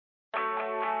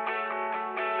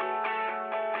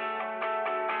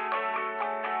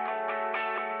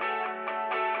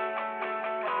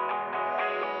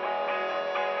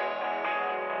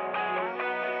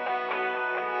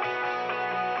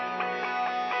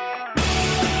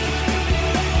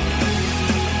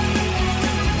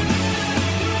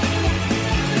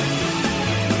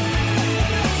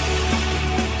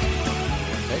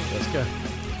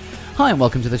Hi and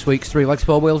welcome to this week's Three Legs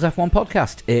Four Wheels F1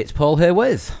 podcast. It's Paul here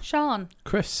with Sean,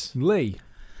 Chris, Lee.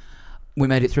 We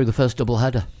made it through the first triple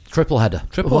header.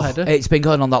 It's been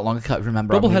going on that long I can't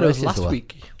remember. Double header was last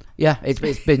week. Yeah, it's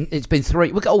been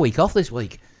 3. We got a week off this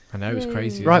week. I know, it's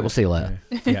crazy. Right, we'll see you later.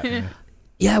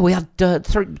 Yeah, we had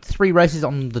three races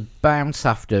on the bounce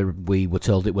after we were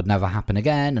told it would never happen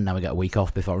again, and now we got a week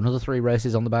off before another 3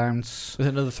 races on the bounce. There's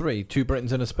another 3, 2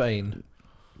 Britons and a Spain.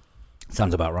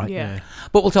 Sounds about right. Yeah.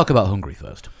 But we'll talk about Hungary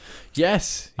first.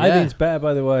 Yes, I think it's better.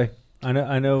 By the way,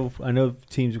 I know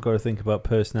teams have got to think about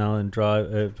personnel and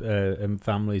drive and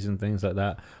families and things like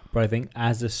that. But I think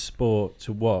as a sport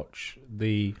to watch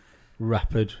the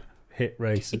rapid hit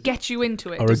races, it gets you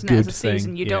into it, are a doesn't it? As a good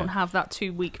season, thing, you yeah. don't have that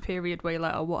 2-week period where you're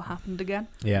like, oh, what happened again?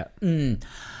 yeah,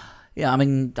 Yeah, I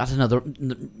mean, I don't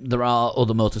know. There are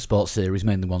other motorsport series,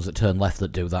 mainly ones that turn left,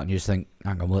 that do that, and you just think,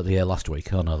 hang on, look at the year last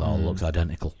week. Oh no, that all looks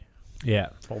identical. yeah.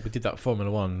 Well, we did that Formula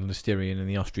 1, the Styrian and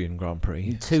the Austrian Grand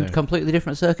Prix. Two completely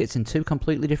different circuits in 2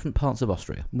 completely different parts of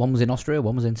Austria. One was in Austria,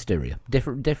 one was in Styria.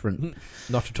 Different.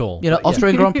 Not at all. You know, But, yeah.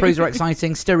 Austrian Grand Prix are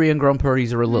exciting. Styrian Grand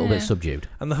Prix are a little bit subdued.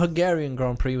 And the Hungarian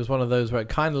Grand Prix was one of those where it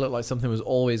kind of looked like something was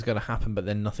always going to happen, but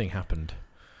then nothing happened.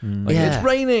 Like, Yeah. it's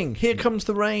raining. Here comes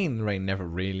the rain. The rain never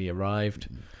really arrived.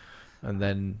 And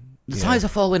then... The tyres are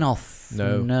falling off.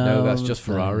 No, that's just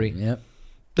Ferrari. Yep.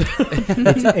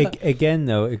 Again,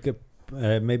 though,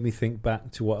 it made me think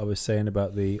back to what I was saying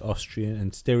about the Austrian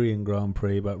and Styrian Grand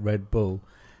Prix about Red Bull,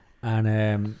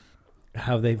 and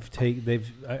how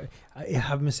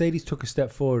have Mercedes took a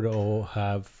step forward, or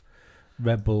have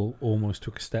Red Bull almost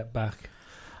took a step back?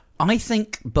 I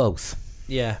think both.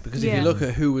 Yeah, because if you look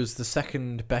at who was the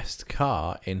second best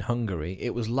car in Hungary,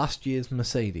 it was last year's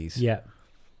Mercedes. Yeah.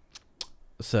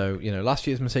 So, last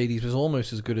year's Mercedes was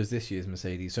almost as good as this year's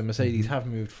Mercedes. So Mercedes have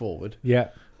moved forward.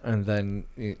 Yeah. And then,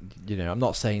 I'm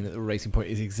not saying that the Racing Point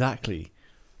is exactly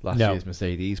last year's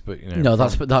Mercedes, but, No,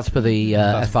 that's for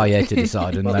the FIA to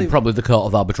decide, and then probably the Court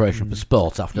of Arbitration for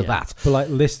Sport after that. But like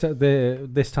this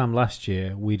time last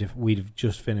year, we'd have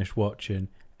just finished watching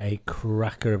a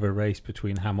cracker of a race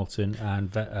between Hamilton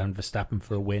and Verstappen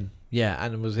for a win. Yeah,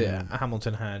 and was it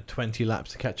Hamilton had 20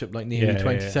 laps to catch up, like nearly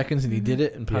 20 seconds, and he did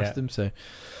it and passed him. So,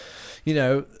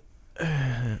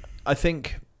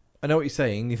 I know what you're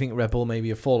saying. You think Red Bull maybe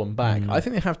have fallen back. I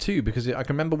think they have too, because I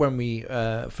can remember when we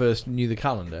first knew the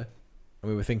calendar, and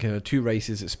we were thinking of 2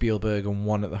 races at Spielberg and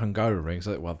 1 at the Hungaroring. It's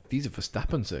like, well, these are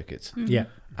Verstappen circuits. Yeah.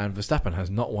 And Verstappen has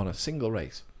not won a single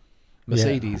race.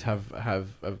 Mercedes have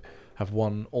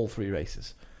won all 3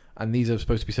 races. And these are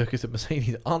supposed to be circuits that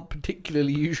Mercedes aren't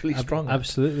particularly usually strong at.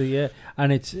 Absolutely, yeah.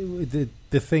 And it's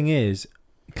the thing is,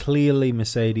 clearly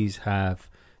Mercedes have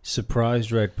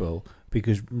surprised Red Bull,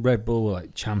 because Red Bull were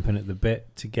like champing at the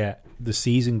bit to get the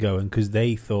season going, because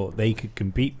they thought they could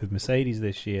compete with Mercedes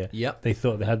this year. Yep. They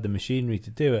thought they had the machinery to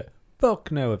do it.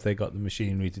 Fuck no, if they got the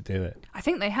machinery to do it. I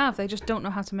think they have. They just don't know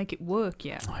how to make it work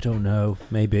yet. I don't know.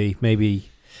 Maybe.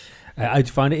 I'd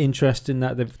find it interesting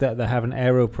that they're having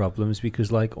aero problems, because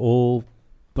like all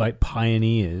like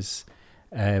pioneers,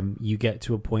 you get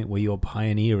to a point where your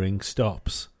pioneering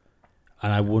stops,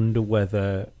 and I wonder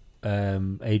whether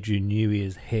Adrian Newey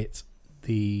has hit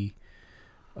the.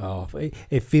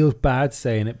 It feels bad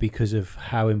saying it because of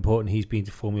how important he's been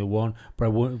to Formula One,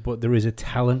 but there is a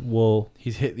talent wall.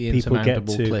 He's hit the people get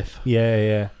insurmountable to. cliff.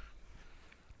 Yeah.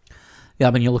 Yeah,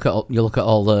 I mean, you look at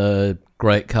all the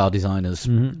great car designers.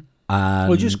 Mm-hmm. And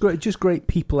Well, just great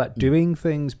people at doing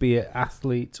things, be it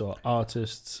athletes or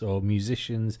artists or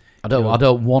musicians. I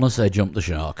don't want to say jump the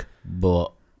shark,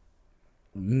 but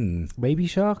Baby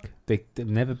Shark, they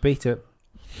never beat it.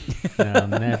 They'll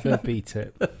never beat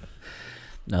it.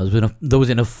 No, there was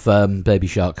enough Baby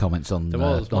Shark comments on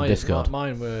Discord.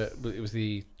 Mine it was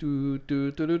the do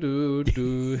do do do do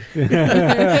do.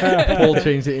 Paul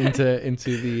changed it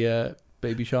into the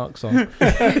Baby Shark song.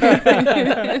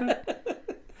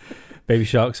 Baby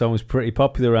Shark song was pretty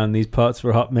popular around these parts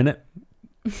for a hot minute.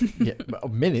 Yeah, a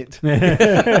minute.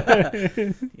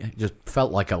 It just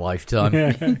felt like a lifetime.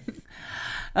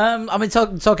 I mean,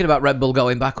 talking about Red Bull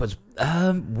going backwards,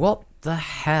 what the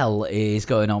hell is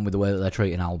going on with the way that they're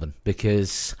treating Albon?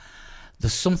 Because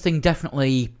there's something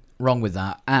definitely wrong with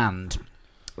that, and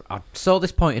I saw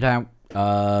this pointed out.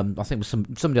 I think it was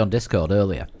somebody on Discord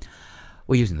earlier.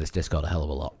 We're using this Discord a hell of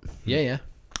a lot. Yeah.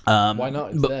 Why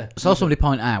not? It's But there. saw somebody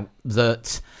point out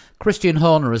that Christian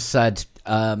Horner has said,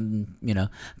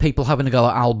 people having a go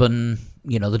at Albon,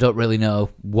 they don't really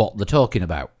know what they're talking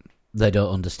about. They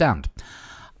don't understand.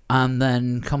 And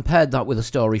then compared that with a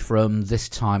story from this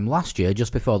time last year,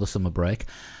 just before the summer break,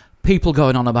 people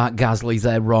going on about Gasly,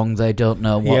 they're wrong, they don't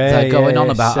know what Yeah, they're going yeah, on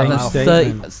about. same And then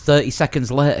statement. 30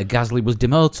 seconds later, Gasly was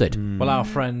demoted. Well, our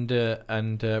friend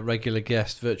and regular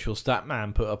guest Virtual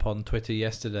Statman put up on Twitter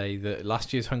yesterday that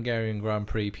last year's Hungarian Grand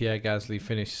Prix, Pierre Gasly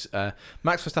finished,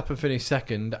 Max Verstappen finished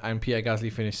second and Pierre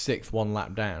Gasly finished sixth, one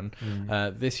lap down.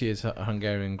 This year's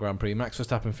Hungarian Grand Prix, Max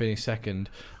Verstappen finished second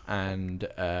and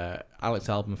Alex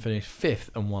Albon finished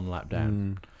fifth and one lap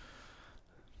down.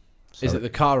 Is it the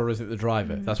car or is it the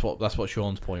driver? That's what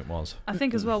Sean's point was. I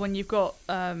think as well when you've got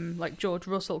like George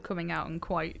Russell coming out and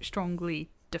quite strongly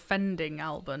defending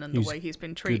Albon and the He's way he's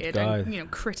been good treated, guy.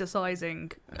 and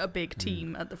criticising a big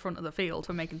team at the front of the field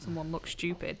for making someone look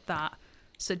stupid, that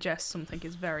suggests something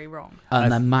is very wrong.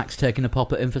 And then Max taking a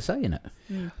pop at him for saying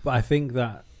it. But I think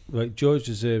that like George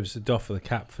deserves a doff of the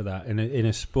cap for that in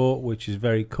a sport which is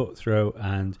very cutthroat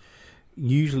and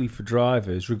usually for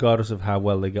drivers, regardless of how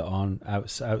well they get on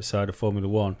outside of Formula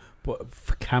One, but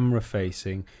for camera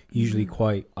facing, usually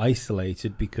quite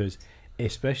isolated because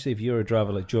especially if you're a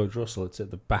driver like George Russell, it's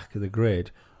at the back of the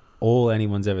grid. All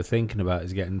anyone's ever thinking about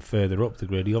is getting further up the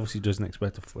grid. He obviously doesn't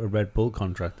expect a Red Bull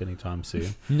contract anytime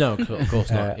soon. No, of course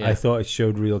not. Yeah. I thought it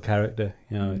showed real character.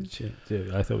 I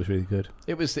thought it was really good.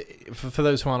 It was for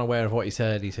those who aren't aware of what he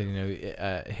said. He said,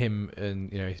 him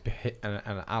and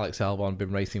and Alex Albon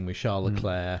been racing with Charles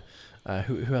Leclerc.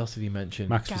 Who else did he mention?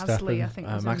 Max Gasly, Verstappen. I think,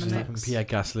 was Max in the Verstappen, mix. Pierre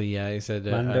Gasly. Yeah, he said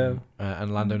Lando.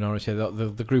 and Lando Norris. Yeah,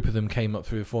 the group of them came up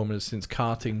through the formulas since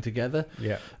karting together.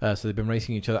 Yeah. So they've been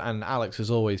racing each other. And Alex has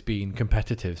always been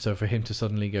competitive. So for him to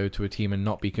suddenly go to a team and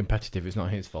not be competitive, it's not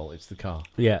his fault. It's the car.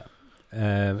 Yeah,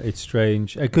 it's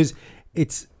strange because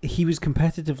he was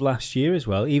competitive last year as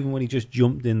well. Even when he just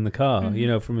jumped in the car,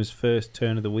 from his first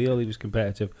turn of the wheel, he was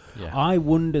competitive. Yeah. I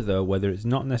wonder though whether it's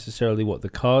not necessarily what the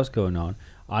car's going on.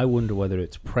 I wonder whether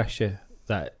it's pressure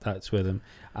that's with him.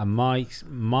 And my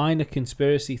minor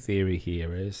conspiracy theory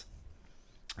here is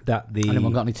that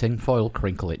Anyone got any tinfoil?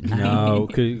 Crinkle it now. No,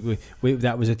 'cause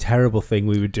that was a terrible thing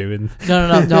we were doing. No.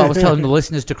 I was telling the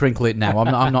listeners to crinkle it now.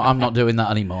 I'm not doing that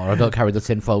anymore. I don't carry the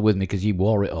tinfoil with me because you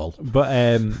wore it all. But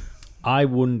I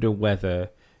wonder whether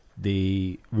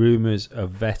the rumours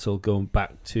of Vettel going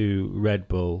back to Red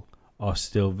Bull are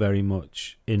still very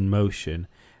much in motion,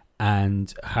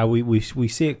 and how we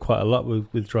see it quite a lot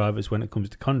with drivers when it comes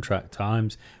to contract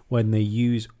times, when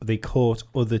they court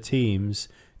other teams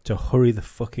to hurry the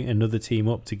fucking another team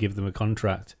up to give them a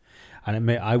contract.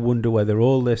 And I wonder whether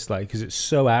all this, because it's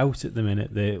so out at the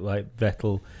minute,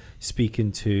 Vettel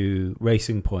speaking to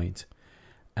Racing Point.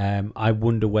 I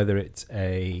wonder whether it's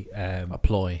a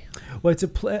ploy. Well, it's a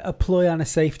ploy and a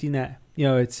safety net.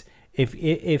 It's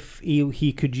if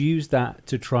he could use that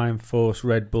to try and force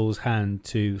Red Bull's hand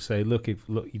to say, look,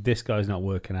 this guy's not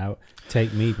working out,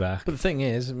 take me back. But the thing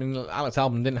is, Alex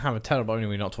Albon didn't have a terrible.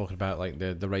 We're not talking about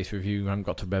the race review. We haven't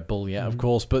got to Red Bull yet, of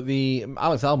course. But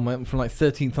Alex Albon went from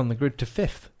 13th on the grid to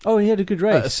 5th. Oh, he had a good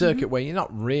race at a circuit where you're not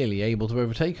really able to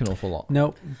overtake an awful lot.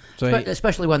 No, so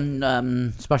especially when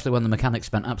the mechanic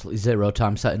spent absolutely zero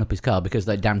time setting up his car because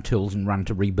they damned tools and ran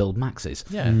to rebuild Max's.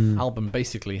 Yeah, Albon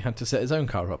basically had to set his own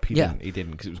car up. He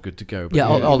didn't because it was good to go. But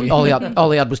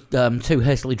all he had was 2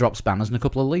 hastily dropped spanners and a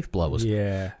couple of leaf blowers.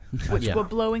 Yeah, which were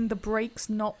blowing the brakes,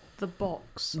 not the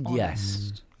box.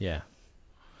 Yes. Yeah.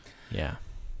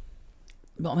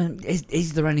 But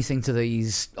is there anything to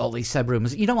all these Seb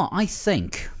rumours? You know what? I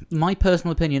think my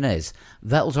personal opinion is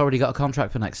Vettel's already got a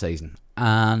contract for next season,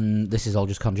 and this is all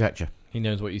just conjecture. He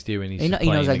knows what he's doing. He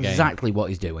knows exactly what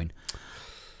he's doing,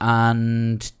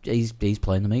 and he's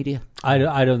playing the media. I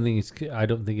don't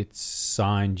think it's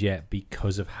signed yet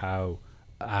because of how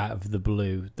out of the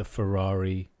blue the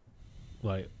Ferrari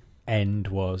end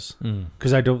was.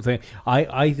 Because I don't think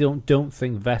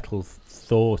Vettel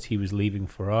thought he was leaving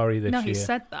Ferrari this year. No, he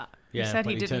said that. Yeah, he said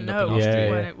he didn't know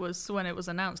when it was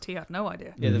announced. He had no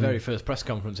idea. Yeah, the very first press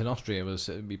conference in Austria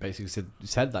he basically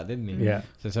said that, didn't he? Yeah.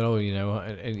 So he said,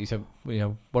 and he said,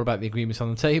 what about the agreements on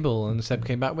the table? And Seb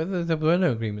came back with there were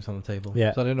no agreements on the table.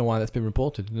 Yeah. So I don't know why that's been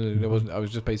reported. There wasn't. I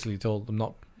was just basically told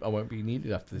I won't be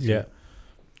needed after this year.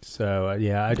 So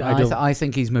I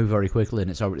think he's moved very quickly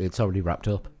and it's already wrapped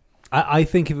up. I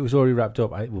think if it was already wrapped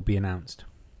up, it will be announced.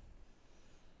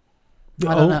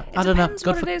 I don't know. It depends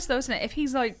what it is, though, isn't it? If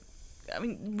he's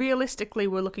realistically,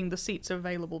 we're looking. The seats are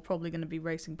available. Probably going to be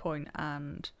Racing Point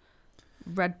and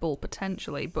Red Bull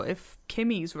potentially. But if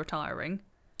Kimi's retiring,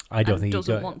 I don't think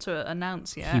doesn't want to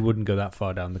announce yet. He wouldn't go that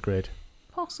far down the grid.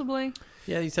 Possibly.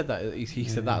 Yeah, he said that. He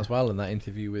said that as well in that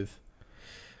interview with.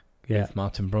 Yeah.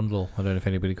 Martin Brundle. I don't know if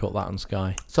anybody caught that on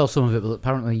Sky. Saw some of it, but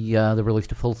apparently they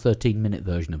released a full 13-minute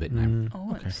version of it now. Mm.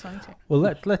 Oh, exciting. Well,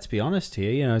 let's be honest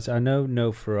here. You know, I know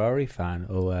no Ferrari fan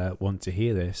will want to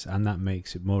hear this, and that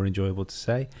makes it more enjoyable to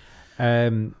say.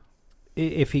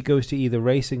 If he goes to either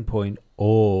Racing Point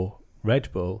or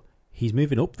Red Bull, he's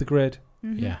moving up the grid.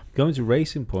 Mm-hmm. Yeah. Going to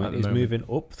Racing At Point the is moment. moving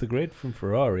up the grid from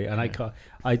Ferrari, and Yeah.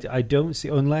 I don't see,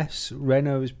 unless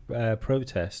Renault's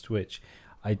protest, which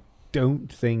I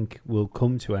don't think will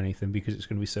come to anything because it's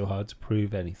going to be so hard to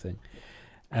prove anything.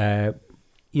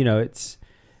 You know,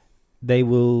 they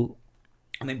will.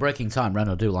 I mean, Breaking Time,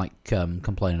 Renault do like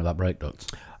complaining about brake ducts.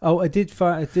 Oh, I did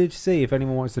see if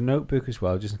anyone wants the notebook as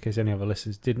well, just in case any of our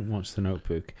listeners didn't watch the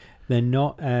notebook. They're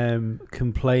not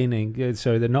complaining,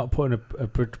 so they're not putting a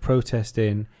protest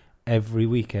in every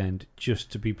weekend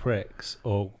just to be pricks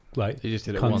or like. They just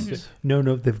did it constant. once.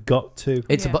 No, they've got to.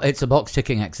 It's Yeah. it's a box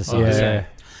ticking exercise. Yeah.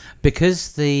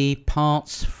 Because the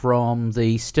parts from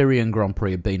the Styrian Grand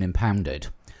Prix have been impounded.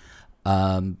 They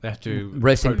have to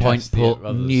Racing Point protest the put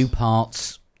others. new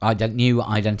parts, new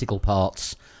identical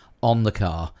parts on the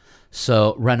car.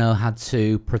 So Renault had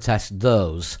to protest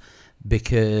those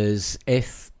because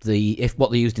if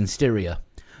what they used in Styria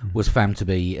was found to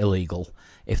be illegal,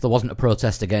 if there wasn't a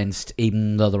protest against,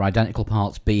 even though they're identical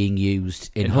parts being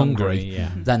used in Hungary,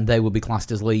 yeah. then they would be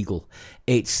classed as legal.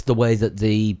 It's the way that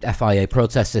the FIA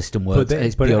protest system works.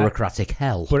 It's bureaucratic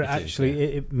hell. But It is, actually,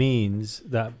 yeah. it means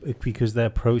that because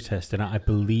they're protesting, I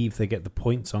believe they get the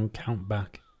points on count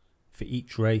back for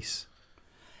each race.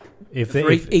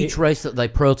 For each race that they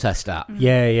protest at.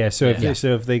 Yeah. So Yeah.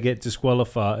 if they get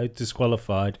disqualified,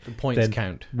 The points then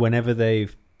count. whenever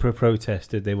they've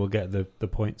protested, they will get the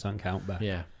points on count back.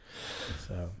 Yeah.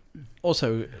 So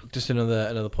Also, just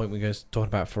another point we go talking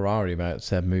about Ferrari about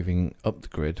moving up the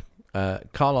grid.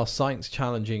 Carlos Sainz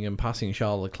challenging and passing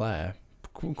Charles Leclerc,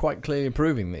 quite clearly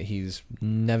proving that he's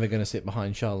never going to sit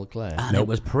behind Charles Leclerc. And it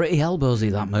was pretty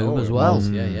elbowsy, that move Oh, as it well. was.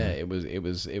 Yeah. It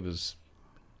was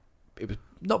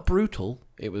not brutal.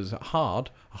 It was a hard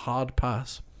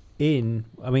pass. I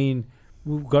mean,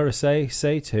 we've got to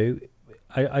say too.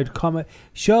 I'd comment.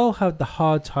 Charles had the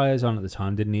hard tires on at the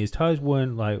time, didn't he? His tires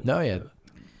weren't like No, yeah.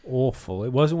 awful.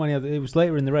 It wasn't when he had. It was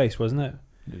later in the race, wasn't it?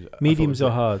 Mediums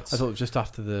or hards? I thought it was just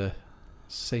after the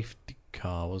safety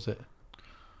car, was it?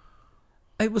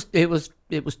 It was.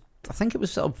 I think it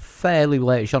was sort of fairly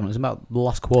late on. It was about the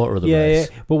last quarter of the race.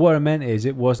 Yeah. But what I meant is,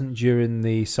 it wasn't during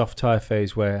the soft tire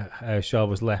phase where Charles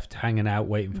was left hanging out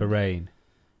waiting for rain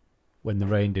when the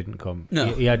rain didn't come. No.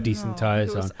 He had decent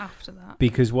tires it was on. after that.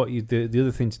 Because what the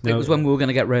other thing to note, It was when we were going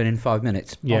to get rain in 5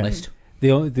 minutes. Yeah. Honest. the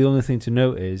only thing to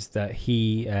note is that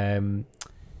he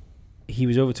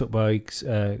was overtook by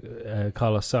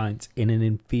Carlos Sainz in an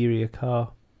inferior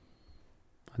car.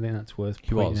 I think that's worth He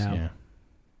pointing was. out. Yeah.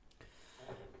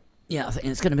 Yeah, I think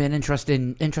it's going to be an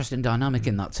interesting dynamic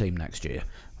in that team next year.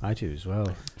 I do as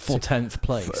well. For 10th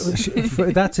place.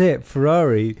 That's it.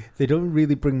 Ferrari, they don't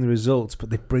really bring the results,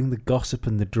 but they bring the gossip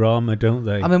and the drama, don't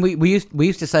they? I mean, we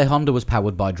used to say Honda was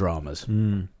powered by dramas.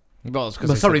 Well, it's 'cause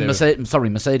But they said they were-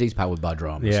 Mercedes powered by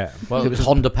dramas. Yeah. Well, it was 'cause-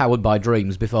 Honda powered by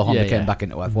dreams before Honda Yeah, came yeah. back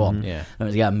into F1. Yeah. And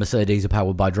it was, Mercedes are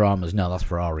powered by dramas. No, that's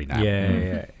Ferrari now.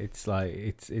 Yeah. It's like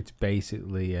it's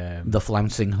basically The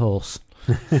flouncing horse.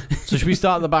 So should we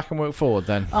start at the back and work forward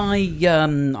then?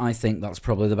 I think that's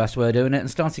probably the best way of doing it. And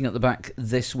starting at the back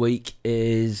this week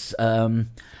is the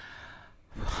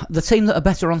team that are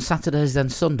better on Saturdays than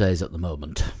Sundays at the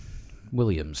moment,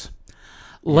 Williams.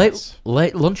 Yes.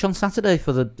 Late lunch on Saturday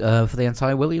for the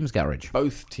entire Williams garage.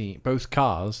 Both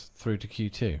cars through to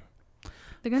Q2.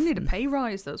 They're going to need a pay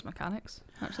rise, those mechanics.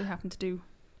 Actually having to do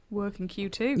work in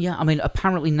Q2. Yeah, I mean,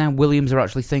 apparently now Williams are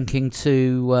actually thinking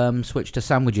to switch to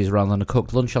sandwiches rather than a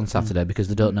cooked lunch on Saturday because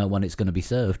they don't know when it's going to be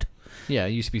served. Yeah,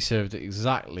 it used to be served at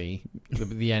exactly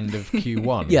the end of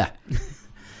Q1. Yeah.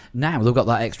 Now they've got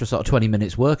that extra sort of 20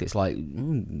 minutes work. It's like,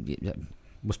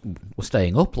 we're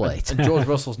staying up late. And George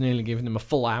Russell's nearly giving them a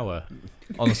full hour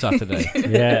on Saturday.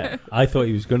 yeah. I thought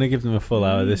he was going to give them a full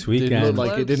hour this Did weekend. look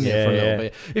like it, didn't it, for a Yeah. little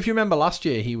bit? If you remember last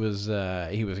year, he was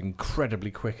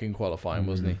incredibly quick in qualifying,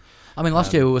 wasn't he? I mean,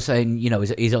 last year we were saying,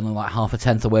 he's only like half a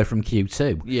tenth away from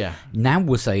Q2. Yeah. Now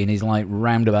we're saying he's like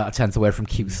round about a tenth away from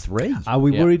Q3. Are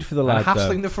we Yeah. worried for the And lad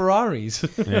hassling though? the Ferraris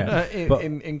Yeah. But-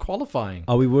 in qualifying.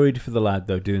 Are we worried for the lad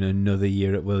though, doing another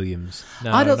year at Williams?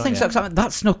 No, I don't not think yet. so. 'Cause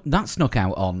that snuck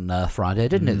out on Friday,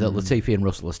 didn't it? That Latifi and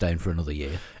Russell are staying for another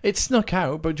year. It snuck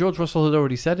out, but George Russell had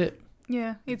already said it.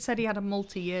 Yeah, he'd said he had a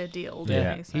multi-year deal,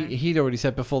 Yeah. didn't he? So. He'd already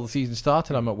said before the season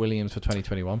started, I'm at Williams for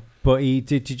 2021. But he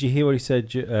did. Did you hear what he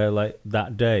said like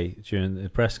that day during the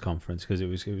press conference? Because it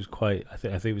was quite. I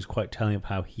think it was quite telling of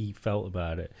how he felt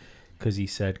about it. because he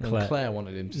said And Claire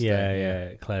wanted him to stay.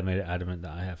 Yeah. Claire made it adamant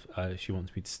that she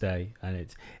wants me to stay, and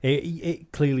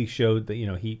it clearly showed that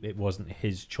it wasn't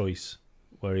his choice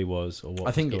where he was or what.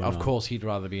 I think, was going of on. course, he'd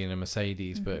rather be in a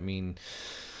Mercedes, but I mean,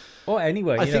 Well,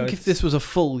 anyway, I think if this was a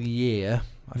full year,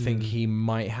 I think Mm. he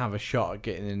might have a shot at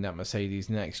getting in that Mercedes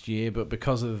next year. But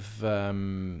because of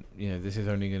this is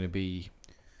only going to be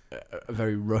a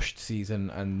very rushed season,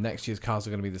 and next year's cars are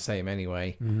going to be the same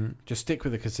anyway. Mhm. Just stick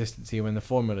with the consistency. When the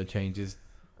formula changes,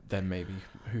 then maybe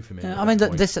who for me? I mean,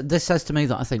 this says to me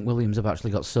that I think Williams have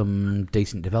actually got some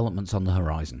decent developments on the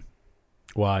horizon.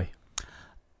 Why?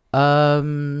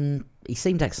 He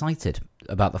seemed excited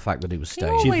about the fact that he was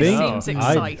staying. always Do you think? seems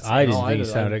excited. I didn't Oh, I think he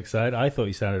don't sounded know. excited. I thought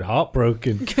he sounded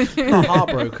heartbroken. Not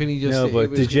heartbroken. He just No, it but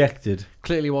was- dejected.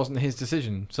 clearly wasn't his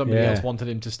decision. Somebody Yeah. else wanted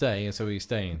him to stay, and so he's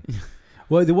staying.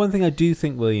 Well, the one thing I do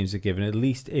think Williams are given, at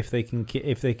least if they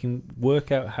can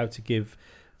work out how to give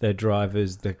their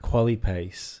drivers the quali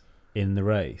pace in the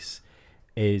race,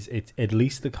 is it at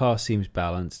least the car seems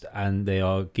balanced, and they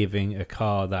are giving a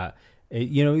car that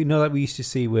like we used to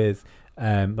see with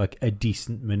like a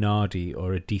decent Minardi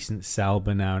or a decent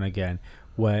Sauber now and again,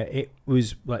 where it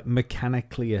was like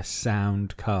mechanically a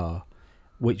sound car,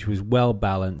 which was well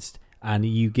balanced, and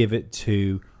you give it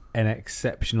to an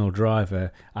exceptional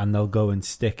driver and they'll go and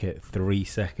stick it 3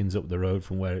 seconds up the road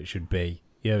from where it should be.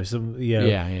 Yeah.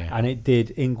 And it did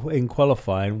in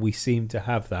qualifying. We seemed to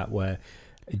have that where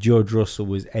George Russell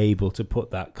was able to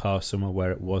put that car somewhere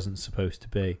where it wasn't supposed to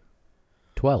be.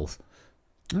 12th.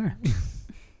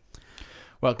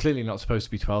 Well, clearly not supposed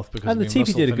to be 12th because And I mean, Latifi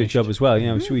Russell did a good finished- job as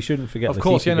well. So we shouldn't forget. Of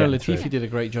course, Latifi getting Latifi to- did a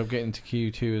great job getting to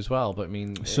Q2 as well. But I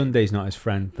mean, Sunday's not his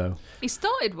friend though. He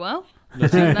started well.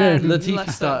 Latifi Less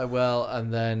so. started well,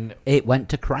 and then It went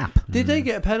to crap. did they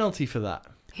get a penalty for that?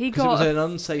 He 'Cause it was got an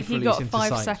unsafe he release got a into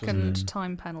 5 Sainz, wasn't second it?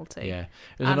 time penalty. Yeah, it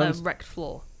was And an a wrecked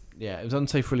floor. it was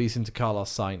unsafe release into Carlos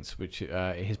Sainz, which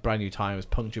his brand new tyre was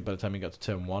punctured by the time he got to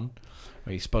turn 1,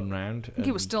 where he spun round. I think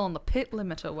he was still on the pit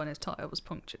limiter when his tyre was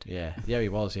punctured. Yeah, he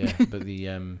was. Yeah, but the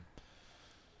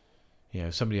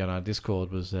somebody on our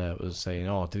Discord was saying,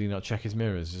 "Oh, did he not check his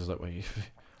mirrors?" Just like, well,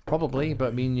 probably, but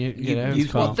I mean, you know, you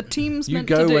What the team's you meant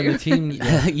go to when do. the team.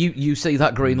 you see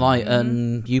that green light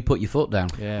and you put your foot down.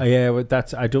 Yeah, Yeah, well,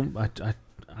 that's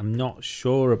I'm not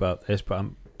sure about this, but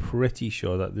I'm pretty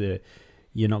sure that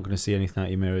you're not going to see anything out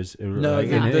your mirrors. No, the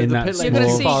You're pit going to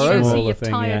see, far you're gonna over. see your thing,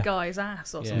 tyre yeah. guy's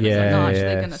ass or Yeah. something. Yeah, It's like, not actually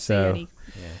yeah, going to so- see any.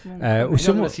 yeah. wrong You're point. not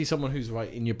someone- going to see someone who's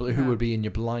right in who would be in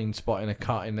your blind spot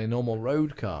in a normal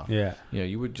road car. Yeah.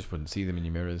 You wouldn't see them in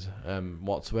your mirrors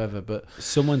whatsoever. But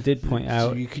Someone did point so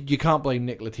out. you can't blame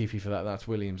Nick Latifi for that. That's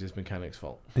Williams' mechanic's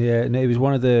fault. Yeah, no, it was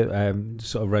one of the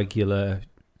sort of regular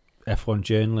F1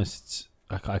 journalists.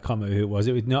 I can't remember who it was.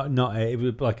 It was it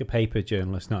was like a paper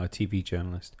journalist, not a TV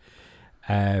journalist.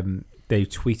 They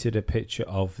tweeted a picture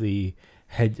of the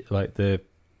the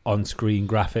on-screen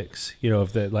graphics,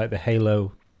 of the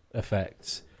halo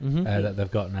effects that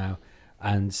they've got now,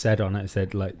 and said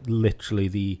literally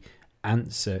the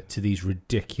answer to these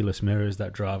ridiculous mirrors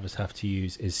that drivers have to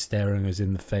use is staring us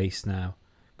in the face now,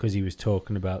 because he was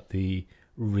talking about the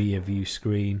rear view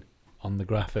screen on the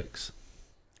graphics.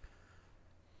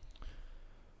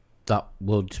 That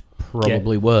would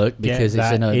probably work because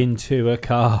Get it's that into a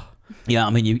car. Yeah, I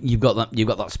mean you've got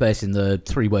that space in the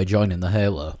three-way join in the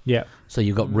Halo, Yeah. so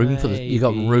you've got room for Maybe,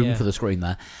 for the screen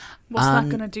there. What's that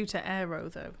And- going to do to aero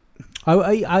though?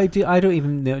 I don't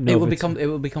even know. It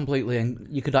would be completely.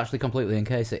 You could actually completely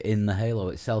encase it in the Halo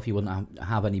itself. You wouldn't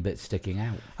have any bits sticking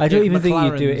out. I don't Yeah, even think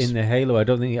you'd do it McLaren's- in the Halo. I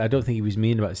don't think he was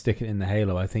mean about sticking it in the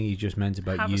Halo. I think he just meant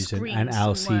about Have a using screen an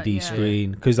somewhere, LCD yeah.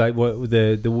 screen, because what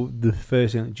the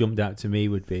first thing that jumped out to me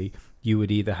would be you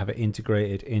would either have it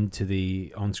integrated into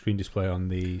the on-screen display on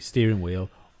the steering wheel,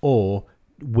 or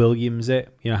Williams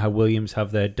it. You know how Williams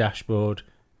have their dashboard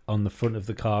on the front of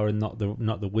the car and not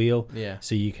the wheel, Yeah,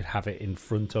 so you could have it in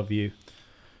front of you.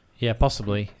 yeah,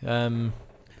 possibly. Yeah,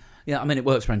 I mean it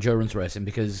works for endurance racing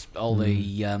because all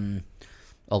the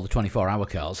 24-hour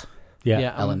cars,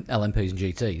 Yeah. LMPs and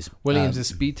GTs. Williams'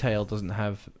 Speedtail doesn't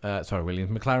have.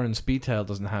 McLaren's Speedtail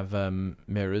doesn't have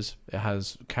mirrors. It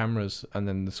has cameras, and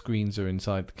then the screens are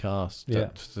inside the cars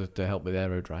to help with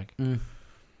aero drag. I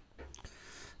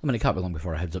mean, it can't be long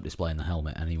before a heads-up display in the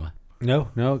helmet anyway. No,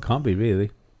 it can't be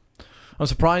really. I'm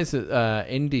surprised that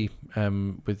Indy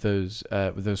with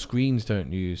those screens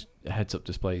don't use heads-up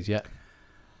displays yet.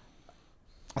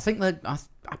 I think that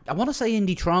I want to say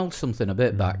Indy trialled something a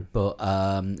bit back, but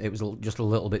it was just a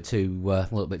little bit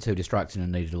too distracting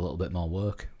and needed a little bit more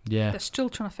work. Yeah, They're still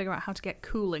trying to figure out how to get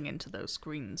cooling into those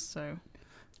screens. So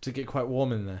to get quite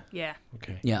warm in there. Yeah.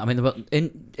 Okay. Yeah, I mean,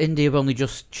 India have only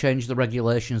just changed the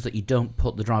regulations that you don't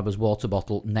put the driver's water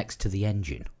bottle next to the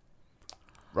engine.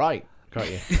 Right. Got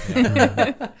you.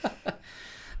 Yeah.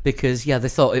 Because, they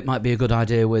thought it might be a good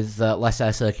idea with less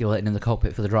air circulating in the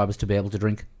cockpit for the drivers to be able to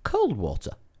drink cold water.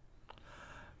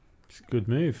 It's a good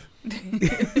move.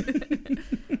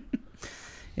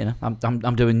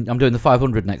 I'm doing the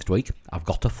 500 next week. I've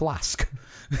got a flask.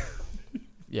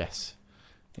 Yes.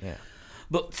 Yeah.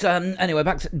 But anyway,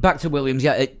 back to Williams.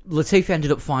 Yeah, Latifi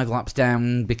ended up 5 laps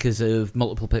down because of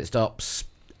multiple pit stops,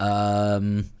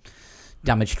 damaged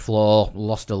floor,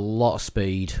 lost a lot of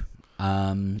speed.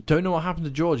 Don't know what happened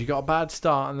to George. He got a bad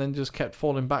start and then just kept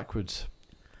falling backwards.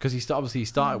 Because he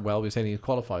started well. We were saying he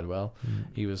qualified well.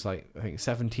 He was I think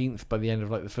 17th by the end of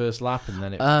the first lap, and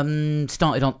then it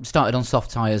started on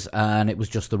soft tyres, and it was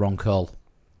just the wrong call.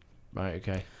 Right.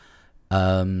 Okay.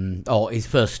 His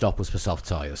first stop was for soft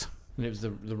tyres. And it was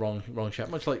the wrong shape,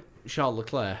 much like Charles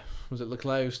Leclerc. Was it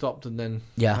Leclerc who stopped and then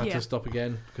had to stop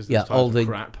again because the tyres were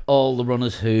crap? All the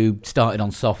runners who started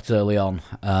on softs early on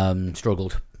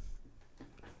struggled.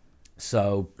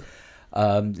 So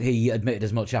he admitted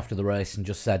as much after the race and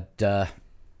just said it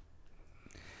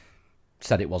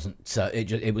wasn't.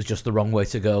 It was just the wrong way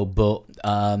to go. But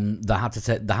they had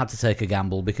to take a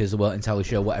gamble because they weren't entirely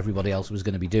sure what everybody else was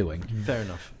going to be doing. Fair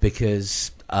enough.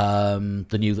 Because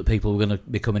they knew that people were going to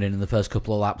be coming in the first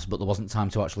couple of laps, but there wasn't time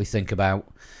to actually think about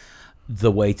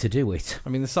the way to do it. I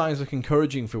mean, the signs look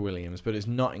encouraging for Williams, but it's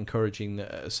not encouraging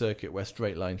that a circuit where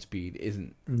straight line speed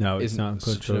isn't not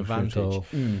such an advantage. At all.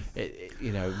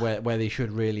 Where they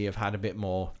should really have had a bit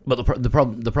more. But the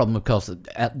problem, of course,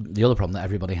 the other problem that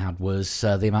everybody had was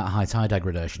the amount of high tire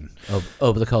degradation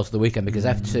over the course of the weekend, because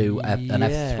F2 and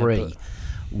F3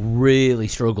 really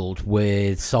struggled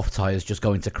with soft tyres just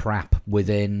going to crap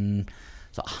within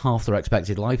half their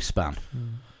expected lifespan.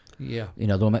 Yeah.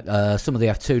 Some of the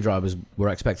F2 drivers were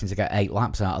expecting to get 8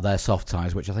 laps out of their soft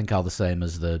tyres, which I think are the same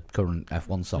as the current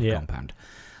F1 soft compound,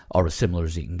 or as similar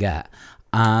as you can get.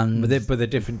 And but they're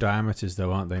different diameters,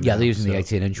 though, aren't they? Yeah, they're using the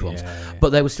 18-inch ones. Yeah. But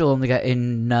they were still only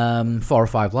getting 4 or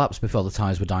 5 laps before the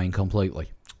tyres were dying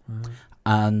completely.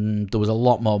 And there was a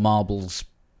lot more marbles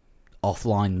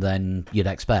offline than you'd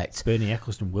expect. Bernie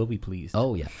Eccleston will be pleased.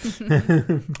 Oh yeah.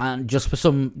 And just for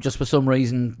some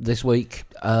reason this week,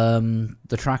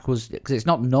 the track was, because it's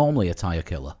not normally a tyre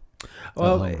killer.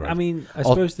 Well, I mean, I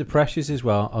suppose the pressures as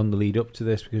well on the lead up to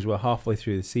this, because we're halfway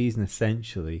through the season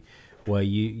essentially, where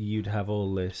you'd have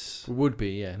all this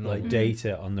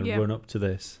data on the run up to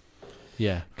this.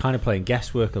 Yeah, kind of playing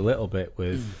guesswork a little bit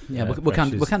with. We're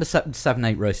kind of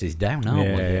 7-8 races down,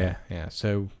 aren't we? Yeah.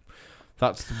 So.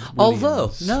 That's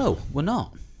although no, we're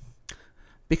not,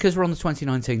 because we're on the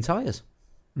 2019 tyres.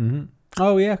 Mm-hmm.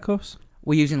 Oh yeah, of course.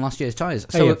 We're using last year's tyres.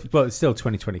 So, but it's still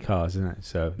 2020 cars, isn't it?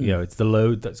 So it's the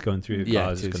load that's going through the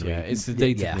cars. It's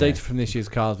the data from this year's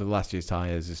cars with last year's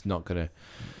tyres. It's not going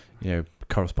to,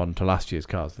 correspond to last year's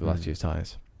cars with last year's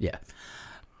tyres. Yeah.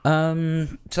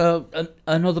 So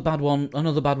another bad one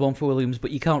for Williams, but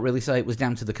you can't really say it was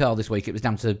down to the car this week. It was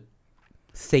down to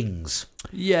things.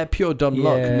 Yeah, pure dumb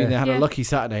luck. I mean, they had a lucky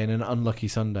Saturday and an unlucky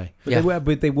Sunday.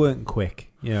 But they weren't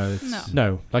quick.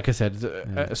 No, like I said,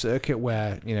 a circuit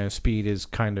where speed is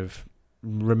kind of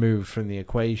removed from the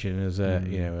equation as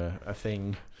a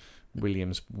thing.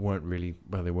 Williams weren't really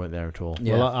they weren't there at all.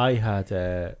 Yeah. Well, I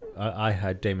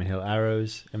had Damon Hill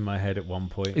arrows in my head at one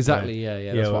point. Exactly.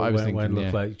 That's what I was thinking. When it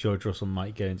looked like George Russell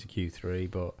might get into Q3,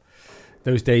 but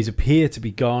those days appear to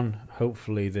be gone.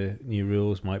 Hopefully the new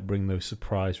rules might bring those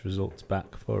surprise results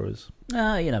back for us.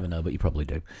 You never know, but you probably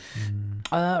do.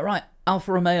 Right,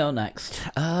 Alfa Romeo next.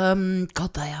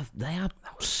 God, they have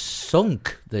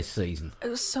sunk this season. It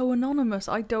was so anonymous.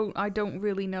 I don't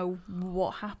really know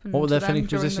what happened. What were their to them finishing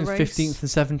during positions? the race.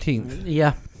 15th and 17th.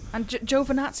 Yeah. And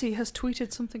Giovinazzi has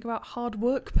tweeted something about hard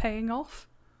work paying off.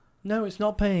 No, it's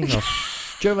not paying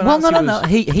off. Giovinazzi no.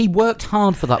 He worked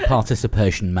hard for that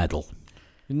participation medal.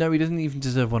 No, he doesn't even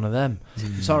deserve one of them.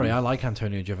 Sorry, I like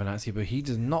Antonio Giovinazzi, but he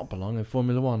does not belong in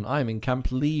Formula One. I am in Camp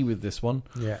Lee with this one.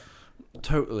 Yeah,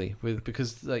 totally.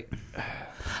 Because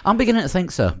I'm beginning to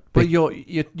think so. But your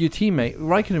teammate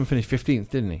Raikkonen finished 15th,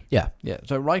 didn't he? Yeah.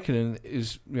 So Raikkonen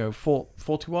is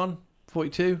 41,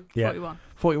 42,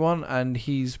 41, and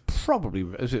he's probably,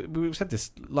 we said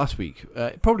this last week,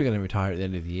 probably going to retire at the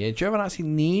end of the year. Giovinazzi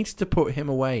needs to put him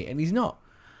away, and he's not.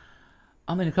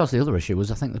 I mean, of course, the other issue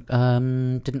was, I think,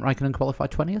 didn't Raikkonen qualify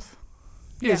 20th?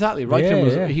 Yeah, exactly.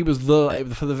 Raikkonen Yeah. he was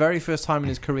for the very first time in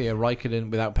his career, Raikkonen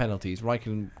without penalties.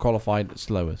 Raikkonen qualified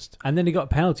slowest. And then he got a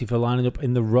penalty for lining up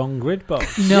in the wrong grid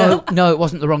box. No, it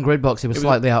wasn't the wrong grid box. It was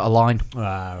slightly out of line.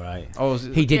 Ah, right. Oh, was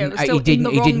it? He didn't. it was still in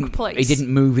the wrong place. He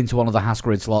didn't move into one of the Haas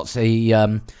grid slots.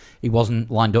 He wasn't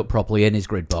lined up properly in his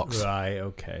grid box. Right,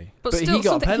 okay. But But still, he got a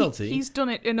something- penalty. He's done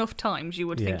it enough times. You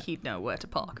would Yeah. think he'd know where to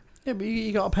park. Yeah, but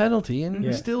he got a penalty and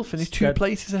Yeah. he still finished 2 That-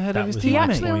 places ahead that of his was He my teammate.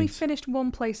 actually only point. finished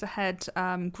one place ahead.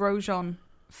 Grosjean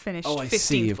finished Oh, I 15th,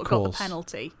 see, of but got the course.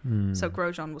 penalty. Hmm. So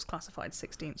Grosjean was classified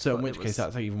 16th. So in but which it case was-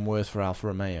 that's even worse for Alfa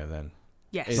Romeo then.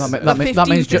 yes, That but means-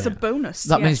 15th is Jo- a bonus.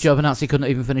 That means yes. Giovinazzi couldn't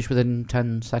even finish within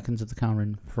 10 seconds of the car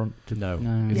in front. No.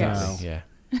 Yes. Exactly.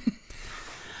 Yeah.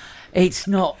 It's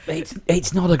not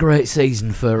a great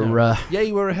season for. No.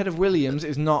 Yay, we're ahead of Williams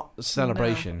is not a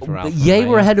celebration for Alfa Yay,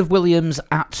 Romeo. we're ahead of Williams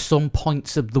at some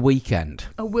points of the weekend.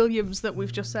 A Williams that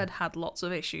we've just said had lots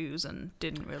of issues and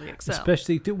didn't really excel.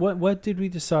 Especially, what did we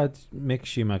decide Mick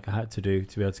Schumacher had to do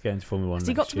to be able to get into Formula 1 Has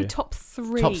he got next to be year? top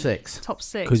 3? Top 6. Top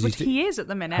 6, 'Cause which he's- he is at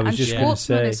the minute. I was And just gonna Schwartzman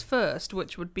say- is first,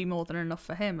 which would be more than enough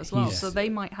for him as well. He's- So they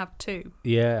might have 2.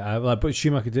 Yeah, but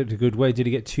Schumacher did it a good way. Did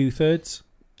he get 2/3?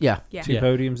 Yeah. Yeah. 2 Yeah.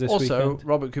 podiums this Also, weekend?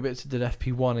 Robert Kubica did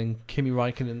FP1 in Kimi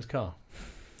Raikkonen's car.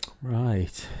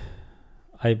 Right.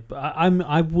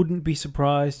 I wouldn't be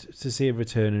surprised to see a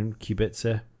return in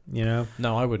Kubica, you know?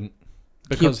 No, I wouldn't.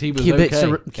 Because he was Kubica, okay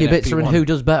in Kubica and FP1. who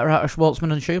does better out of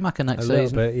Schwartzman and Schumacher A next little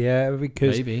season? bit, yeah,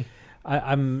 because Maybe.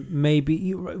 I'm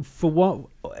maybe for what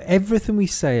everything we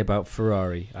say about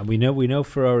Ferrari, and we know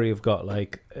Ferrari have got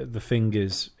like the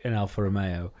fingers in Alfa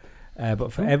Romeo,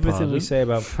 but for everything we pardon? say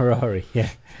about Ferrari,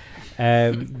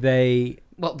 they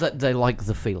Well, they like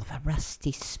the feel of a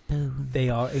rusty spoon. they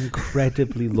are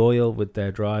incredibly loyal with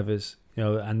their drivers, you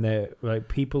know, and they're like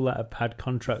people that have had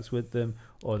contracts with them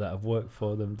or that have worked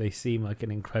for them. They seem like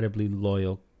an incredibly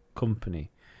loyal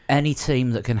company. Any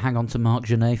team that can hang on to Marc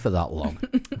Genet for that long.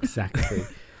 Exactly.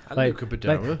 And Like- Luca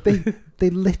Badera. They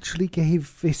literally gave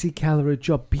Fisichella a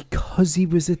job because he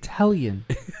was Italian.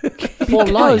 For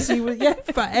life. He was,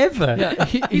 forever.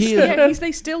 Yeah,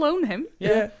 They still own him.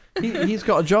 he's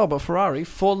got a job at Ferrari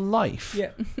for life. Yeah.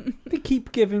 They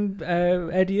keep giving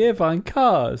Eddie Irvine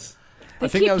cars. I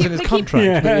think that was in his contract.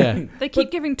 Yeah. But yeah. They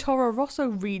keep giving Toro Rosso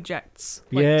rejects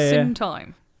Yeah. sim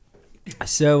time.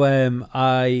 So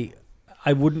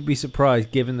I wouldn't be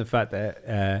surprised, given the fact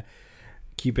that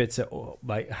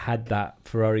Kubica had that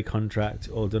Ferrari contract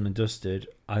all done and dusted.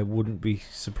 I wouldn't be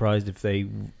surprised if they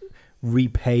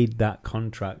repaid that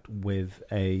contract with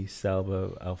a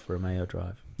Salvo Alfa Romeo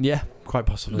drive. Yeah, quite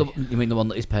possibly. You mean the one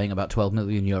that he's paying about 12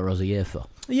 million euros a year for?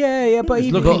 Yeah, but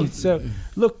Look, even so,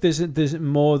 look, there's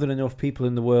more than enough people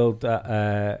in the world that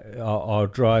are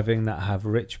driving that have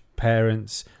rich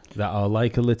parents that are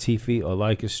like a Latifi or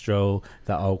like a Stroll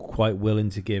that are quite willing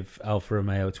to give Alfa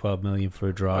Romeo 12 million for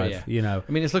a drive. yeah. You know,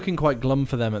 I mean, it's looking quite glum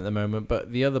for them at the moment,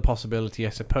 but the other possibility, I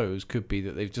suppose, could be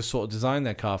that they've just sort of designed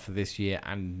their car for this year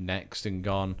and next and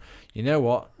gone, you know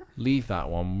what, leave that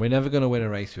one. We're never going to win a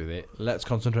race with it. Let's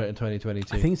concentrate on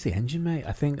 2022. I think it's the engine, mate.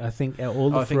 I think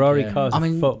all the I think, Ferrari yeah. cars I are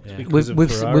mean, fucked yeah. because of We've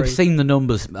Ferrari. seen the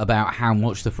numbers about how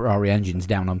much the Ferrari engine's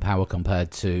down on power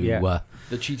compared to... Yeah.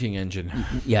 the cheating engine.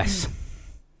 Yes.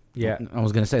 Yeah. I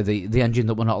was going to say the engine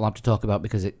that we're not allowed to talk about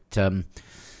because it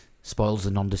spoils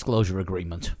the non-disclosure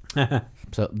agreement.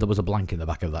 So there was a blank in the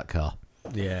back of that car.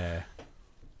 Yeah.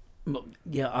 But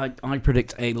yeah, I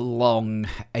predict a long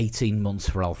 18 months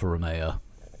for Alfa Romeo.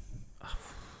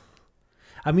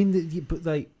 I mean, but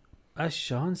like as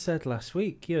Sean said last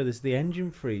week, you know, there's the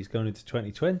engine freeze going into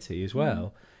 2020 as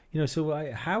well. You know, so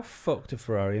like, how fucked are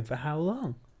Ferrari and for how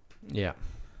long? Yeah.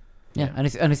 Yeah,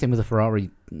 anything with a Ferrari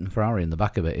in the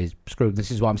back of it is screwed. This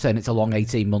is why I'm saying it's a long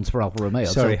 18 months for Alfa Romeo.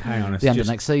 Sorry, till hang on. the end of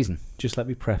next season. Just let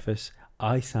me preface.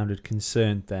 I sounded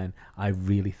concerned then. I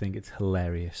really think it's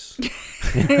hilarious.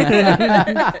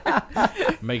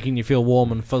 Making you feel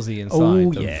warm and fuzzy inside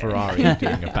Oh, that yeah. Ferrari is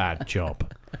doing a bad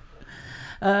job.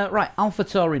 Right,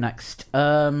 AlphaTauri next.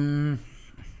 Yeah,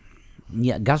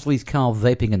 Gasly's car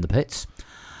vaping in the pits.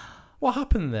 What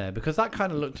happened there? Because that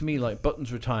kind of looked to me like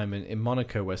Button's retirement in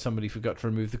Monaco, where somebody forgot to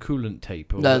remove the coolant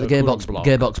tape. Or No, the coolant block.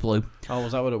 gearbox blew. Oh,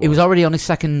 was that what it was? He was already on his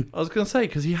second. I was going to say,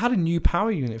 because he had a new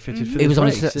power unit fitted for He this was on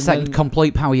race. his and second then-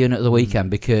 complete power unit of the weekend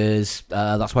because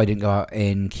that's why he didn't go out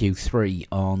in Q3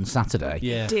 on Saturday.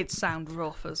 Yeah. Did sound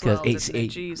rough as Because well. didn't it?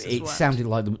 Jesus it wept.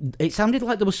 sounded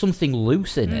like there was something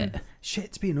loose in it.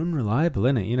 Shit's been unreliable,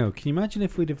 isn't it? You know, can you imagine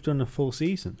if we'd have done a full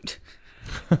season? Do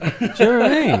you know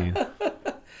what I mean?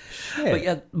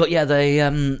 Shit. But yeah, they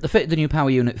fitted the new power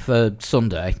unit for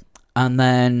Sunday, and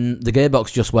then the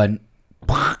gearbox just went.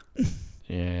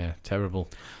 Yeah, terrible.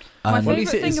 My And- Well, at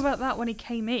least favourite it thing is- about that when he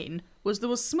came in was there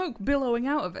was smoke billowing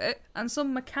out of it, and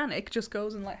some mechanic just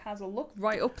goes and has a look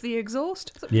right up the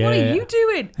exhaust. It's like, what Yeah. are you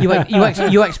doing?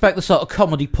 you expect the sort of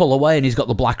comedy pull away, and he's got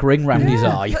the black ring round his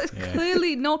eye. That's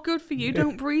clearly not good for you.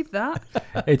 Don't breathe that.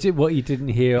 What you didn't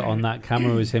hear on that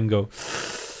camera was him go,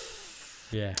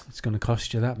 Yeah. it's going to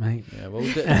cost you that, mate. Yeah, well,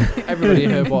 everybody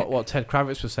heard what Ted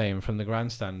Kravitz was saying from the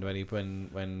grandstand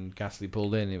when Gasly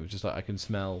pulled in. It was just like, I can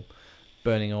smell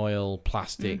burning oil,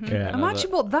 plastic. Mhm. Yeah. and all Imagine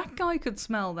that. what that guy could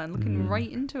smell then, looking Mm.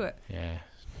 right into it. Yeah,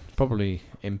 probably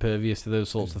impervious to those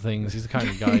sorts of things. He's the kind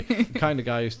of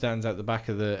guy, who stands out the back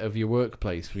of your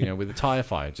workplace, with a tire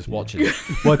fire, just watching it.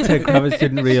 What Ted Kravitz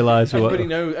didn't realise was...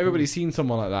 Everybody's seen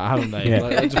someone like that, haven't they? Yeah.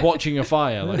 Like, just watching a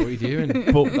fire. Like, what are you doing?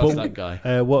 That's that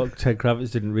guy. What Ted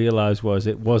Kravitz didn't realise was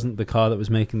it wasn't the car that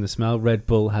was making the smell. Red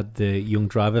Bull had the young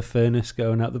driver furnace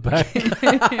going out the back.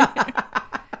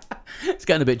 It's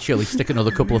getting a bit chilly. Stick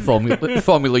another couple of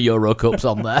Formula Euro Cups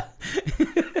on there.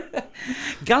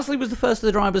 Gasly was the first of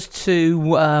the drivers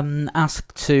to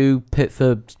ask to pit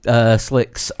for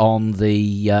slicks on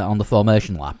the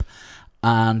formation lap,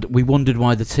 and we wondered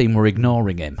why the team were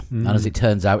ignoring him. And as it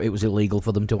turns out, it was illegal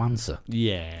for them to answer.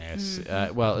 Yes.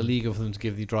 Well, illegal for them to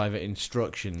give the driver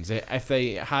instructions. If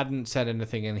they hadn't said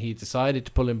anything and he decided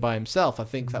to pull in by himself, I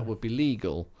think that would be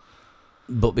legal.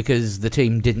 But because the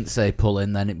team didn't say pull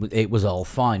in, then it was all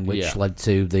fine, which led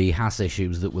to the Haas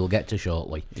issues that we'll get to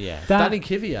shortly. Yeah. That- Danny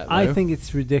Kvyat, though. I think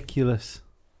it's ridiculous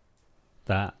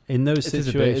that in those It is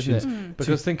a bit, situations... isn't it?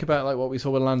 Because think about like what we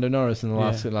saw with Lando Norris in the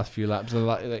last few laps.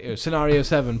 Scenario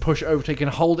 7, push, overtake, and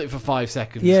hold it for 5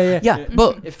 seconds. Yeah. Yeah,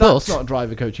 but If that's not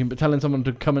driver coaching, but telling someone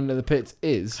to come into the pits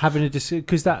is. Having a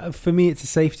because that for me it's a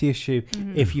safety issue.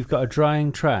 If you've got a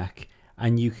drying track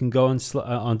and you can go on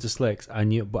onto slicks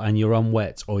and you're on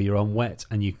wet, or you're on wet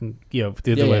and you can the other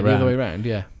way around. The other way around,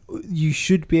 yeah. You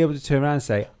should be able to turn around and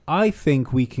say, I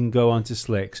think we can go onto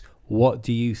slicks. What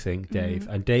do you think, Dave?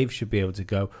 And Dave should be able to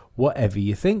go, whatever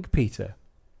you think, Peter.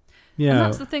 And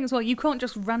that's the thing as well. You can't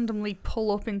just randomly pull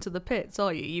up into the pits,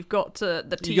 are you? You've got to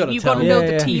You gotta You've got to tell- know Yeah,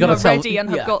 the yeah. team You gotta are tell- ready and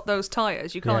have yeah. got those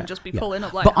tyres. You can't just be pulling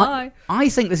up like, But hi. I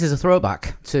think this is a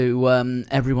throwback to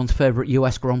everyone's favourite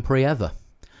US Grand Prix ever,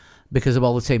 because of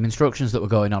all the team instructions that were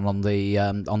going on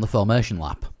the formation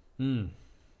lap.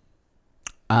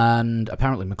 And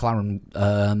apparently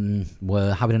McLaren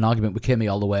were having an argument with Kimi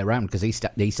all the way around because he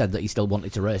said that he still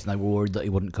wanted to race and they were worried that he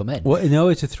wouldn't come in. Well, no,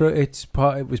 it was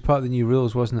part of the new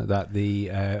rules, wasn't it? That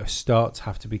the starts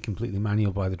have to be completely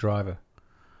manual by the driver.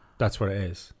 That's what it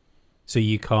is. So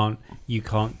you can't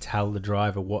tell the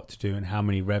driver what to do and how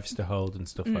many revs to hold and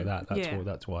stuff like that.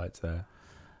 That's why it's there.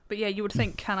 But yeah, you would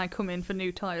think, can I come in for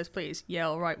new tyres, please? Yeah,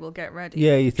 all right, we'll get ready.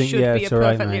 Yeah, you think Should yeah, be it's a all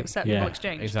right, perfectly mate. acceptable Yeah,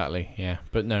 exchange. exactly. Yeah,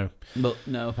 but no. But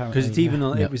no, apparently Because it's even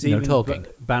it was even talking.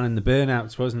 banning the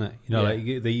burnouts, wasn't it? Yeah. Like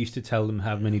they used to tell them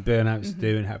how many burnouts to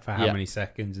do and for how many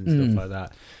seconds and stuff like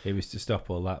that. It was to stop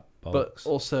all that bollocks. But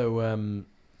also, I mean,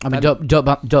 don't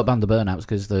ban the burnouts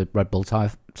because the Red Bull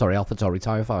AlphaTauri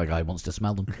tyre fire guy wants to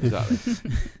smell them. exactly.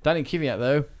 Danny Kvyat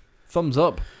though, thumbs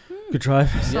up. Good drive.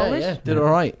 Solid. Yeah, did all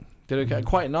right. Did okay,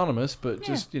 quite anonymous, but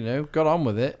just got on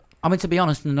with it. I mean, to be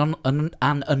honest, an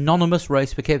anonymous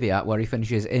race for Kvyat where he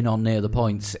finishes in or near the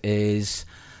points that's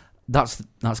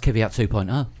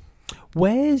Kvyat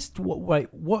 2.0.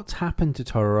 What's happened to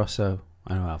Toro Rosso?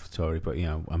 I know AlphaTauri, but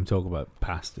I'm talking about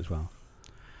past as well.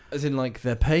 As in, like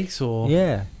their pace, or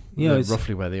Yeah, they're it's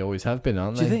roughly where they always have been,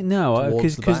 aren't Do they? you think no?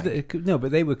 Towards Because the back. no,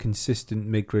 but they were consistent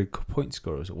mid-grade point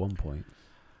scorers at one point.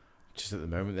 Just at the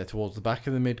moment, they're towards the back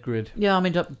of the mid grid. Yeah, I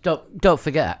mean, don't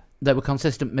forget they were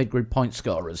consistent mid-grid point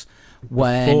scorers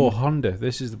when. For Honda,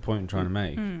 this is the point I'm trying to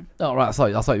make. Oh right, I thought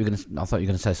you were going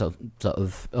to say sort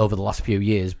of over the last few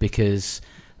years because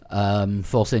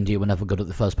Force India were never good at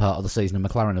the first part of the season and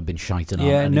McLaren have been shite and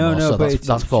Yeah, no, so but that's it's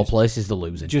four just- places they're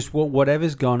losing. Just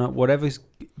whatever's gone up, whatever's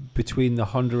between the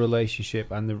Honda relationship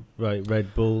and the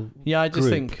Red Bull. Yeah, I just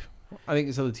group. I think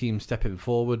this other team stepping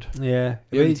forward. Yeah,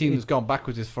 The only team that's gone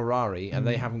backwards is Ferrari, and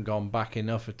they haven't gone back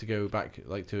enough to go back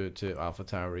like to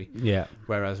AlphaTauri. Yeah,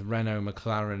 Whereas Renault,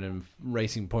 McLaren, and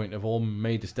Racing Point have all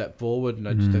made a step forward, and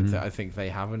I just don't I think they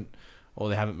haven't, or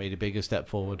they haven't made a bigger step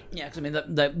forward. Yeah, because I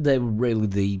mean they were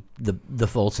really the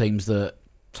four teams that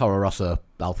Toro Rosso,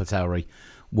 AlphaTauri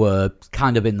were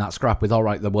kind of in that scrap with. All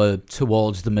right, they were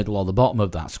towards the middle or the bottom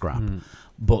of that scrap,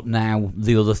 but now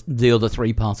the other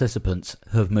three participants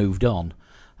have moved on,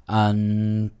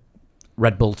 and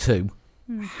Red Bull 2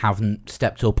 haven't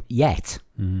stepped up yet.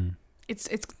 It's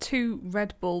two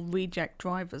Red Bull reject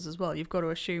drivers as well. You've got to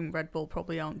assume Red Bull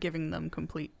probably aren't giving them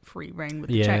complete free reign with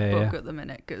the checkbook at the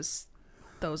minute because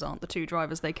those aren't the two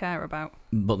drivers they care about.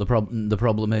 But the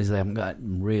problem is they haven't got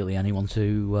really anyone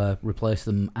to replace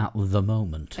them at the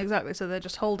moment. Exactly, so they're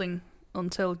just holding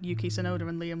until Yuki Tsunoda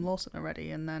and Liam Lawson are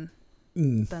ready, and then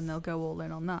they'll go all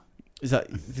in on that. Is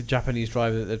that the Japanese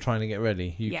driver that they're trying to get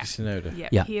ready? Yuki Yeah. Tsunoda?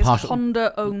 Yeah, he is partial-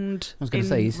 Honda-owned I was going in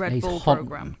to say he's Red Bull I'm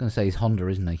program. going to say he's Honda,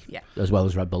 isn't he? Yeah. As well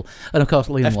as Red Bull, and of course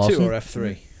Liam F2 Lawson. or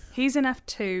F3? He's in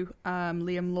F2.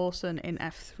 Liam Lawson in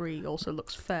F3 also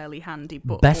looks fairly handy,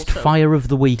 but Best also fire of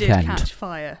the did weekend. catch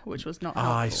fire, which was not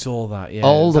helpful. I saw that, yeah.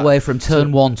 All Is the that- way from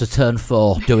turn 1 to turn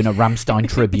 4, doing a Rammstein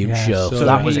tribute Yeah, show. so So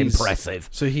that was he's- impressive.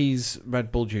 So he's Red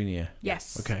Bull Junior.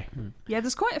 Yes. Okay. Yeah,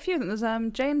 there's quite a few. There's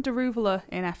Jane Deruvala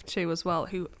in F2 as well,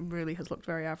 who really has looked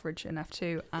very average in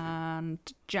F2, and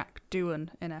Jack Doohan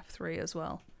in F3 as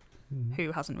well,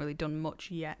 who hasn't really done much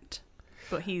yet,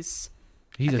 but he's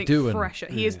He's I a think doing. fresher.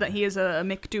 He is that. He is a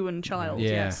Mick Doohan child.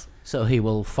 Yeah. Yes. So he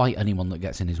will fight anyone that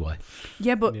gets in his way.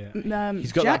 Yeah, but Yeah.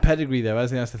 He's got Jack, that pedigree though. I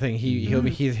think that's the thing. He'll be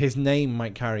Mhm. his name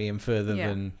might carry him further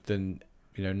Yeah. than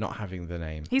not having the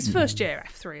name. He's first year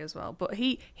F3 as well, but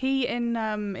he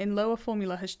in lower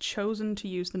formula has chosen to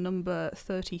use the number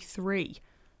 33.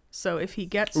 So if he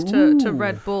gets to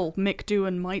Red Bull, Mick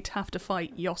Doohan might have to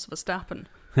fight Jos Verstappen.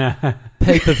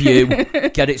 Pay-per-view,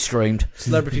 get it streamed.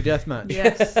 Celebrity Deathmatch.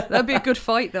 Yes, that'd be a good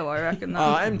fight though. I reckon.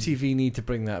 That. MTV need to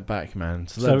bring that back, man.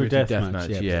 Celebrity Celebrity Deathmatch,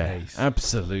 Deathmatch. yeah, Yeah, please.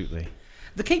 absolutely.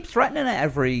 They keep threatening it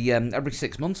every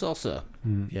 6 months or so.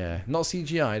 Yeah, not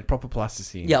CGI, proper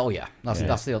plasticine. Yeah, oh yeah, that's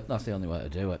the only way to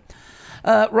do it.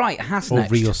 Right, Haas Or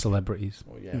next. real celebrities.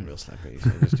 Oh yeah, real celebrities.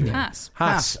 They just do it. Haas.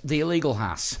 Haas, the illegal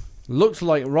Haas. Looked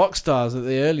like rock stars at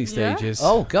the early Yeah. stages.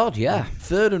 Oh God, yeah.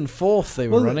 Third and fourth they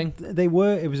were running. They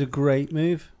were. It was a great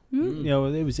move. Hmm. You know,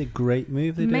 it was a great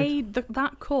move they did. Made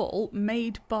that call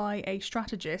made by a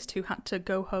strategist who had to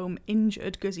go home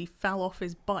injured because he fell off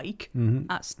his bike Mhm.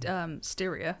 at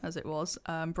Styria, as it was,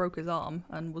 broke his arm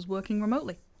and was working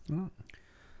remotely.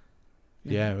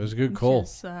 Yeah, it was a good Which call.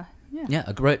 is, yeah. Yeah,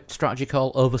 a great strategy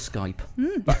call over Skype.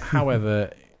 But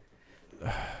however,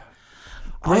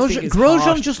 I think it's Grosjean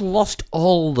harsh- just lost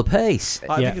all the pace.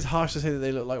 I Yeah. think it's harsh to say that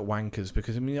they look like wankers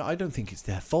because I don't think it's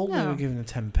their fault they No. were given a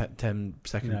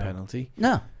 10-second No. penalty.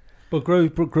 No. But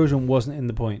Grosjean wasn't in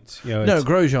the points. You know, No, it's-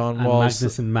 Grosjean and was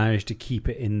Magnussen managed to keep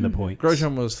it in the Mhm. points.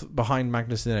 Grosjean was behind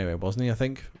Magnussen anyway, wasn't he? I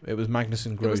think it was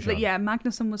Magnussen It was Grosjean.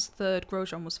 Magnussen was third,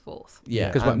 Grosjean was fourth. Yeah,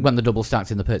 Because and, when the double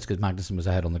stacked in the pits, because Magnussen was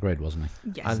ahead on the grid, wasn't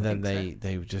he? Yes, and I then think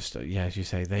they just as you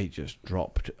say, they just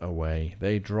dropped away.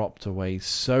 They dropped away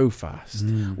so fast.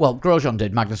 Mm. Well, Grosjean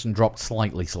did. Magnussen dropped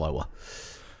slightly slower.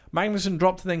 Magnussen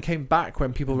dropped and then came back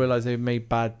when people realised they made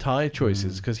bad tyre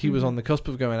choices because he was Mhm. on the cusp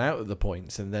of going out at the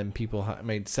points, and then people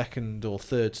made second or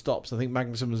third stops. I think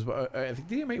Magnussen was. I think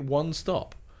did he make one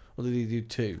stop, or did he do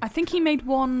two? I think he made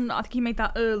one. I think he made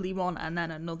that early one and then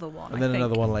another one. And then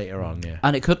another one later on. Yeah.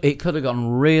 And it could have gone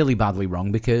really badly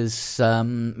wrong because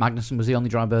Magnussen was the only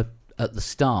driver at the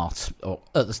start of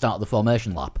the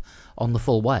formation lap on the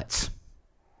full wets.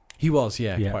 He was,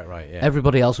 yeah, Yeah. quite right. Yeah,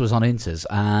 Everybody else was on inters,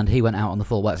 and he went out on the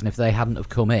full wets. And if they hadn't have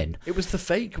come in, it was the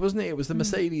fake, wasn't it? It was the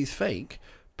Mercedes fake,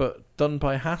 but done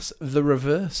by Haas, the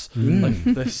reverse. Mm.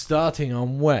 Like they're starting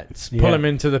on wets. Yeah. Pull him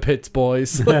into the pits,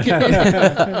 boys. Do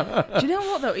you know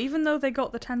what though? Even though they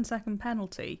got the 10-second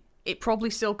penalty, it probably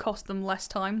still cost them less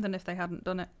time than if they hadn't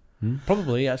done it.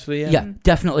 Probably, actually, yeah,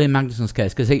 definitely in Magnussen's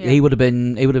case because he would have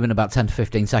been about 10 to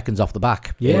 15 seconds off the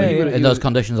back. Yeah, in, he would- in those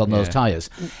conditions on those yeah.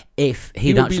 tyres. If He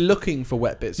he'd would actually, be looking for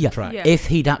wet bits Yeah. of track. Yeah. if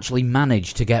he'd actually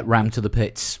managed to get round to the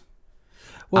pits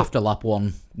after lap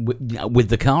one with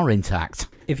the car intact.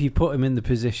 If you put him in the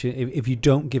position, if you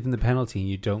don't give him the penalty and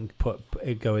you don't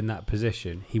go in that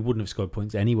position, he wouldn't have scored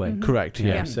points anyway. Mhm. Correct.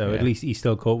 Yeah. Yeah. So Yeah. at least he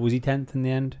still caught. Was he 10th in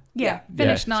the end? Yeah, Yeah.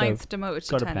 finished Yeah, so 9th, demoted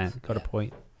to Got a 10th. pen. Got a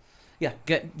point. Yeah,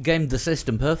 gamed the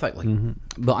system perfectly. Mhm.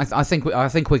 But I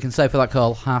think we can say for that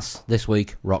call, Haas this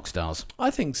week, rock stars.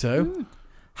 I think so.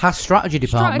 Haas strategy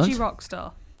department. Strategy rock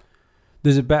star.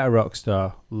 There's a better rock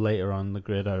star later on the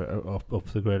grid, or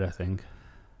up the grid, I think.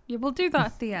 Yeah, we'll do that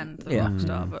at the end, the Yeah. rock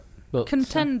star, but But-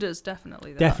 contenders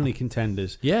definitely. There. Definitely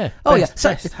contenders. Yeah. Oh, best, yeah. So-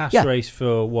 best Haas yeah. race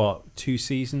for what, 2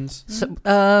 seasons? So,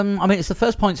 I mean, it's the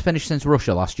first points finish since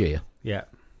Russia last year. Yeah.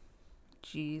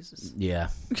 Jesus. Yeah.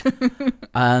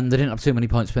 And they didn't have too many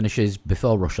points finishes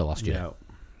before Russia last year. No.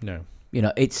 No. You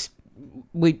know, it's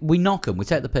we knock them, we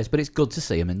take the piss, but it's good to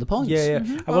see them in the points. Yeah, yeah.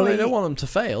 Mhm. Well, I don't want them to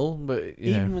fail, but you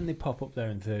Even know. when they pop up there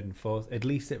in 3rd and 4th, at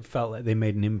least it felt like they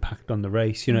made an impact on the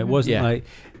race. You know, it Mhm. wasn't Yeah. like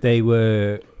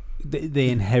they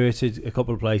inherited a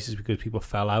couple of places because people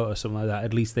fell out or something like that.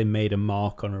 At least they made a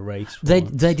mark on a race. for They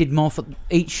once. did more for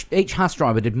each Haas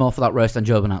driver did more for that race than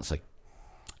Joe Benazzi.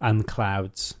 And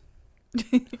clouds.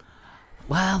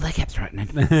 Well, they kept threatening.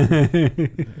 They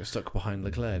got stuck behind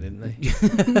Leclerc, didn't they?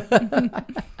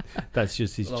 That's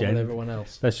just his Along with everyone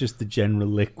else. That's just the general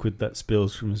liquid that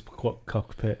spills from his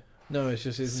cockpit. No, it's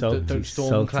just Salty- don't storm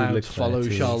salty clouds Leclerc follow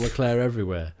too. Charles Leclerc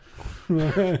everywhere.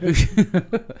 I'm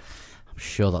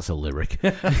sure that's a lyric.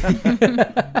 What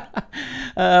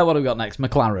have we got next?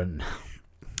 McLaren.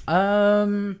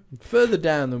 Further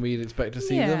down than we'd expect to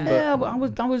see them, but Yeah,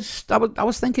 I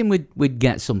was thinking we'd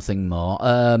get something more.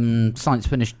 Sainz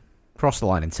finished crossed the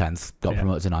line in 10th, got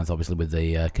promoted to 9th, obviously with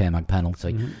the K-Mag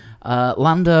penalty.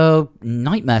 Lando,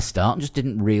 nightmare start, just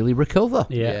didn't really recover.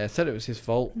 yeah, said it was his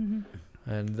fault, Mhm.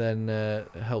 and then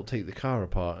helped take the car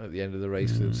apart at the end of the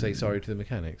race and say sorry to the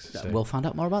mechanics. So, We'll find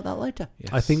out more about that later,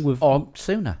 yes. I think or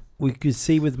sooner. we could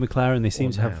see with McLaren they seem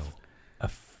Or to have now.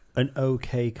 an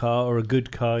okay car or a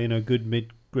good car, good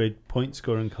mid-grid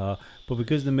point-scoring car, but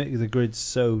because the grid's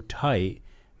so tight,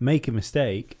 make a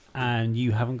mistake and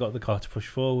you haven't got the car to push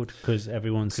forward because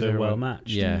everyone's so well matched.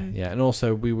 Yeah, Mm. yeah, and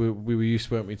also we were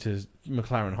used, weren't we, to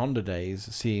McLaren Honda days,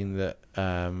 seeing that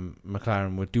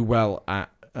McLaren would do well at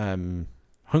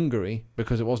Hungary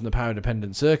because it wasn't a power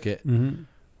dependent circuit. Mm-hmm.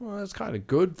 Well, it's kind of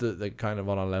good that they're kind of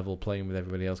on a level playing with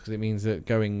everybody else, because it means that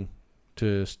going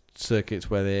to circuits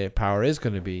where their power is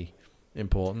going to be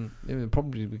important, they're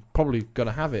probably going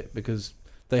to have it because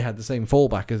they had the same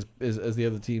fallback as the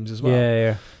other teams as well.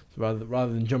 Yeah. So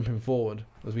rather than jumping forward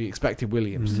as we expected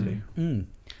Williams to do. Mm. And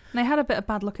they had a bit of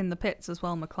bad luck in the pits as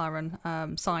well, McLaren.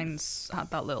 Sainz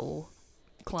had that little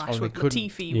clash they with couldn't-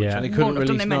 Latifi, yeah. which And they couldn't wouldn't have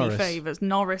done release him any Norris. favours.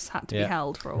 Norris had to be Yeah.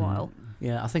 held for a while.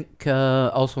 Yeah, I think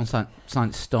also on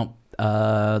Sainz stop,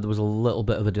 there was a little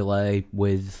bit of a delay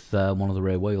with one of the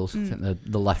rear wheels. I think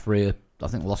the left rear, I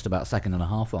think lost about a second and a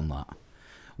half on that,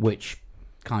 which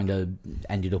kind of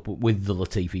ended up with the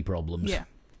Latifi problems. Yeah.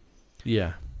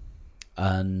 Yeah.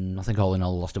 And I think all in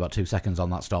all lost about 2 seconds on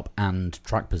that stop and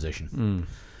track position.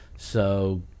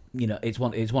 So it's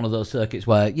one of those circuits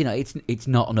where it's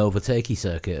not an overtakey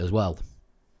circuit as well.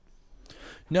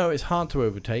 No, it's hard to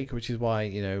overtake, which is why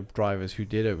drivers who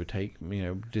did overtake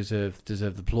deserve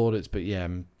the plaudits. But yeah,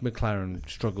 McLaren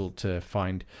struggled to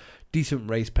find decent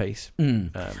race pace.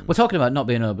 We're talking about not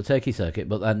being an overtakey circuit,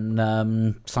 but then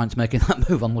Sainz making that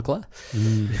move on Leclerc.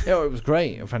 Yeah, it was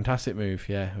great, a fantastic move.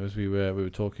 Yeah, as we were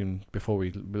talking before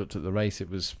we looked at the race, it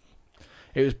was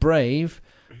brave,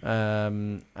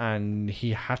 and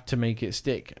he had to make it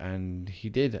stick, and he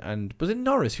did. And was it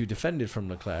Norris who defended from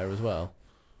Leclerc as well?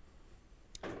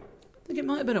 I think it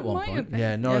might have been at one Might point. have been.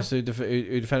 Yeah, Norris who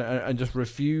defended and just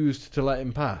refused to let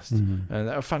him past. And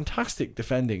that was fantastic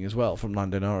defending as well from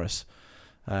Lando Norris.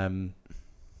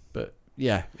 But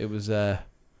yeah, it was. I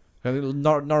think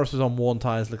Norris was on worn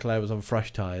tyres, Leclerc was on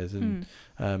fresh tyres, and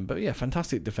but yeah,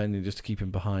 fantastic defending just to keep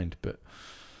him behind. But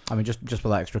I mean, just for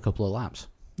that extra couple of laps.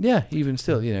 yeah, even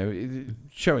still,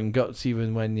 showing guts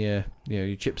even when your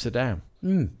chips are down.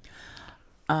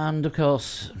 And of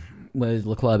course, with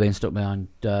Leclerc being stuck behind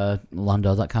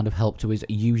Lando, that kind of helped to his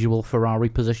usual Ferrari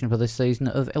position for this season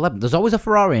of 11th. There's always a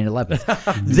Ferrari in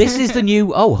 11th. This is the new,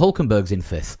 Hulkenberg's in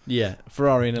 5th. Yeah,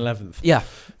 Ferrari in 11th. Yeah.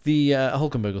 The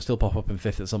Hulkenberg will still pop up in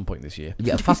 5th at some point this year.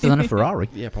 Yeah, faster than a Ferrari.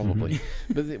 Yeah, probably.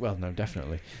 But no,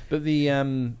 definitely. But the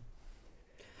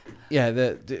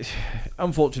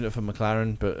unfortunate for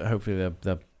McLaren, but hopefully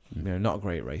they're not a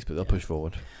great race, but they'll push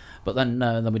forward. But then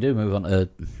we do move on to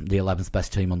the 11th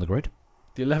best team on the grid.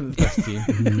 The 11th best team.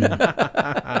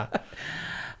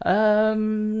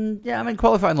 I mean,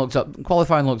 qualifying looked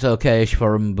okayish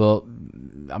for them, but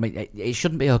I mean, it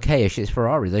shouldn't be okayish. It's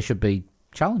Ferrari; they should be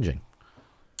challenging.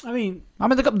 I mean,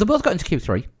 they both got into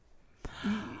Q3.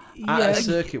 At a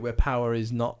circuit where power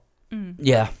is not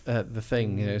Yeah, the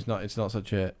thing, it's not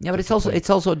such a yeah, but it's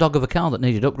also a dog of a car that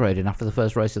needed upgrading after the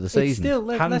first race of the it's season. still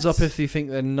hands up if you think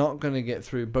they're not going to get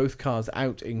through both cars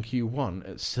out in Q1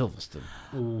 at Silverstone.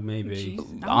 Oh, maybe.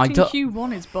 Jeez. I Out in don't-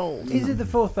 Q1 is bold. Is it the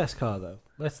fourth best car though?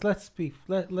 Let's be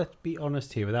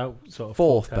honest here without sort of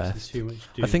Fourth forecasting best. Too much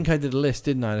I think I did a list,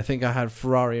 didn't I? I think I had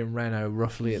Ferrari and Renault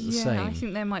roughly at the yeah, same. I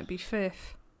think they might be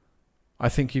 5th. I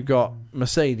think you've got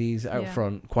Mercedes out Yeah.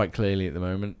 front quite clearly at the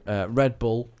moment. Red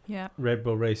Bull. Yeah. Red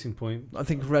Bull Racing Point. I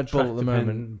think Red Bull at the Track moment.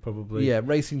 dependent, probably. Yeah,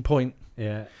 Racing Point,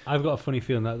 Yeah, I've got a funny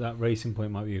feeling that Racing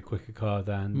Point might be a quicker car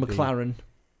than McLaren.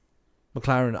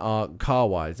 McLaren are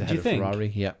car-wise ahead you of think?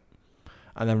 Ferrari. Yeah,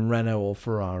 and then Renault or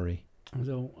Ferrari.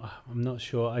 I'm not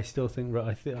sure. I still think.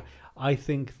 I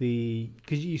think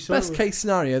because you saw Best case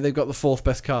scenario, they've got the fourth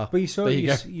best car. But you saw There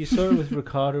it. you You saw it with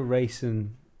Ricardo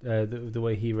racing the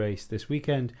way he raced this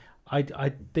weekend. I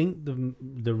think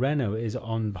the Renault is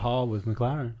on par with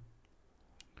McLaren.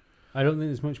 I don't think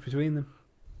there's much between them.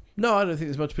 No, I don't think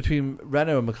there's much between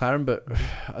Renault and McLaren, but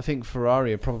I think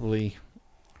Ferrari are probably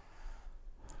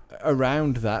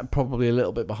around that, probably a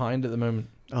little bit behind at the moment.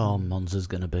 Oh, Monza's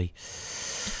going to be.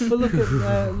 But look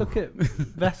at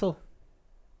Vettel.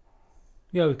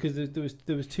 Yeah, because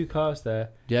there was 2 cars there.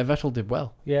 Yeah, Vettel did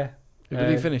well. Yeah, But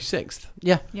he finished 6th.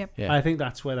 Yeah. Yep. Yeah. I think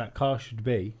that's where that car should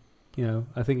be. You know,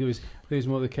 I think it was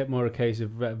more a case of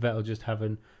Vettel just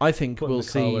having I think putting we'll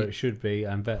the car where see. it should be,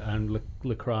 and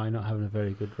Leclerc not having a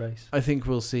very good race. I think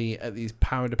we'll see at these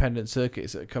power dependent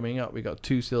circuits that are coming up. We got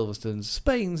 2 Silverstones.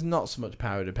 Spain's not so much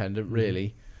power dependent,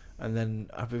 really. And then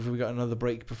have we got another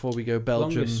break before we go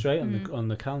Belgium? Longest straight on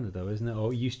the calendar, though, isn't it?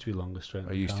 Or it used to be longest straight.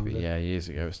 It used to be, yeah, years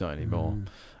ago. It's not anymore. Mm.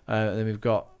 And then we've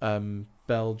got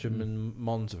Belgium and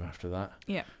Monza after that.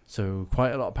 Yeah. So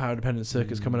quite a lot of power dependent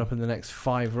circuits coming up in the next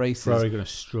 5 races. Ferrari going to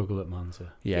struggle at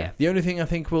Monza. Yeah. The only thing I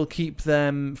think will keep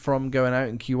them from going out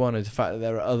in Q1 is the fact that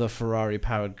there are other Ferrari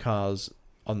powered cars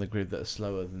on the grid that are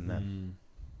slower than them.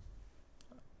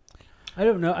 I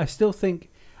don't know. I still think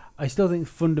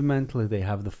fundamentally they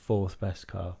have the 4th best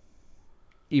car.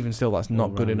 Even still, that's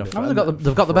not good enough. Oh,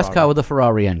 they've got the best car with the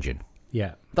Ferrari engine.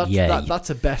 Yeah. That's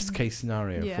a best case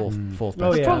scenario. Yeah. Fourth best.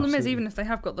 Oh, The yeah, problem is, absolutely. even if they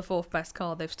have got the 4th best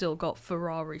car, they've still got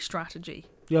Ferrari strategy.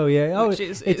 Oh yeah. Oh, Which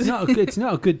is- it's not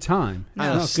a good time.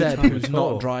 And It's Seb not a good was time at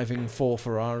all. not driving for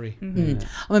Ferrari. Mhm.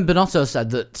 I mean, Binotto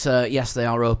said that yes, they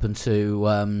are open to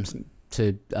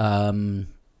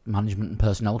management and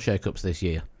personnel shake-ups this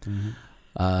year.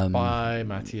 Bye,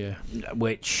 Mattia.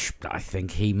 Which I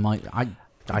think he might.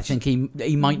 I think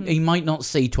he might not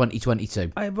see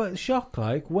 2022. But shock,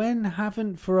 when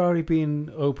haven't Ferrari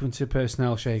been open to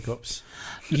personnel shake-ups?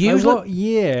 Usually, What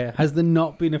year has there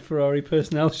not been a Ferrari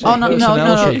personnel shake-up? oh no,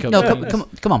 Personnel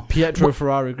shake-up. come on. Pietro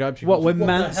Ferrari grabbed you. What, when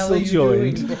Mansell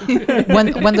joined?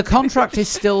 When the contract is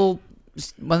still.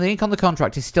 When the ink on the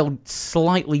contract is still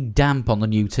slightly damp on the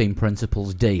new team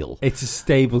principals deal. It's a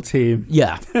stable team.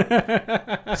 Yeah.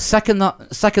 second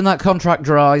that contract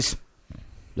dries.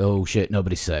 Oh shit,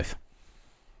 nobody's safe.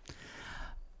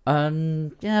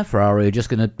 Yeah, Ferrari are just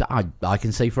gonna. I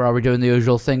can see Ferrari doing the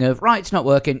usual thing of right, it's not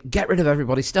working. Get rid of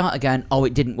everybody, start again. Oh,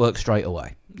 it didn't work straight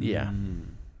away. Yeah.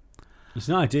 It's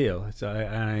not ideal. It's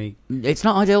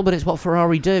not ideal, but it's what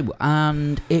Ferrari do,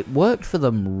 and it worked for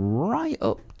them right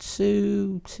up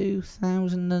to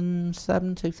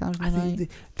 2007, 2008. I think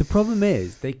the problem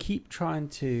is they keep trying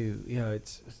to,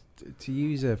 it's to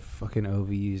use a fucking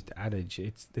overused adage.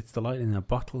 It's the lightning in a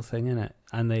bottle thing, isn't it?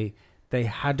 And they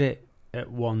had it at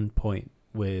one point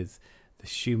with the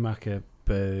Schumacher,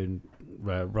 Byrne,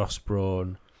 Ross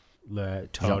Brawn,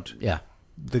 Todd, Yeah,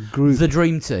 the group, the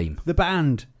dream team, the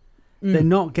band. They're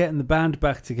not getting the band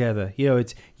back together.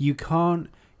 It's you can't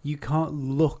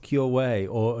look your way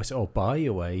or buy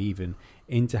your way even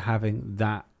into having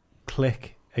that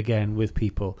click again with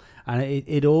people, and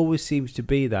it always seems to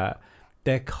be that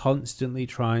they're constantly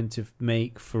trying to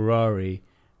make Ferrari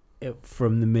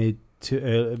from the mid to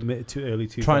early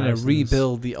 2000s, Trying to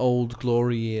rebuild the old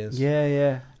glory years.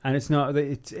 Yeah, and it's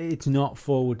not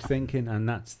forward thinking, and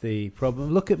that's the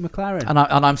problem. Look at McLaren.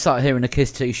 and I'm sat here in a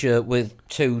Kiss t-shirt with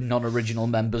 2 non-original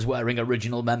members wearing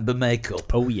original member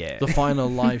makeup. Oh yeah, The final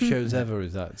live shows ever,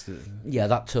 is that? Yeah,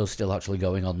 that tour's still actually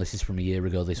going on. This is from a year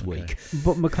ago this week.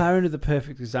 But McLaren are the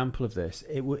perfect example of this.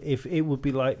 If it would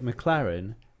be like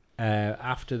McLaren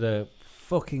after the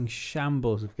fucking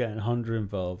shambles of getting Honda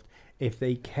involved, if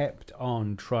they kept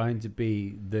on trying to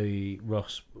be the Ron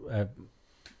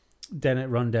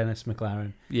Dennis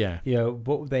McLaren, Yeah.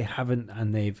 but they haven't,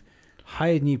 and they've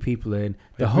hired new people in. The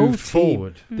They've whole moved team,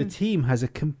 forward. the team has a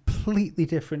completely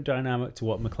different dynamic to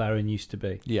what McLaren used to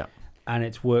be. Yeah. And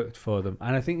it's worked for them,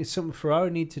 and I think it's something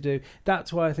Ferrari need to do.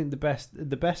 That's why I think the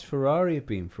best Ferrari have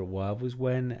been for a while was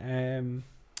when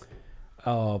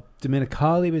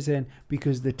Dominicali was in,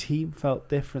 because the team felt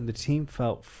different. The team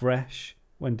felt fresh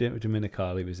when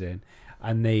Dominicali was in,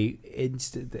 and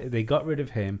they got rid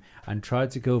of him and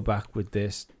tried to go back with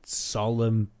this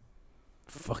solemn,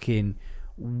 fucking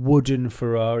wooden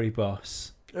Ferrari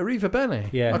boss. Arriva Bene.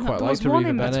 Yeah. I quite There was liked one Arriva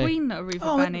in Bene. between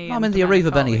Arriva Bene I and mean, the Arriva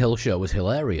Domenicali. Benny Hill show was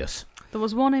hilarious. There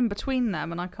was one in between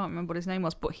them, and I can't remember what his name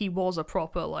was, but he was a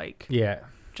proper, Yeah.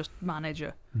 just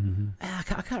manager. I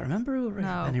can't remember who Arriva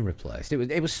No. Benny replaced.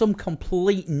 It was some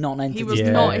complete non-entity. He was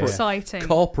Yeah. not Yeah. exciting.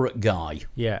 corporate guy.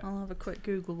 Yeah. I'll have a quick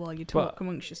Google while you talk But-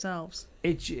 amongst yourselves.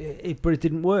 But it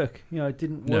didn't work. It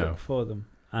didn't work No. for them,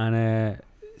 and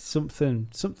something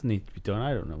needs to be done.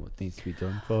 I don't know what needs to be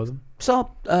done for them. So,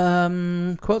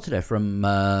 quote today from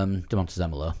De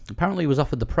Montezemolo. Apparently, he was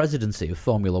offered the presidency of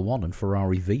Formula One, and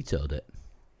Ferrari vetoed it.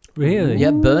 Really?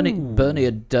 Yeah, Bernie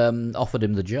had offered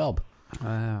him the job,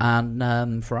 Wow.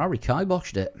 and Ferrari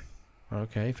kiboshed it.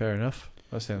 Okay, fair enough.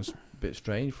 That sounds a bit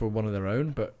strange for one of their own,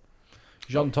 but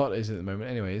Jean Todt is at the moment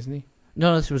anyway, isn't he?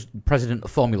 No, this was president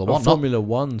of Formula One. Formula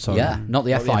One, sorry. Yeah, not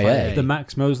the Not the FIA. FIA. The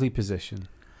Max Mosley position.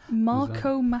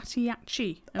 Marco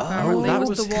Mattiacci apparently that was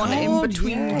was the one in God,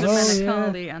 between yes.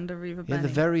 Domenicali and Arriva Yeah, Bene. the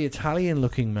very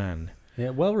Italian-looking man. Yeah,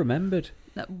 well remembered.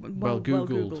 Well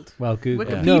Googled. Well, Google.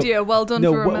 Wikipedia, well done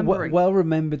for remembering. Well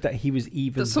remembered that he was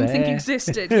even that something there.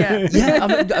 existed, yeah.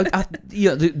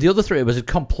 Yeah, the other three of us had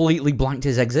completely blanked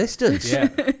his existence. Yeah.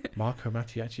 Marco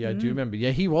Mattiacci, I do remember.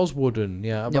 Yeah, he was wooden.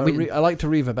 Yeah, Yeah, I liked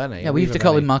Arriva Bene. Yeah, we used to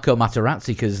call him Marco Materazzi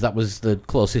because that was the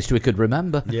closest we could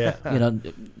remember. Yeah. You know,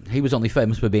 he was only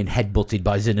famous for being headbutted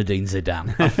by Zinedine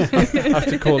Zidane.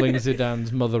 After calling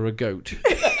Zidane's mother a goat.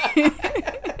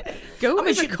 Goat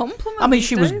is a compliment. I mean, these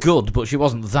she was days. good, but she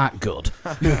wasn't that good.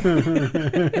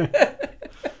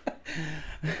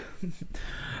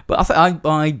 But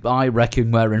I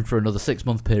reckon we're in for another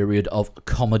 6-month period of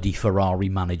comedy Ferrari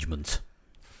management.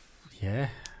 Yeah.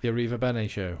 The Arriva Bene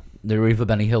show. The Arriva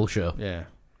Benny Hill show. Yeah.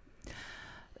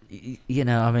 You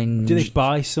know, I mean... Do they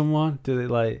buy someone? Do they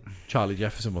like... Charlie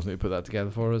Jefferson, wasn't it, who put that together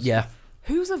for us? Yeah.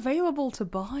 Who's available to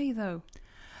buy, though?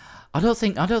 I don't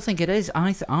think it is.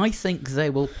 I think they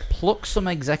will pluck some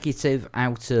executive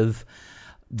out of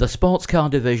the sports car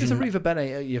Is division. Arriva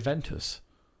Bene at Juventus?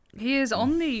 He is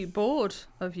on the board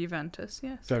of Juventus,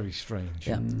 yes. Very strange.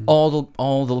 Yeah. Or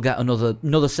they'll get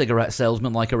another cigarette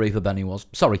salesman like Arriva Benny was.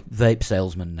 Sorry, vape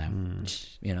salesman now.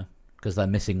 You know, because they're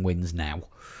missing wins now.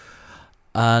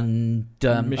 And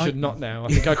Mission not now. I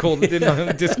think I called it, didn't I, on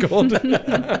the Discord?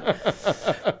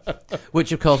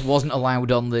 which of course wasn't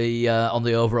allowed on the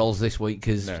overalls this week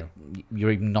because No.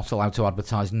 you're even not allowed to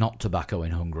advertise not tobacco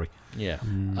in Hungary. Yeah.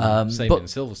 Same Same in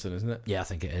Silverstone, isn't it? Yeah, I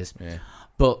think it is. Yeah.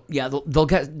 But yeah, they'll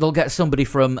get somebody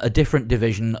from a different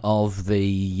division of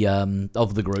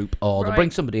the group, or they'll Right.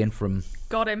 bring somebody in from.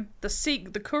 Got him.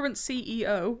 The current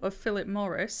CEO of Philip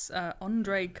Morris,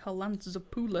 Andrei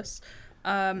Kalantzopoulos,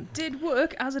 did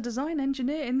work as a design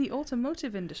engineer in the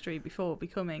automotive industry before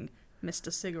becoming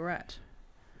Mr. Cigarette.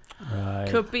 Right.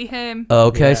 Could be him.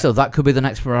 Okay, Yeah. so that could be the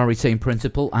next Ferrari team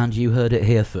principal, and you heard it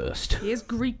here first. He is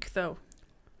Greek, though,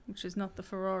 which is not the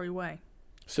Ferrari way.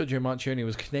 Sergio Marchionne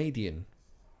was Canadian.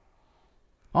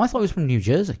 I thought he was from New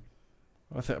Jersey.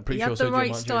 I'm pretty He sure had the Sergio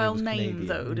right Marchionne style was name, Canadian.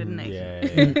 though, didn't he?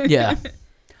 Yeah. Yeah,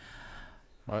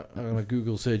 Right, I'm going to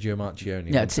Google Sergio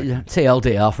Marchionne. yeah. One second.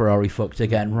 TLDR, Ferrari fucked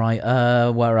again. Right,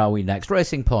 where are we next?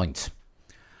 Racing Point.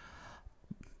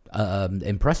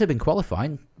 Impressive in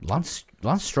qualifying. Lance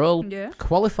Stroll Yeah.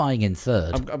 qualifying in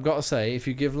third. I've got to say, if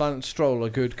you give Lance Stroll a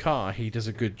good car, he does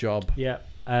a good job. Yeah.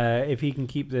 If he can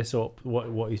keep this up,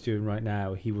 what he's doing right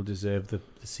now, he will deserve the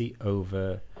seat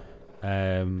over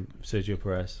Sergio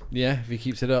Perez. Yeah, if he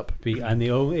keeps it up. And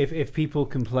the only if people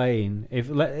complain,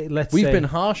 let's We've say, been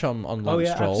harsh on Lance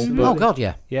yeah, Stroll, absolutely. Oh God,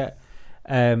 yeah. yeah,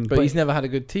 but he's never had a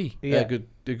good Yeah.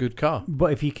 a good car.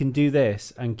 But if he can do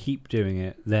this and keep doing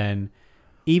it, then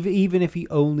even if he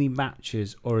only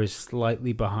matches or is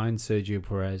slightly behind Sergio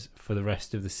Perez for the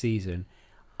rest of the season,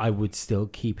 I would still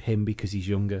keep him because he's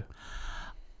younger.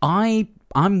 I'm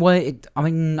waiting. I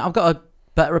mean, I've got a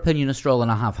better opinion of Stroll than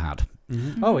I have had.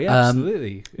 Oh yeah,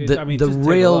 absolutely.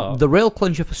 The real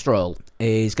clincher for Stroll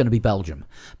is going to be Belgium,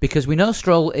 because we know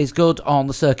Stroll is good on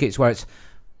the circuits where it's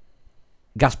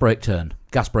gas brake turn,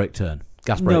 gas brake turn,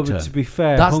 gas brake No, turn. but to be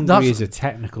fair, That's- Hungary that's- is a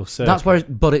technical circuit. That's where,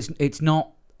 but it's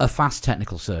not a fast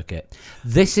technical circuit.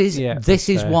 This is that's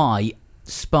fair. why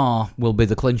Spa will be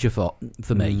the clincher for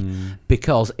me,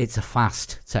 because it's a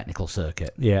fast technical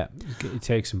circuit. Yeah, it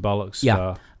takes some bollocks. Yeah.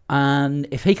 Spa. And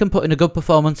if he can put in a good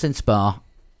performance in Spa,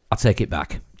 I take it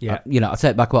back. Yeah. I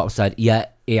take back what I've said. Yeah,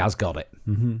 he has got it.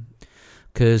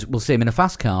 Because we'll see him in a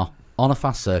fast car on a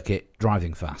fast circuit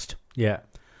driving fast. Yeah.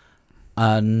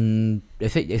 And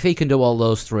if he can do all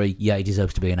those three, yeah, he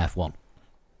deserves to be an F1.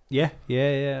 Yeah.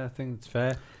 I think it's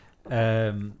fair.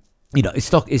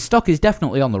 His stock is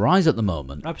definitely on the rise at the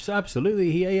moment.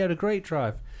 Absolutely, he had a great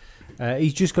drive.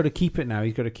 He's just got to keep it now.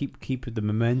 He's got to keep the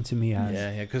momentum he has.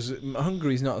 Yeah, because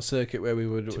Hungary's not a circuit where we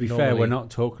would. To be fair, we're not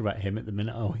talking about him at the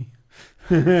minute, are we?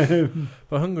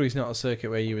 But Hungary's not a circuit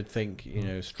where you would think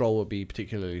Stroll would be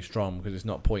particularly strong, because it's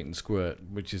not point and squirt,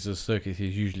 which is a circuit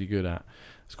he's usually good at.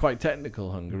 It's quite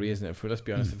technical, Hungary, isn't it? Let's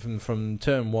be honest, from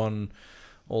turn 1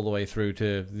 all the way through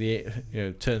to the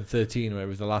turn 13, where it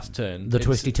was the last turn. The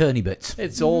twisty turny bits.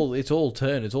 It's all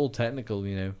turn. It's all technical.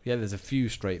 Yeah, there's a few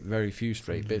very few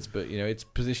straight bits, but it's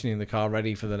positioning the car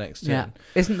ready for the next turn. Yeah,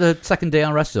 isn't the second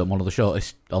DRS zone one of the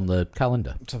shortest on the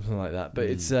calendar? Something like that. But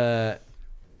it's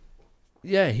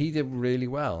he did really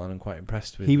well, and I'm quite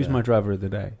impressed with. He was my driver of the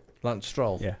day. Lance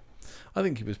Stroll. Yeah. I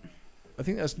think he was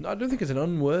I don't think it's an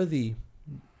unworthy,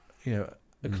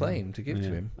 acclaim to give to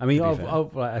him. I mean, to be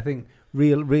fair. I think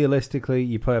realistically,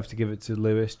 you probably have to give it to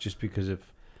Lewis just because of,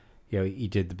 he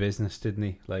did the business, didn't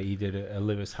he? Like he did a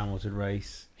Lewis Hamilton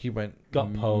race. He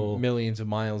got pole, millions of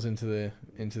miles into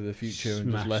the future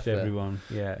and just left everyone.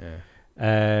 there.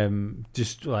 Yeah.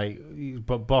 Just like,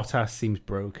 but Bottas seems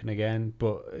broken again.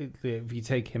 But if you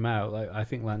take him out, like I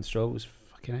think Lance Stroll was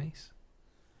fucking ace.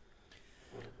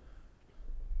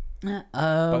 By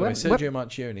the way, Sergio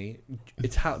Marchioni,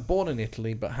 born in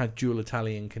Italy but had dual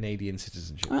Italian Canadian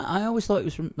citizenship. I always thought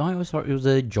it was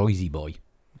a Jersey boy.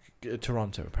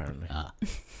 Toronto, apparently.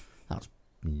 That's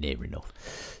near enough.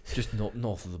 Just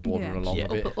north of the border, along a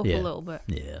bit. Up a little bit.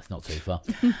 Yeah, it's not too far.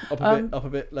 Up a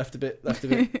bit, left a bit, left a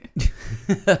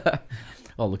bit.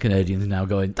 All the Canadians now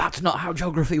going, that's not how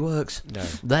geography works. No.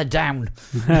 They're down.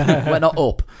 We're not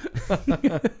up.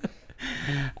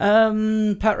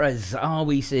 Perez, are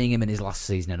we seeing him in his last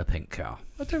season in a pink car?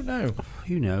 I don't know.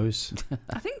 Who knows?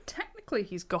 I think technically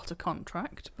he's got a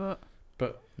contract, but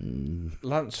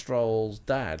Lance Stroll's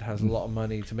dad has a lot of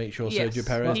money to make sure Sergio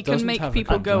Perez he doesn't can make have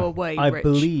people a go away. I Rich.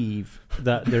 believe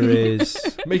that there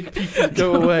is. Make people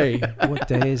go away. What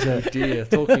day is it? Dear,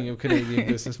 talking of Canadian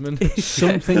businessmen.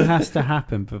 Something has to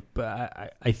happen,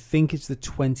 but I think it's the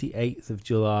 28th of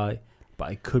July, but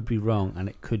I could be wrong, and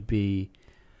it could be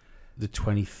the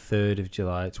 23rd of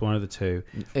July. It's one of the two.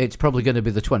 It's probably going to be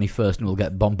the 21st, and we'll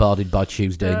get bombarded by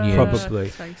Tuesday news.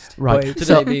 Probably. Right. Today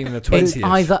So being the it 20th.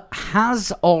 either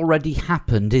has already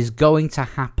happened, is going to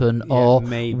happen, or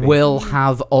maybe. will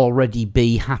have already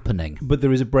be happening. But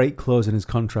there is a break clause in his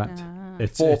contract.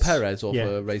 For Perez or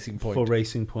for Racing Point? For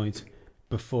Racing Point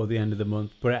before the end of the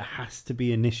month. But it has to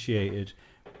be initiated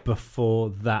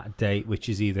before that date, which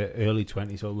is either early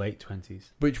 20s or late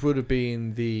 20s. Which would have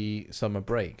been the summer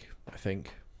break, I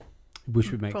think. Which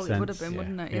would make Probably sense. would have been,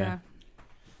 wouldn't it? Yeah.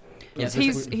 Yeah.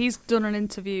 He's done an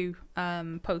interview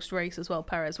post race as well,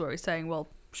 Perez, where he's saying, well,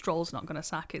 Stroll's not going to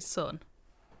sack his son.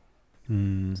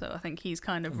 So I think he's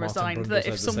kind of Martin resigned Brundle that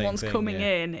said if the same someone's thing, coming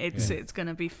yeah. in, it's going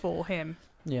to be for him.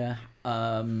 Yeah.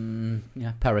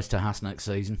 Perez to Haas next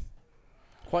season.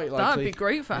 Quite likely. That'd be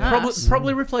great for Yeah. Haas.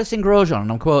 Probably replacing Grosjean.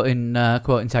 And I'm quoting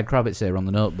Ted Kravitz here on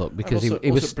the notebook because also, he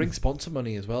was. also bring sponsor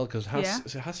money as well, because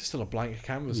Haas is still a blank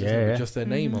canvas, isn't it, with just their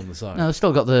name on the side. No, they've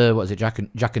still got the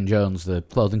Jack and Jones, the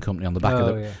clothing company, on the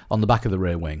back on the back of the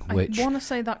rear wing, which I want to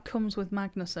say that comes with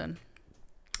Magnussen.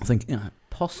 I think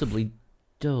possibly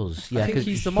does. Yeah, I think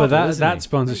he's the But model, that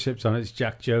sponsorship's on. It's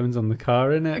Jack Jones on the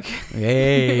car, isn't it?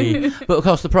 Yay! But of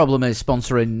course, the problem is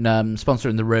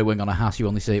sponsoring the rear wing on a Haas. You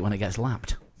only see it when it gets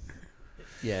lapped.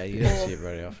 Yeah, you don't see it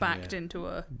very often. Backed into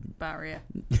a barrier.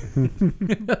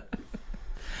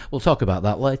 We'll talk about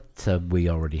that later. We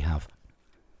already have.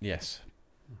 Yes.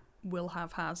 Will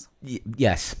have has.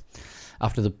 Yes.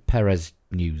 After the Perez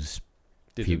news.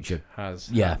 Future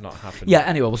has not happened. Yeah.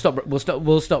 Anyway, we'll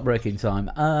stop breaking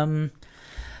time.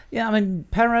 Yeah, I mean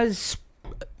Perez.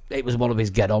 It was one of his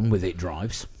get on with it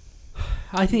drives.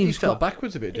 I think he fell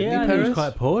backwards a bit, didn't he, it Perez? was quite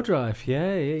a poor drive.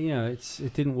 Yeah,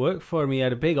 it didn't work for him. He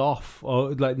had a big off,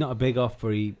 or like not a big off,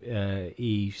 but I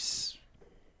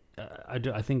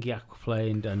think he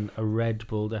aquaplaned, and a Red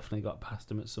Bull definitely got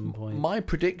past him at some point. My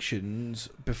predictions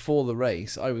before the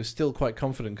race, I was still quite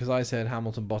confident because I said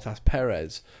Hamilton, Bottas,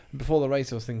 Perez. Before the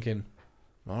race, I was thinking,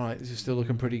 all right, this is still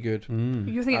looking pretty good.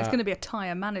 You think it's going to be a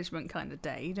tyre management kind of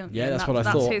day, don't you? Yeah, that's what I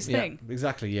thought. thought. That's his thing.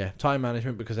 Exactly, yeah. Tyre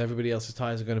management, because everybody else's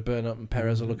tyres are going to burn up and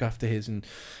Perez will look after his, and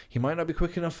he might not be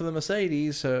quick enough for the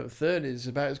Mercedes, so third is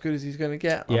about as good as he's going to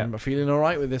get. Yeah. I'm feeling all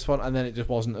right with this one, and then it just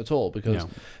wasn't at all because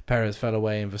Perez fell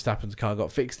away and Verstappen's car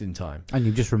got fixed in time. And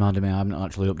you've just reminded me I haven't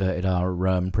actually updated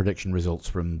our prediction results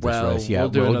from this race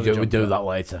yet. We'll do that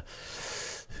later.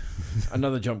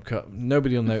 Another jump cut.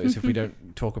 Nobody will notice if we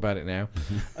don't talk about it now.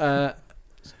 But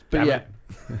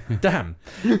damn.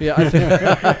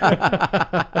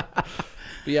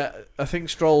 Yeah, I think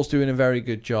Stroll's doing a very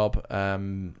good job.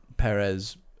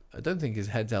 Perez, I don't think his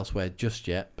head's elsewhere just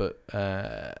yet, but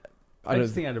I don't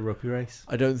think he had a rookie race.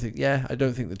 I don't think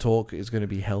the talk is going to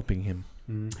be helping him.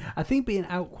 I think being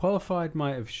out qualified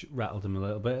might have rattled him a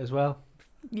little bit as well.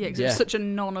 Yeah, because it was such a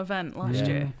non-event last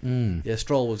year. Yeah,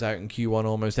 Stroll was out in Q1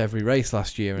 almost every race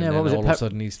last year, and then all of a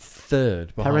sudden he's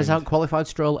third behind. Perez out-qualified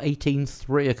Stroll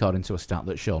 18.3 according to a stat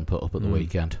that Sean put up at the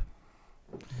weekend.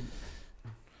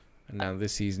 And now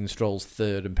this season Stroll's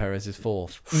third and Perez is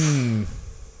fourth.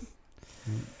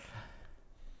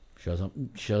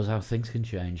 Shows how things can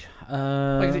change.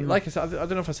 Like I said, I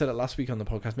don't know if I said it last week on the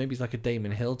podcast, maybe he's like a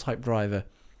Damon Hill type driver.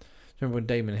 Remember when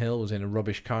Damon Hill was in a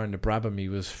rubbish car in the Brabham? He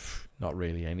was not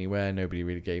really anywhere. Nobody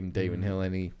really gave Damon Hill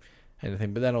any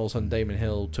anything. But then all of a sudden, Damon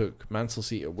Hill took Mansell's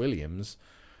seat at Williams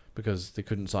because they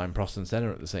couldn't sign Prost and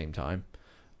Senna at the same time,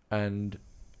 and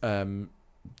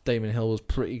Damon Hill was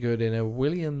pretty good in a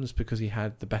Williams because he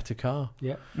had the better car.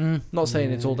 Yeah. Not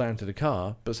saying it's all down to the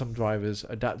car, but some drivers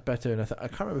adapt better. And I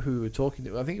can't remember who we were talking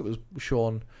to. I think it was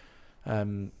Sean,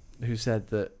 who said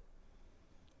that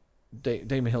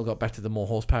Damon Hill got better the more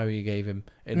horsepower you gave him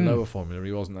in lower formula.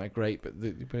 He wasn't that great, but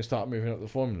when you start moving up the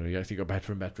formula, he actually got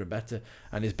better and better and better.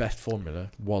 And his best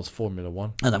formula was Formula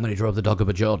One. And then when he drove the Dogger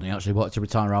Jordan, he actually wanted to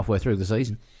retire halfway through the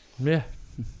season. Yeah.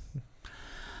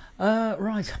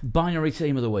 Right, binary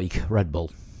team of the week, Red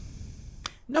Bull.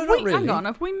 No, Have not we, really. hang on,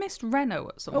 have we missed Renault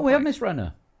at some Oh, point? we have missed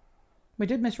Renault. We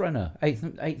did miss Renault, 8th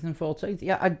and 14th.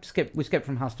 Yeah, we skipped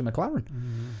from Haas to McLaren.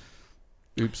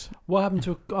 Oops. What happened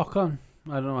to Ocon?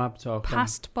 I don't know what happened to Ocon.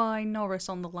 Passed by Norris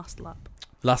on the last lap.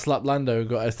 Last lap, Lando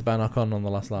got Esteban Ocon on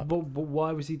the last lap. But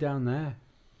why was he down there?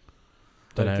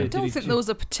 Don't know. I don't think there was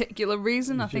a particular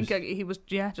reason. He I was think just- he was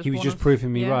just He was one just of-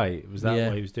 proving me yeah. right. Was that Yeah.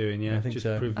 what he was doing? Yeah, I think just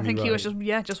so. proving I me think he was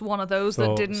right. just one of those that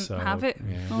Thought didn't so. have it.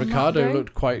 Yeah. on that Ricardo day.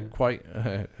 looked quite.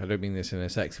 I don't mean this in a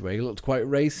sexy way. He looked quite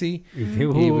racy. He He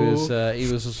was,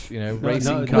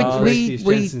 racing cars. We-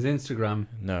 Jensen's Instagram.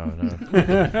 No.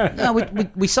 No,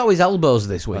 we saw his elbows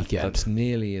this weekend. That's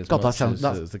nearly as God, that much sounds-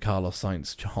 as the Carlos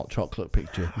Sainz hot chocolate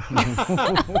picture.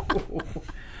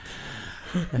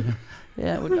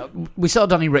 Yeah, we saw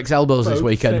Danny Rick's elbows this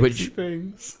weekend, which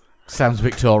sounds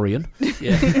Victorian.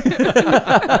 Yeah.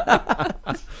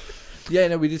 Yeah,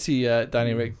 no, we did see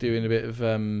Danny Rick doing a bit of,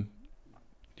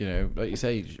 like you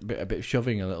say, a bit of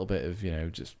shoving, a little bit of,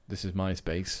 just this is my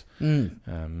space. I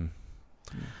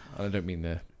don't mean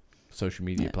the social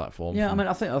media platform. Yeah, I from mean,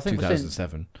 I think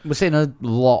 2007. we're seeing a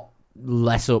lot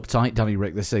less uptight Danny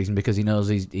Rick this season because he knows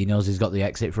he's got the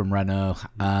exit from Renault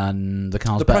and the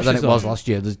car's The better than it pressure's was on. last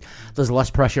year. There's less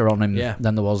pressure on him Yeah.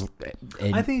 than there was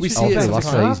in I think we it's see just it a better last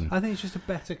car. season. I think it's just a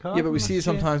better car. Yeah, but we than see it last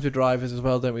year. sometimes with drivers as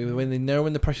well, don't we? When they know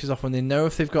when the pressure's off, when they know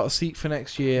if they've got a seat for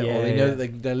next year, or they know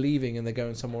that they're leaving and they're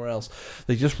going somewhere else,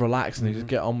 they just relax and they just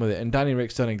get on with it. And Danny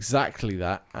Rick's done exactly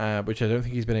that, which I don't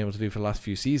think he's been able to do for the last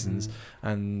few seasons.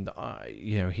 And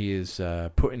he is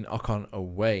putting Ocon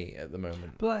away at the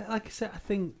moment. But like I said,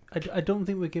 I don't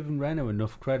think we're giving Renault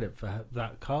enough credit for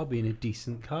that car being a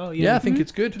decent car. Yeah, I think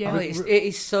it's good. Yeah. it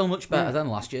is so much better than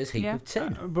last year's heat Yeah. of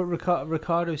tin. But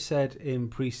Ricardo said in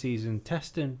pre-season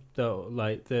testing though,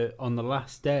 on the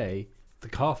last day, the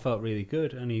car felt really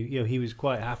good, and he was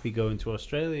quite happy going to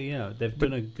Australia. They've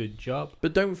done a good job.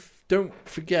 But don't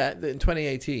forget that in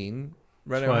 2018,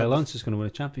 That's Renault why had Alonso's going to win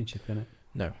a championship in it.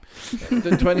 no. In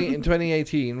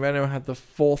 2018, Renault had the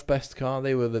fourth best car.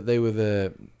 They were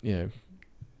the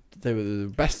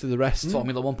best of the rest.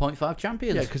 Formula 1.5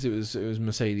 champions. Yeah, because it was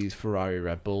Mercedes, Ferrari,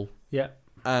 Red Bull. Yeah.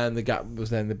 And the gap was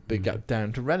then the big gap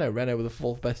down to Renault. Renault were the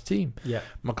fourth best team. Yeah.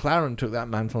 McLaren took that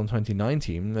mantle in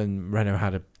 2019, and Renault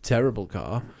had a terrible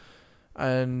car.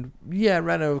 And yeah,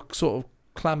 Renault sort of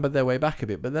clambered their way back a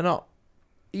bit, but they're not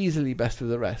easily best of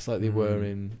the rest like they were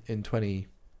in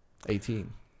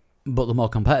 2018. But they're more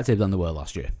competitive than they were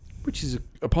last year. Which is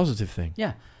a positive thing.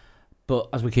 Yeah. But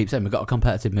as we keep saying, we've got a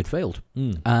competitive midfield.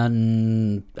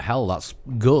 And hell, that's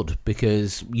good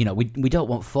because, we don't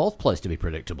want fourth place to be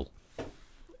predictable.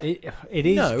 It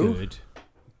is No. good,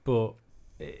 but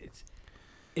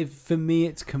for me,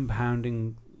 it's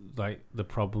compounding like the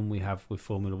problem we have with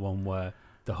Formula One, where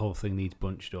the whole thing needs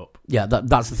bunched up. Yeah,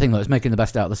 that's the thing, though. It's making the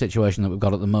best out of the situation that we've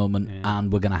got at the moment Yeah.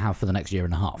 and we're going to have for the next year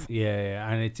and a half. Yeah,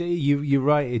 and you're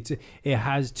right. It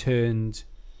has turned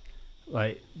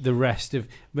like the rest of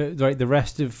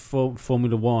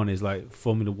Formula One is like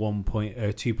Formula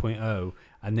 2.0,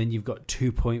 and then you've got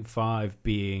 2.5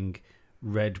 being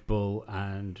Red Bull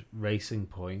and Racing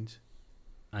Point,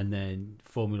 and then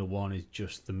Formula One is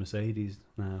just the Mercedes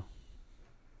now.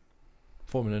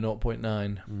 Formula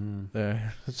 0.9.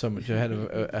 They're so much ahead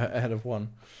of one,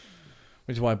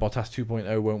 which is why Bottas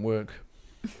 2.0 won't work.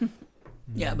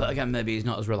 Yeah, but again, maybe he's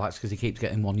not as relaxed because he keeps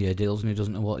getting 1 year deals and he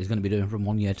doesn't know what he's going to be doing from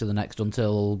 1 year to the next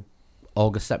until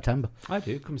August, September. I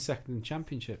do come second in the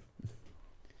championship.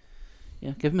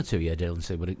 Yeah, give him a 2 year deal and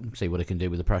see what he can do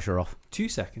with the pressure off. 2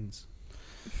 seconds.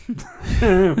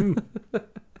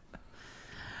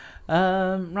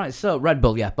 Right, so Red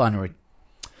Bull, binary.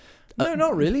 No,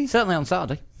 not really. Certainly on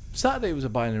Saturday. Saturday was a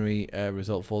binary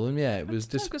result for them. Yeah, it was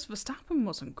just. Because Verstappen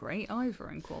wasn't great either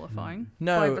in qualifying.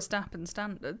 No. By Verstappen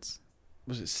standards.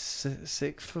 Was it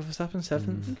sixth for Verstappen? I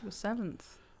Seventh? think it was 7th.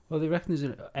 Well, they reckon there's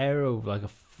an aero, like a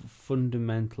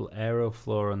fundamental aero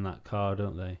flaw on that car,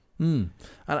 don't they? And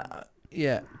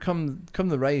come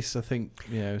the race, I think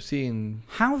seeing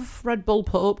Have Red Bull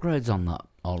put upgrades on that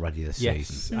already this Yes,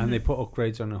 season. and they put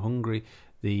upgrades on in Hungary.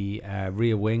 The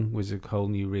rear wing was a whole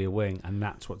new rear wing, and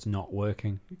that's what's not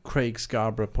working. Craig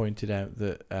Scarborough pointed out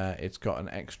that it's got an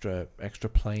extra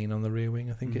plane on the rear wing.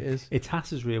 I think it is. It's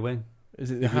Haas's rear wing. Is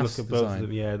it the If you Haas look at both design of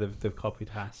them, yeah, they've copied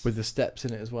Haas. with the steps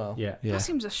in it as well? Yeah. yeah. That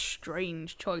seems a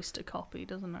strange choice to copy,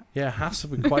 doesn't it? Yeah, Haas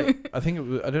have been quite. I think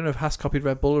I don't know if Haas copied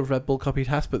Red Bull or if Red Bull copied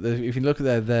Haas, but if you look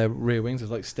at their rear wings, there's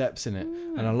like steps in it,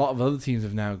 and a lot of other teams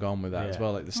have now gone with that as Yeah.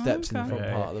 well, like the steps in the Okay. front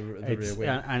Yeah, part of the rear wing.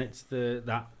 And it's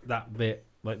that bit,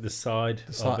 like the side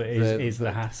The of si- it is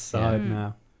the Haas side Yeah.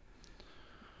 now.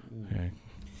 Yeah.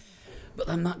 But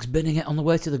then Max binning it on the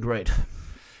way to the grid.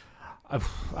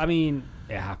 I mean,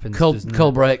 it happens. Cold doesn't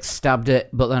it? brakes, stabbed it,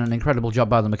 but then an incredible job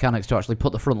by the mechanics to actually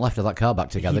put the front left of that car back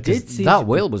together. He did 'cause seem that to be-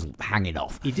 wheel was hanging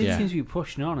off. He did Yeah. seem to be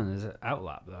pushing on in his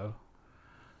outlap, though.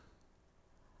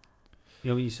 You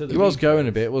know, when you saw the He was replays, going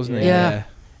a bit, wasn't he? Yeah.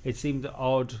 It seemed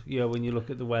odd. You know, when you look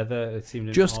at the weather, it seemed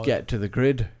an Just odd- get to the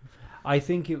grid. I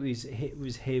think it was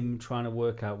him trying to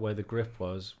work out where the grip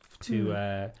was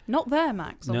to Not there,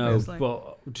 Max, no, obviously.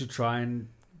 but to try and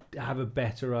have a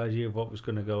better idea of what was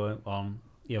going to go on.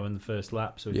 You know, in the first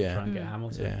lap, so he could Yeah. try and get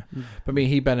Hamilton. Yeah. But I mean,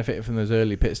 he benefited from those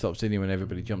early pit stops, didn't he, when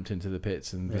everybody jumped into the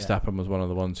pits, and Yeah. Verstappen was one of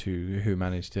the ones who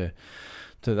managed to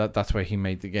that's where he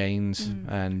made the gains,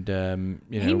 and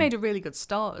you know, he made a really good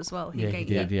start as well. He Yeah, he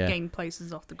gained, did, yeah. gained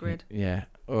places off the grid. Yeah.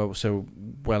 Oh, so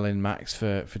well in Max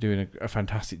for doing a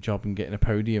fantastic job and getting a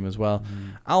podium as well.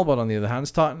 Albon, on the other hand,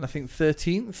 starting I think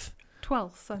 13th,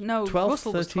 12th. No, 12th,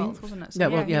 Russell was 13th? 12th, wasn't it? So Yeah,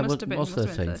 well, he yeah, must have been, was must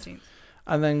have been 13th. 13th.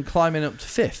 and then climbing up to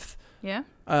 5th. Yeah.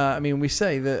 I mean, we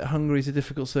say that Hungary's a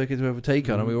difficult circuit to overtake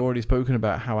on, and we've already spoken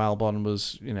about how Albon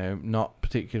was, you know, not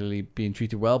particularly being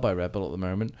treated well by Red Bull at the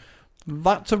moment.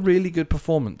 That's a really good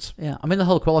performance. Yeah, I mean the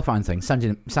whole qualifying thing,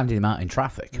 sending him out in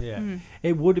traffic. Yeah,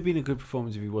 it would have been a good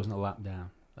performance if he wasn't a lap down.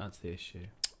 That's the issue.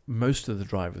 Most of the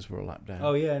drivers were a lap down.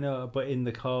 Oh yeah, no, but in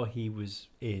the car he was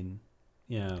in,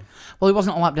 you know. Well, he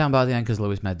wasn't a lap down by the end because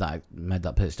Lewis made that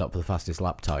pit stop for the fastest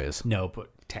lap tyres. No, but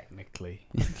technically,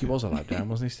 I think he was a lap down,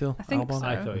 wasn't he? Still, I think Albon. so.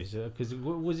 I thought he was because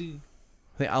was he?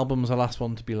 I think Albon was the last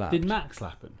one to be lapped. Did Max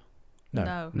lap him?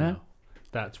 No. No.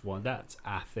 That's one. That's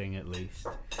a thing at least.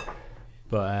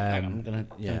 But I'm gonna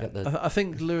get the. I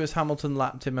think Lewis Hamilton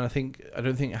lapped him, and I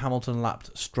don't think Hamilton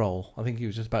lapped Stroll. I think he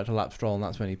was just about to lap Stroll, and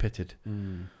that's when he pitted.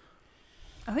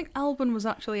 I think Albon was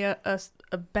actually a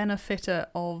benefiter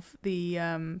of the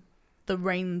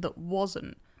rain that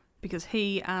wasn't, because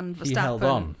he and Verstappen. He held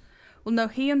on. Well, no,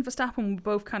 he and Verstappen were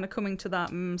both kind of coming to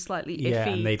that slightly Yeah,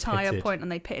 and they iffy tyre pitted. point,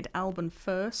 and they pitted Albon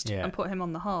first Yeah. and put him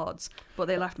on the hards, but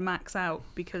they left Max out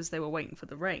because they were waiting for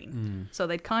the rain. So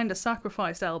they'd kind of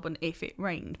sacrificed Albon if it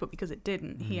rained, but because it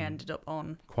didn't, he ended up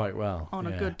on Quite well.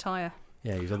 a good tyre.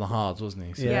 Yeah, he was on the hards, wasn't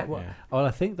he? So, Yeah. Well,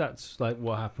 I think that's like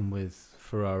what happened with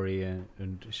Ferrari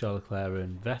and Charles Leclerc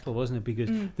and Vettel, wasn't it? Because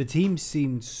the team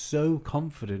seemed so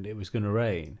confident it was going to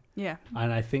rain, Yeah.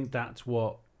 and I think that's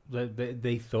what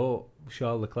they thought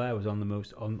Charles Leclerc was on the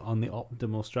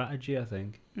optimal strategy. I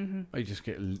think. He just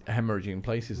get hemorrhaging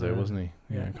places though, Yeah. wasn't he?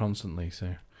 Yeah, Yeah. constantly.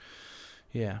 So,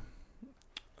 yeah.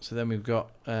 So then we've got,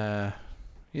 Red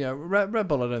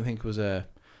Bull. I don't think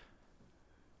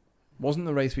wasn't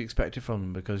the race we expected from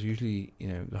them, because usually, you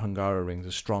know, the Hungaroring's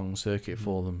a strong circuit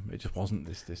for them. It just wasn't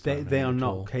this time. They are at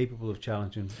not all. capable of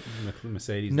challenging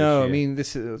Mercedes. No, this I year. mean,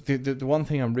 this is the one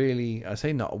thing I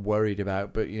say not worried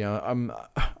about, but you know,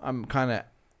 I'm kind of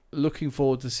looking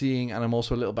forward to seeing, and I'm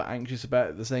also a little bit anxious about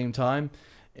at the same time.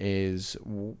 Is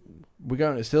we're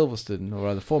going to Silverstone, or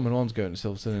rather, Formula One's going to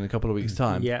Silverstone in a couple of weeks'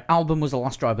 time. Yeah. Albon was the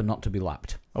last driver not to be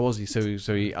lapped. Oh, was he? So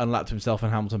he unlapped himself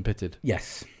and Hamilton pitted.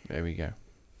 Yes. There we go.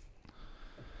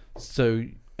 So,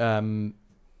 we go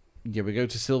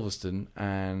to Silverstone,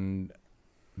 and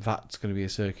that's going to be a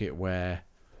circuit where,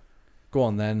 go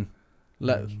on then,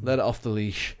 let it off the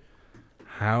leash.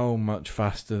 How much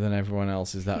faster than everyone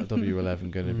else is that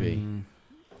W11 going to be?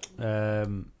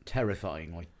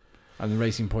 Terrifyingly. And the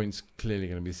Racing Point's clearly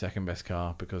going to be the second best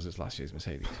car because it's last year's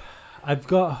Mercedes. I've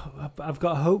got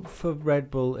hope for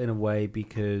Red Bull in a way,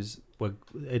 because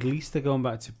at least they're going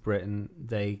back to Britain.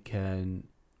 They can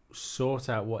sort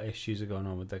out what issues are going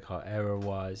on with their car error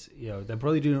wise. You know, they're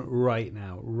probably doing it right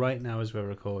now as we're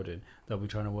recording. They'll be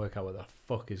trying to work out what the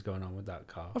fuck is going on with that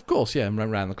car. Of course, yeah, and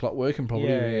round the clock working probably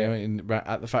Yeah.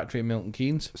 at the factory in Milton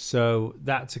Keynes. So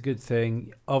that's a good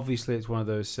thing. Obviously, it's one of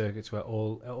those circuits where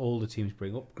all the teams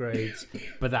bring upgrades,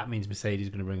 but that means Mercedes is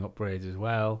going to bring upgrades as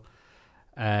well.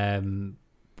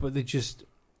 But they just,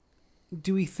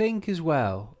 do we think as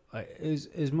well,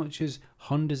 as much as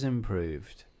Honda's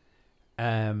improved,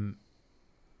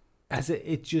 as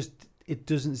it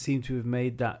doesn't seem to have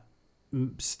made that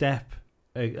step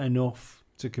enough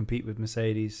to compete with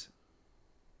Mercedes.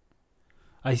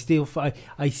 I still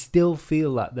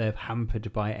feel that they're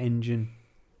hampered by engine.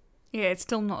 Yeah, it's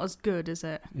still not as good, is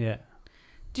it? Yeah.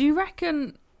 Do you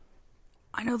reckon...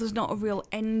 I know there's not a real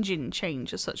engine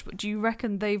change as such, but do you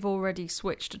reckon they've already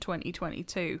switched to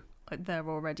 2022? Like they're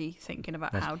already thinking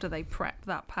about how do they prep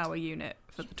that power unit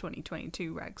for the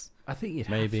 2022 regs? I think you'd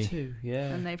Maybe. have to, yeah.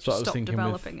 And they've So I just was stopped thinking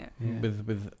developing it. Yeah.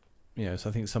 with so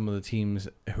I think some of the teams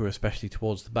who are especially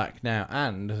towards the back now,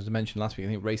 and as I mentioned last week, I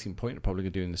think Racing Point are probably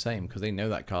doing the same because they know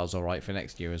that car's all right for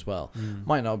next year as well.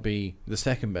 Might not be the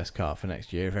second best car for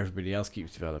next year if everybody else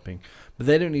keeps developing, but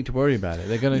they don't need to worry about it.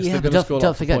 They're going to Yeah, but score don't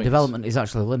lots of forget, points. development is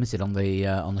actually limited on the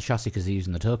chassis because they're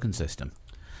using the token system.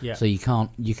 Yeah. So you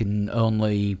can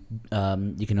only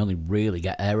really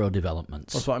get aero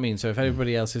developments. That's what I mean. So if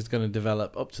everybody else is going to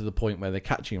develop up to the point where they're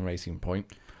catching Racing Point,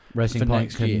 Racing for Point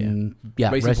next can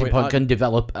year. Racing Point can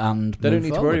develop and they don't move need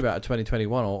to forward. worry about a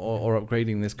 2021 or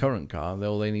upgrading this current car.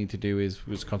 All they need to do is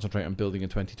concentrate on building a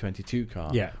 2022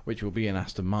 car, Yeah. which will be an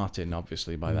Aston Martin,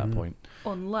 obviously, by that point.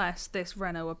 Unless this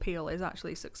Renault appeal is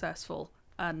actually successful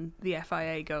and the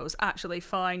FIA goes, actually,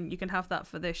 fine, you can have that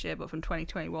for this year, but from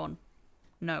 2021,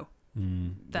 no.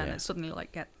 Then Yeah. it's suddenly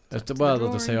like get... Well, to the they'll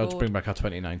just drawing say, "Oh, to board. bring back our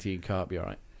 2019 car, it'll be all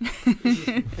right."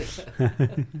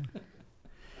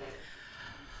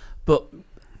 But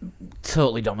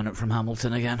totally dominant from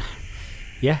Hamilton again.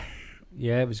 Yeah,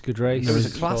 it was a good race. It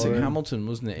was a classic for him. Hamilton,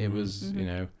 wasn't it? It was,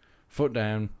 foot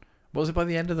down. What was it by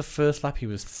the end of the first lap? He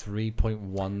was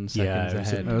 3.1 seconds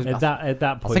ahead. At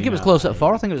that point. I think it was close at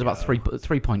 4. I think it was about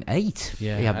 3.8.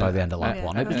 Yeah, he had by and- the end of lap yeah,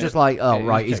 1. and It was it- just like, oh It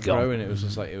right, just he's kept gone. growing. It was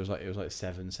just like it was like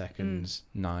 7 seconds,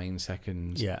 9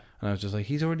 seconds. Yeah. And I was just like,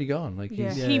 he's already gone. Like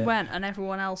Yeah, he's, he went and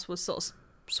everyone else was sort of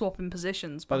swapping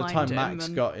positions by the behind time him. Max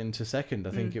and got into second,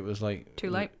 I think it was like Too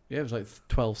late. Yeah, it was like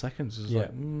 12 seconds. It was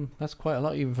like that's quite a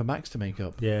lot even for Max to make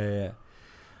up. Yeah.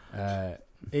 I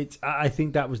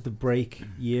think that was the break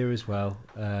year as well.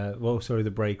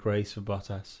 The break race for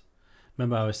Bottas.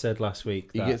 Remember how I said last week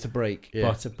He that gets a break.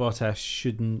 Yeah. Bottas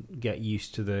shouldn't get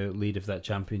used to the lead of that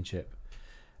championship.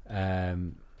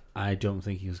 I don't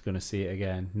think he's going to see it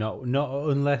again. Not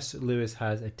unless Lewis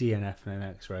has a DNF in the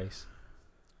next race.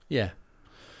 Yeah.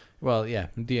 Well, yeah,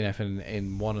 DNF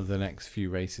in one of the next few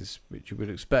races, which you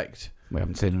would expect. We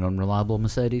haven't seen an unreliable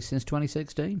Mercedes since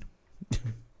 2016.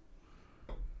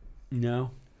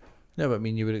 No. No, but I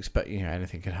mean, you would expect,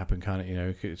 anything could happen, can't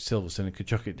it? Silverstone could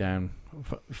chuck it down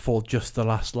for just the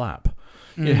last lap.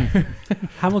 Yeah.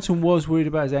 Hamilton was worried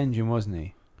about his engine, wasn't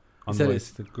he? On said the way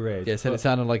it's- to the grid. Yeah, said it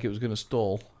sounded like it was going to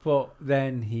stall. But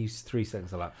then he's 3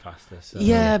 seconds a lap faster. So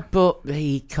Yeah, but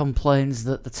he complains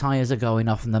that the tyres are going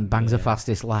off and then bangs the Yeah.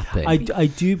 fastest lap in. I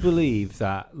do believe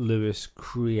that Lewis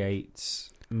creates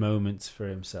moments for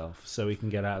himself so he can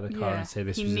get out of the car and say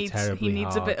this was terribly He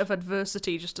needs hard. a bit of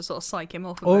adversity just to sort of psych him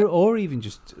up a or bit. or even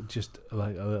just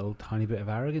like a little tiny bit of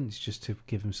arrogance, just to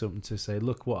give him something to say.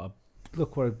 Look what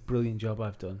a brilliant job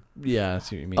I've done. Yeah, I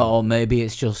see what you mean. Or maybe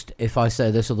it's just, if I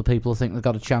say this, other people think they've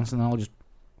got a chance and then I'll just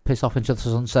piss off into the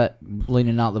sunset,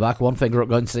 leaning out the back, one finger up,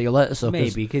 going to see you later. So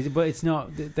Maybe, but it's not.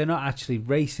 They're not actually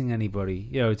racing anybody.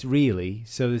 It's really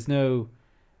so. There's no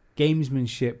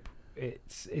gamesmanship.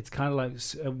 It's kind of like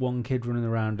one kid running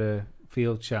around a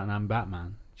field shouting, "I'm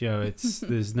Batman." It's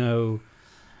there's no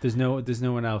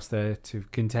one else there to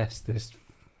contest this.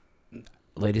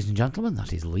 ladies and gentlemen,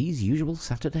 that is Lee's usual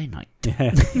Saturday night.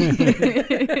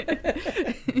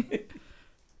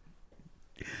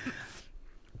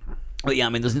 But yeah, I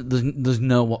mean, there's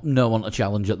no one to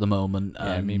challenge at the moment.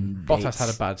 Yeah, I mean, Bottas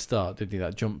had a bad start, didn't he?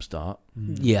 That jump start.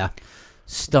 Yeah,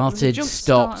 started,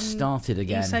 stopped, started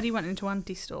again. You said he went into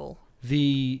anti-stall.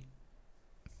 There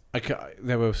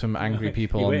were some angry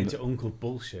people. He on went into Uncle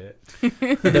Bullshit.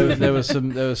 there was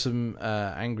some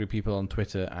angry people on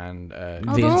Twitter and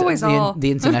there always are.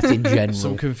 the internet in general.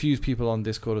 some confused people on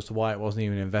Discord as to why it wasn't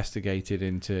even investigated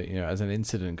into as an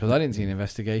incident, because I didn't see an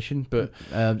investigation. But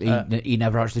he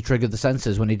never actually triggered the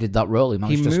sensors when he did that roll. He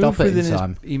managed to stop it in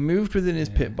time. He moved within his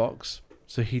pit box,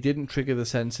 so he didn't trigger the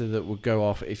sensor that would go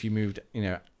off if you moved.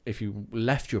 If you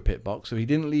left your pit box, so he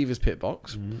didn't leave his pit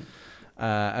box.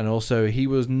 And also, he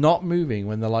was not moving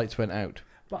when the lights went out.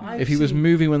 If he was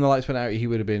moving when the lights went out, he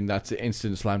would have been that's an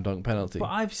instant slam dunk penalty. But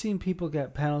I've seen people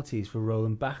get penalties for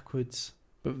rolling backwards,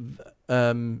 But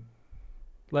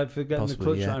like for getting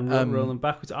Possibly, the clutch yeah. and rolling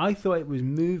backwards. I thought it was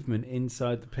movement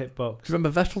inside the pit box.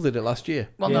 remember, Vettel did it last year.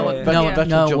 Well, Yeah.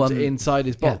 Vettel jumped inside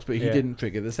his box, but he Yeah. didn't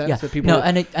trigger the Yeah, sensor. People, no,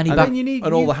 any and back, then you need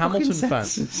and all new the fucking Hamilton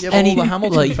fans. sensors. Yeah, but all Any- the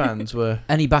Hamilton like- fans were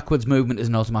any backwards movement is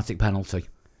an automatic penalty.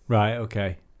 Right.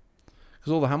 Okay.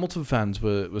 because all the Hamilton fans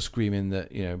were screaming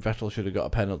that Vettel should have got a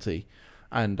penalty,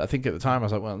 And I think at the time I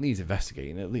was like, well, it needs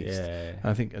investigating at least. Yeah. And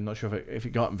I think I'm not sure if it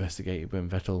got investigated when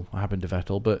Vettel happened to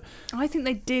Vettel, but I think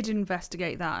they did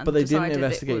investigate that. And they didn't decided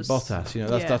investigate it was, Bottas. You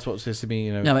know, that's what says to me.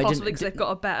 You know, No, it possibly didn't. because they've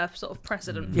got a better sort of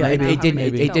precedent. Yeah, for it now, didn't. having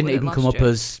It dealt didn't with even last come up year.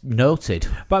 as noted.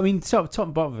 But I mean, top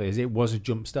and bottom of it is it was a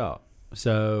jump start.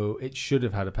 So it should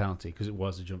have had a penalty because it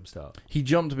was a jump start. he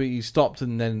jumped, but he stopped,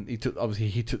 and then he took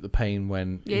the pain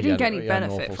when Yeah, he didn't get any had an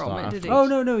benefit awful from start it, did he?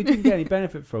 afterwards. Oh, no, he didn't get any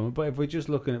benefit from it. But if we're just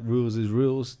looking at rules as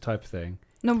rules type thing.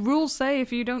 No, rules say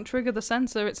if you don't trigger the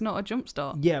sensor, it's not a jump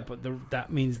start. Yeah, but that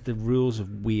means the rules are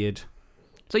weird.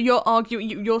 So you're arguing,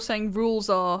 you're saying rules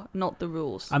are not the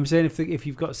rules. I'm saying if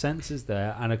you've got sensors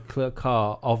there and a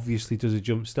car obviously does a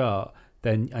jump start,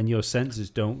 then and your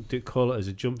sensors don't call it as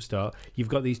a jump start, you've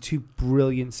got these two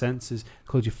brilliant sensors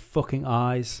called your fucking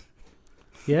eyes.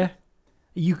 Yeah,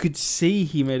 you could see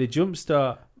he made a jump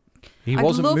start. He I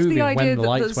wasn't love the moving idea when the that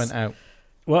lights there's- went out.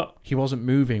 What? He wasn't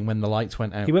moving when the lights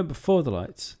went out. He went before the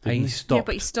lights. and Didn't he he? stopped. Yeah,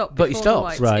 but he stopped But he before stopped. the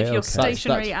lights. Right, If you're okay.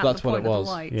 stationary That's at what the point it of the was.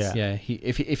 lights. Yeah. Yeah,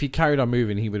 if he carried on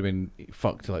moving, he would have been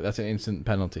fucked. Like that's an instant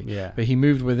penalty. Yeah. But he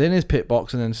moved within his pit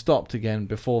box and then stopped again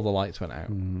before the lights went out.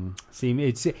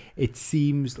 It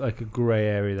seems like a grey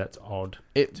area that's odd.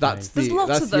 That's There's the lots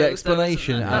that's of those. the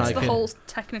explanation. Though, and that's I the can, whole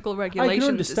technical regulations.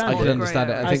 understand I is can all understand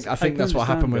it. grey I area. think I that's what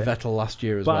can happened with understand Vettel last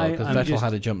year as But well, because I'm Vettel just-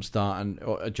 had a jump start and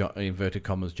or inverted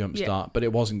commas jump Yeah. start, but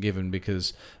it wasn't given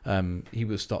because he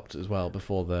was stopped as well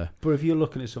before the. But if you're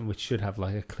looking at something which should have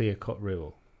like a clear-cut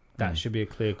rule, that should be a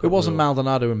clear-cut It wasn't rule.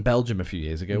 Maldonado in Belgium a few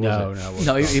years ago, was it? No, it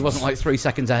No, he wasn't like 3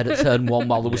 seconds ahead at turn one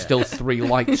while there was still 3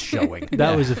 lights showing.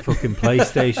 That was a fucking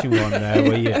PlayStation one there,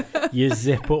 where you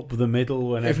zip up the middle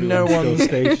when If everyone's no one- still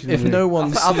stationary. If no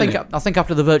one's I think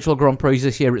after the virtual Grand Prix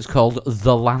this year, it's called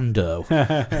the Lando.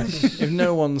 if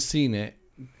no one's seen it,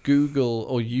 Google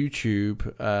or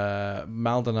YouTube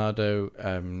Maldonado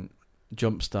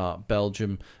Jumpstart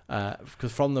Belgium,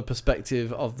 because from the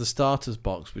perspective of the starters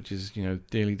box, which is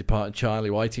dearly departed Charlie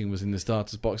Whiting was in the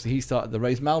starters box. He started the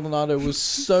race. Maldonado was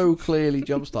so clearly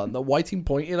jumpstarting that Whiting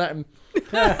pointed at him.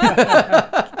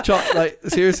 Like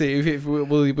seriously, if we'll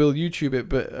YouTube it,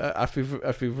 but after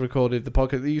we've recorded the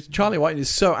podcast, Charlie Whiting is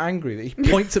so angry that he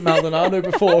points at Maldonado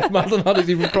before Maldonado's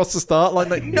even crossed the start line.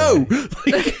 Like no.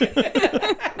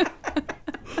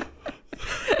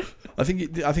 I think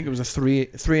it was a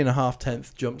 3.5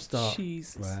 tenth jump start.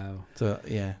 Jesus. Wow. So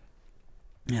yeah,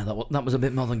 Yeah, that was a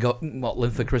bit more than what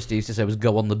Linford Christie used to say was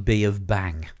go on the B of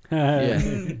bang. yeah.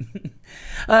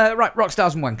 Right,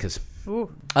 Rockstars and Wankers.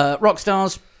 Ooh.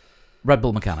 Rockstars, Red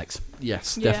Bull mechanics.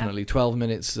 Yes, Yeah. definitely. 12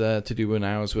 minutes to do an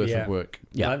hour's worth Yeah. of work.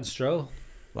 Yeah. Lance Stroll.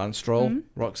 Lance Stroll, Mhm.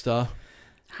 Rockstar.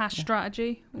 Hash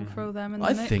strategy. We'll throw them in the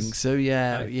I mix. think so.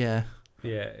 Yeah, I- yeah.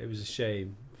 Yeah, it was a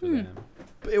shame for Hmm. them.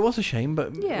 But it was a shame.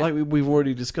 But Yeah. like we've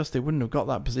already discussed, they wouldn't have got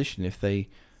that position if they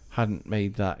hadn't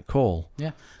made that call.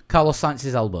 Carlos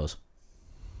Sainz's elbows.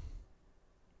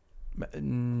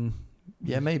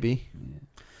 Yeah, maybe.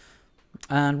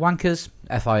 And Wankers,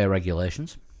 FIA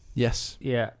regulations. Yes.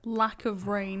 Yeah. Lack of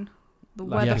rain. The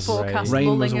Lack weather of forecast rain.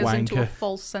 Rain was lulling a us into a wanker.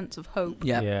 false sense of hope.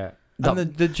 Yeah. Yeah. That, And the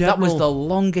that general, was the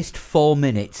longest 4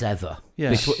 minutes ever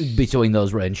Yeah. between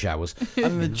those rain showers.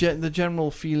 and the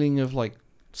general feeling of like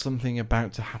something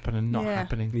about to happen and not Yeah.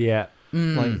 happening. Yeah.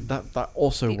 Like that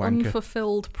also The wanker.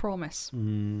 unfulfilled promise.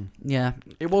 Yeah.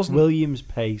 It wasn't. Williams'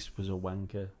 pace was a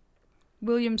wanker.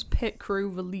 Williams pit crew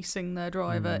releasing their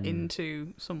driver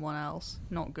into someone else.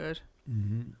 Not good.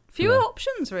 Fewer Yeah.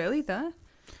 options really there.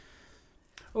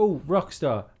 Oh,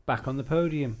 Rockstar back on the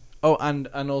podium. Oh, and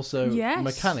also Yes.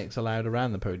 mechanics allowed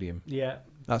around the podium. Yeah.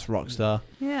 That's Rockstar.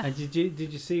 Yeah. And did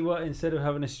you see what, instead of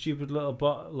having a stupid little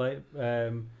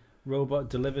robot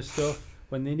deliver stuff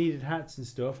when they needed hats and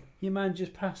stuff, your man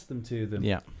just passed them to them.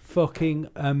 Yeah. Fucking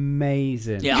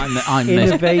amazing. Yeah, I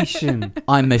missed Innovation.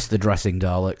 I missed the dressing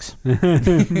Daleks.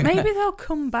 Maybe they'll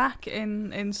come back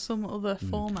in some other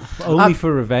format. Only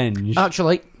for revenge.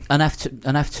 Actually, an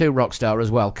F2 Rockstar as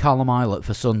well. Callum Eilert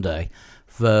for Sunday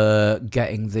for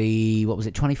getting the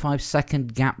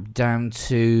 25-second gap down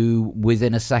to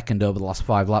within a second over the last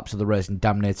 5 laps of the race and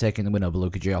damn near taking the win over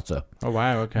Luca Giotto. Oh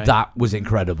wow. Okay. That was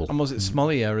incredible. And was it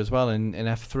Smollier as well in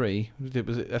F3?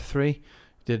 Was it F3?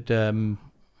 Did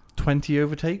 20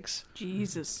 overtakes?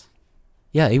 Jesus.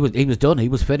 Yeah, he was done. He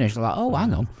was finished. Like, oh,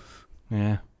 hang on.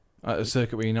 Yeah. At a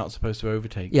circuit where you're not supposed to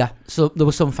overtake. Yeah, so there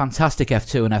was some fantastic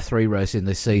F2 and F3 racing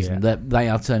this season. Yeah. They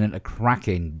are turning a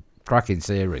cracking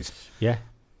series. Yeah.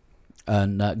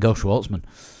 And go Schwartzman.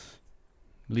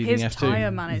 Leading His F2.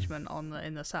 tyre management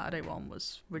in the Saturday one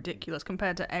was ridiculous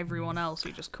compared to everyone else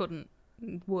who just couldn't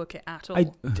work it at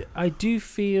all. I do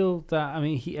feel that, I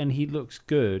mean, he looks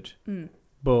good, Mm.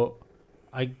 but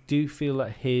I do feel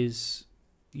that his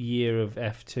year of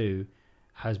F2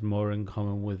 has more in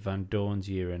common with Van Dorn's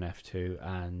year in F2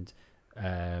 and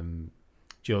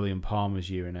Jolyon Palmer's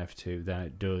year in F2 than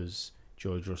it does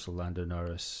George Russell, Lando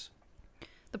Norris.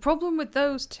 The problem with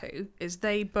those two is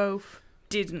they both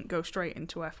didn't go straight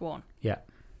into F1. Yeah.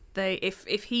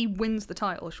 If he wins the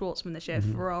title, Schwartzman, this year,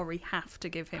 Ferrari have to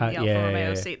give him the Alfa yeah, Romeo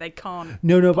yeah. seat. They can't.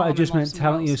 No, but palm I just him off meant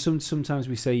somewhere talent. else. Sometimes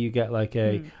we say you get like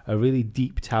a really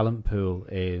deep talent pool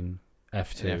in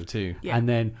F2. F2. Yeah. And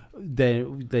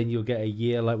then you'll get a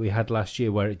year like we had last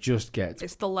year where it just gets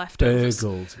It's the leftovers.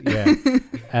 burgled. Yeah.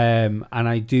 And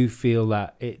I do feel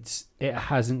that it's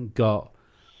got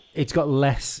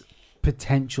less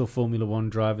potential Formula One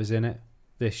drivers in it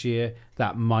this year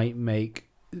that might make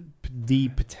the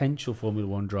potential Formula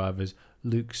One drivers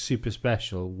look super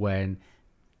special when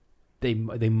they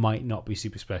might not be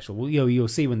super special. Well, you'll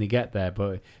see when they get there,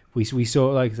 but we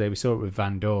saw, like I say, we saw it with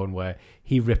Van Dorn where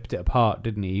he ripped it apart,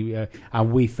 didn't he?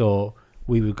 And we thought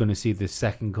we were going to see the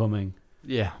second coming.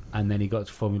 Yeah. And then he got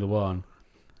to Formula One,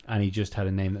 and he just had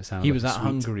a name that sounded. He like was a at sweet.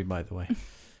 Hungary, by the way.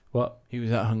 What? He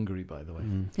was at Hungary, by the way.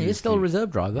 He is still a reserve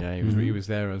driver. Yeah, he was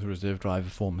there as a reserve driver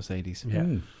for Mercedes. Yeah.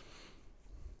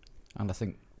 And I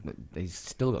think he's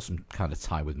still got some kind of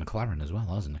tie with McLaren as well,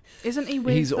 hasn't he? Isn't he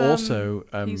with? He's also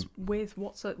he's with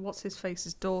what's his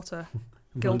face's daughter.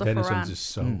 Ron Gilda Dennison's Ferran. his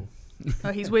soul.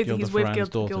 Oh, he's with Gilda Ferran's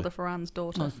daughter. Gilda Ferran's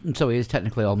daughter. And so he is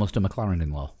technically almost a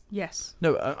McLaren-in-law. Yes.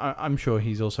 No, I'm sure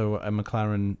he's also a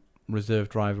McLaren reserve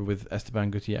driver with Esteban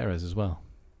Gutierrez as well.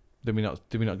 Did we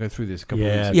not go through this a couple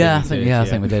of weeks ago? Yeah, I think think we did, I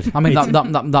think we did. I mean,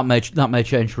 that may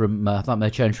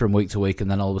change from week to week, and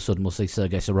then all of a sudden we'll see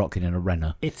Sergei Sorokin in a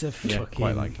Renault. It's a Yeah, fucking,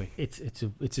 quite likely. It's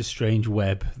a strange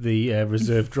web. The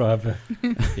reserve driver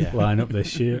Yeah. lineup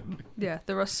this year. Yeah,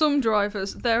 there are some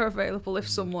drivers. They're available if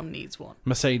someone needs one.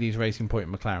 Mercedes, Racing Point,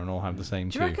 and McLaren all have the same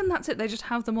Do two. you reckon that's it? They just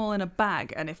have them all in a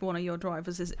bag, and if one of your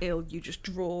drivers is ill, you just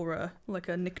draw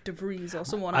a Nick De Vries or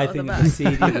someone out I of the think bag. it's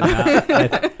seedier than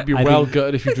that. It'd be I well think-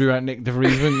 gutted if you drew out Nick De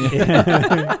Vries, wouldn't you?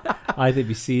 I think it'd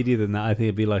be seedier than that. I think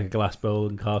it'd be like a glass bowl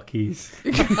and car keys.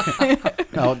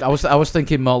 No, I was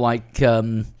thinking more like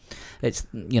it's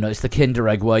the Kinder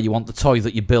Egg where you want the toy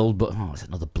that you build, but it's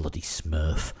another bloody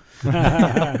Smurf.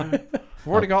 We've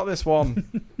already got this one.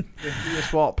 You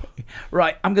swap.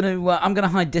 Right, I'm gonna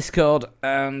hide Discord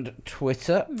and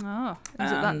Twitter. Ah,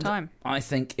 is it that And time? I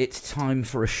think it's time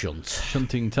for a shunt.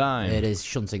 Shunting time. It is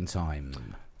shunting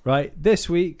time. Right, this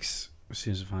week's. As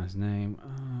soon as I find his name.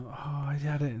 I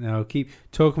don't know. Keep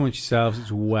talking amongst yourselves. It's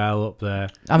well up there.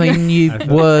 I mean, you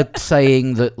were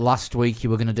saying that last week you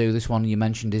were going to do this one. You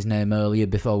mentioned his name earlier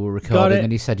before we were recording,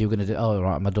 and he said you were going to do. Oh,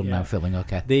 right, am I done now? Filling,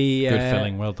 okay. The Good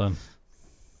filling. Well done.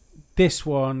 This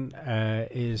one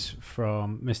is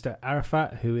from Mr.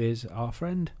 Arafat, who is our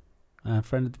friend of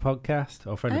the podcast,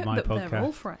 or friend of my podcast. They're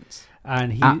all friends.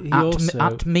 And he At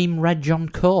also Meme Reg on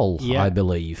Call, Yeah. I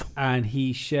believe. and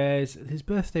he shares his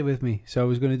birthday with me. So I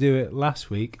was going to do it last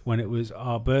week when it was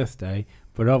our birthday,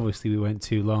 but obviously we went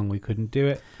too long. We couldn't do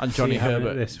it. And So Johnny you're having it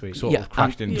Herbert this week. sort of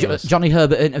crashed into us. Johnny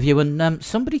Herbert interview and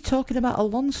somebody talking about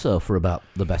Alonso for about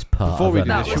the best part Before of we an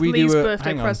do hour. That this, was should we Lee's do a birthday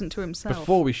hang on. present to himself.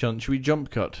 Before we shunt, should we jump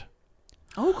cut?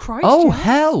 Oh Christ! Oh, yeah.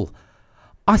 hell.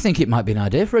 I think it might be an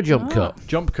idea for a jump cut.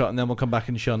 Jump cut, and then we'll come back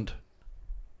and shunt.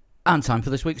 And time for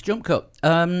this week's jump cut.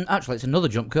 Actually, it's another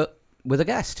jump cut with a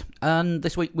guest. And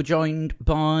this week we're joined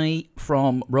by,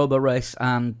 from Robo Race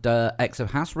and ex of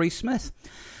Haas, Reese Smith.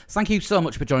 Thank you so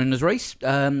much for joining us, Reese.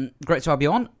 Great to have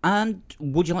you on. And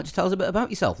would you like to tell us a bit about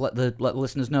yourself? Let the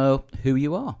listeners know who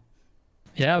you are.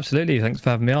 Yeah, absolutely. Thanks for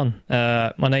having me on.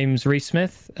 My name's Reese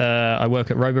Smith. I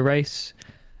work at Robo Race.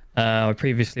 I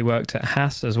previously worked at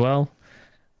Haas as well.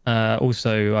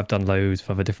 Also, I've done loads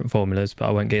of other different formulas, but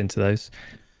I won't get into those.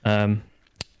 At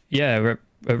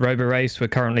Robo Race, we're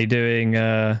currently doing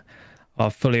our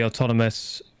fully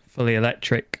autonomous, fully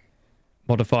electric,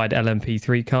 modified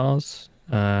LMP3 cars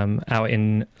out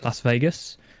in Las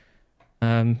Vegas.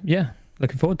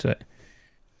 Looking forward to it.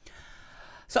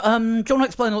 So, do you want to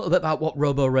explain a little bit about what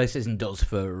Robo Racism does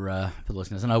for the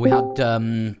listeners? I know we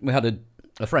had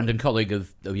a friend and colleague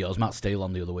of yours, Matt Steele,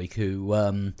 on the other week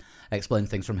who explained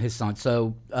things from his side.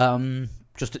 So,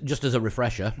 just as a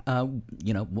refresher,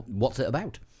 what's it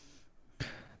about?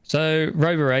 So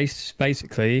Robo Race,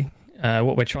 basically,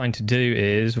 what we're trying to do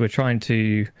is we're trying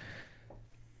to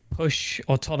push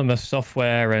autonomous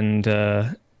software and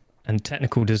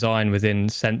technical design within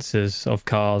sensors of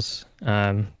cars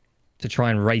to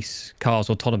try and race cars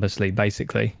autonomously,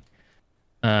 basically.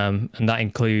 And that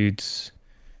includes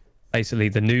basically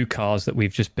the new cars that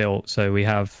we've just built. So we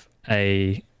have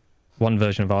one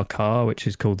version of our car, which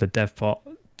is called the DevPot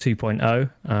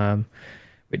 2.0,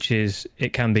 which is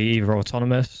it can be either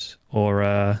autonomous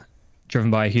or driven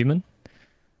by a human.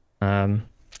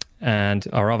 And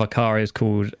our other car is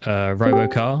called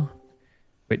Robocar,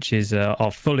 which is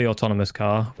our fully autonomous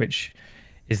car, which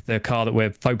is the car that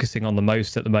we're focusing on the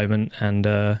most at the moment,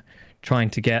 and trying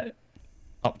to get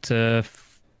up to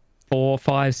 4,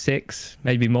 5, 6,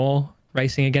 maybe more,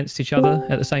 racing against each other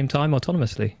at the same time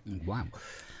autonomously. Wow.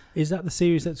 Is that the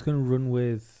series that's going to run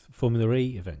with Formula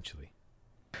E eventually?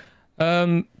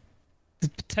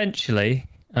 Potentially.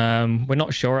 We're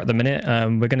not sure at the minute.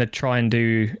 We're going to try and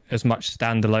do as many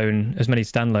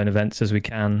standalone events as we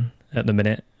can at the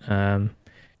minute,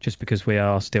 just because we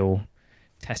are still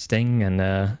testing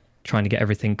and trying to get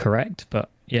everything correct. But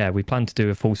yeah, we plan to do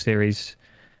a full series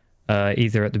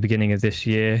either at the beginning of this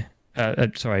year,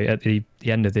 at the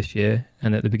end of this year,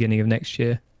 and at the beginning of next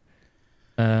year.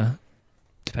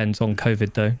 Depends on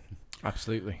COVID though.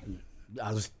 Absolutely.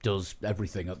 As does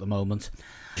everything at the moment.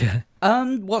 Yeah.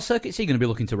 What circuits are you going to be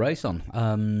looking to race on?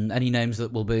 Any names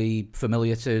that will be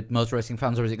familiar to motor racing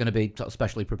fans, or is it going to be sort of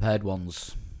specially prepared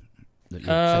ones? That you're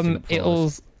setting up for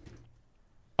us?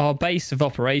 Our base of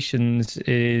operations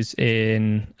is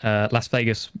in Las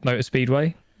Vegas Motor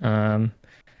Speedway.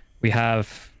 We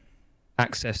have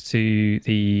access to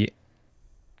the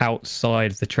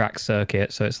outside of the track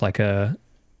circuit, so it's like a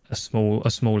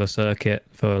smaller circuit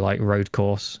for like road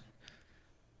course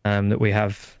that we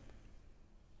have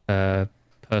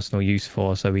personal use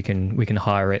for, so we can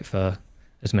hire it for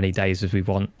as many days as we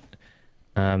want.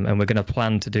 And we're going to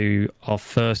plan to do our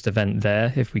first event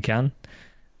there if we can.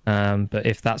 But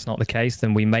if that's not the case,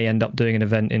 then we may end up doing an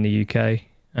event in the UK.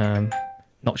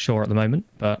 Not sure at the moment,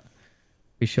 but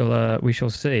we shall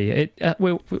see.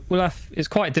 It's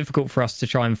quite difficult for us to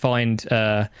try and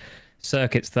find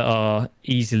circuits that are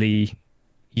easily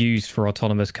used for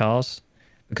autonomous cars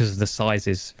because of the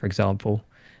sizes, for example,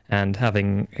 and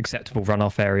having acceptable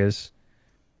runoff areas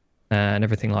and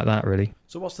everything like that, really.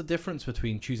 So what's the difference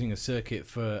between choosing a circuit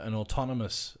for an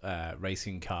autonomous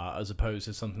racing car as opposed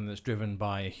to something that's driven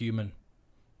by a human?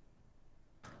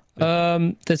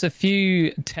 There's a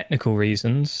few technical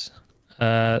reasons,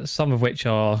 some of which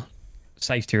are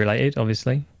safety related,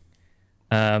 obviously.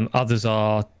 Others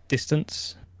are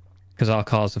distance, because our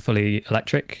cars are fully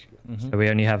electric, so we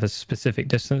only have a specific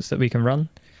distance that we can run.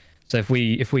 So if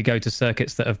we go to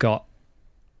circuits that have got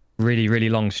really, really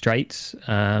long straights,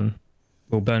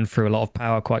 we'll burn through a lot of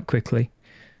power quite quickly,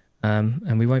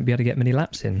 and we won't be able to get many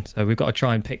laps in. So we've got to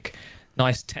try and pick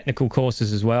nice technical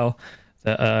courses as well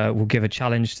that will give a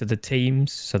challenge to the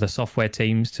teams, so the software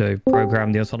teams, to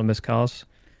program the autonomous cars.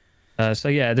 So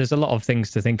yeah, there's a lot of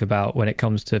things to think about when it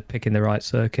comes to picking the right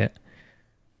circuit.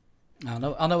 I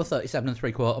know a 37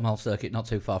 3/4 mile circuit not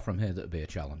too far from here that would be a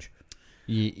challenge.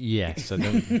 Yes.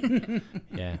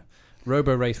 Yeah.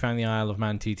 Robo Race around the Isle of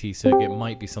Man TT circuit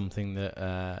might be something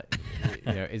that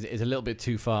is a little bit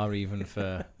too far even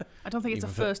for. I don't think it's a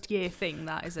first year thing,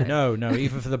 that is it? No,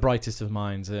 even for the brightest of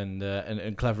minds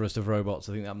and cleverest of robots,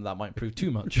 I think that might prove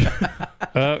too much.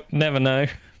 Never know.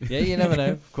 Yeah, you never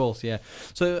know. Of course, yeah.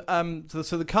 So,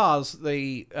 so the cars,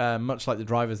 they much like the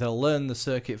drivers, they'll learn the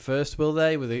circuit first, will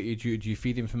they? Do you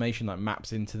feed information like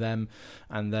maps into them,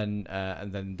 and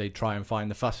then they try and find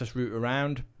the fastest route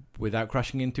around without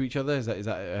crashing into each other? Is that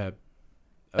a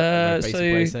basic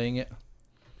way of saying it?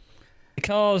 The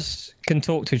cars can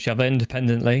talk to each other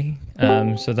independently,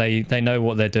 so they know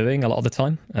what they're doing a lot of the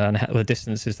time and the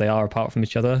distances they are apart from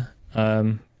each other.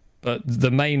 But the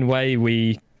main way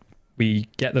we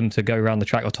get them to go around the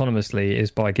track autonomously is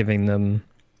by giving them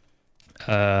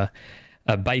a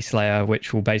base layer,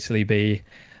 which will basically be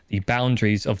the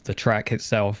boundaries of the track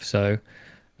itself. So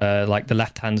like the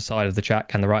left-hand side of the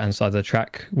track and the right-hand side of the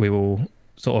track, we will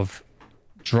sort of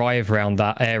drive around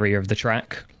that area of the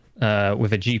track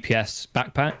with a GPS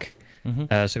backpack.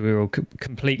 So we will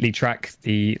completely track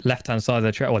the left-hand side of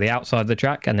the track, or the outside of the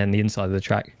track, and then the inside of the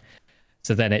track.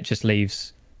 So then it just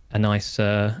leaves a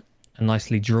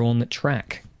nicely drawn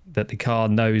track that the car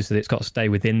knows that it's got to stay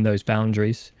within those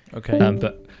boundaries. Okay.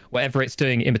 But whatever it's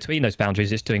doing in between those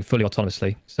boundaries, it's doing fully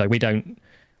autonomously. So we don't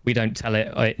tell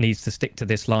it it needs to stick to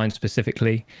this line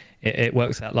specifically. It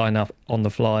works that line up on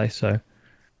the fly. So,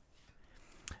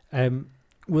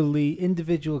 will the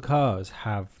individual cars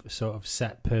have sort of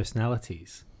set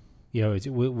personalities?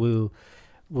 Will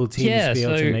teams be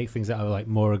able to make things that are like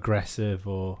more aggressive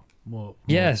or more?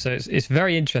 Yeah, so it's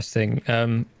very interesting.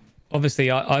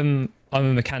 Obviously, I'm a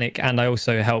mechanic and I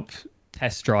also help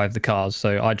test drive the cars.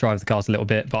 So I drive the cars a little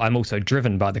bit, but I'm also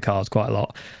driven by the cars quite a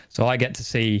lot. So I get to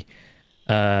see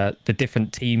the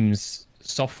different teams'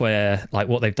 software, like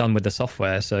what they've done with the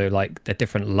software. So like the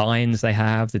different lines they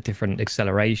have, the different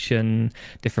acceleration,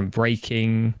 different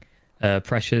braking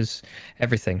pressures,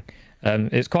 everything.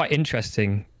 It's quite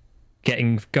interesting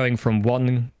going from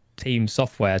one team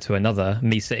software to another,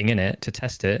 me sitting in it to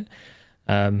test it,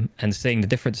 and seeing the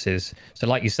differences. So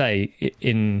like you say,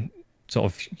 in sort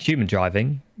of human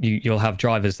driving, you'll have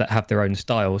drivers that have their own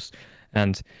styles,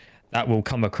 and that will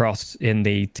come across in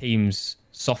the team's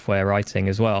software writing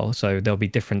as well. So there'll be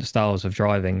different styles of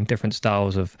driving, different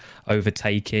styles of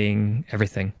overtaking,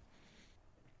 everything.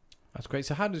 That's great.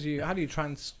 So how do you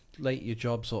translate your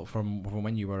job sort of from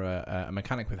when you were a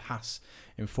mechanic with Haas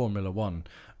in Formula One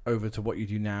over to what you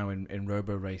do now in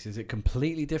Robo Race? Is it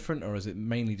completely different, or is it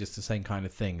mainly just the same kind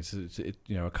of thing? So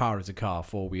a car is a car,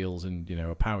 4 wheels, and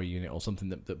a power unit or something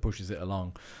that pushes it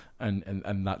along,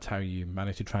 and that's how you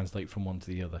manage to translate from one to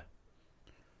the other.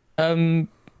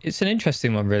 It's an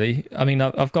interesting one, really. I mean,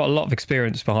 I've got a lot of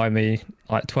experience behind me,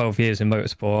 like 12 years in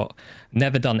motorsport.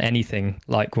 Never done anything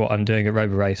like what I'm doing at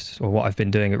Robo Race, or what I've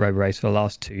been doing at Robo Race for the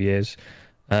last 2 years.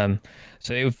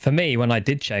 For me, when I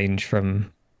did change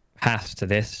from Haas to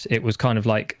this, it was kind of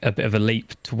like a bit of a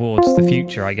leap towards the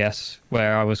future, I guess,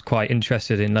 where I was quite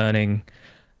interested in learning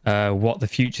what the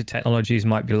future technologies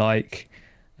might be like.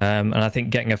 And I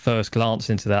think getting a first glance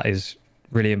into that is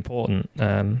really important,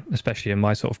 especially in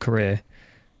my sort of career.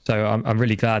 So I'm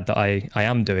really glad that I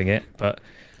am doing it. But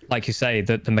like you say,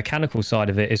 the mechanical side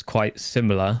of it is quite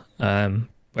similar,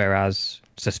 whereas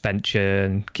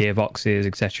suspension, gearboxes,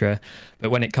 etc.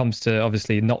 But when it comes to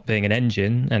obviously not being an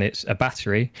engine and it's a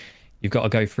battery, you've got to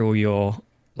go through all your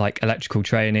like electrical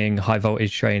training, high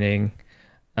voltage training,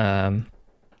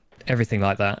 everything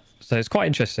like that. So it's quite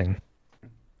interesting.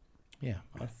 Yeah,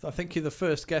 I think you're the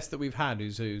first guest that we've had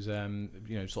who's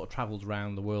sort of travelled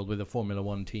around the world with a Formula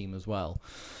One team as well,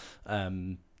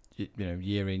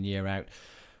 year in, year out.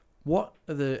 What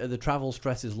are the travel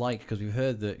stresses like? Because we've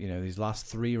heard that these last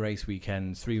 3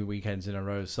 weekends in a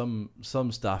row, some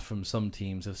staff from some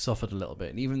teams have suffered a little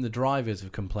bit, and even the drivers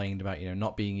have complained about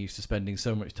not being used to spending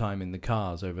so much time in the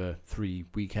cars over 3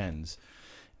 weekends.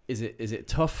 Is it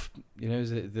tough?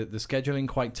 Is it the scheduling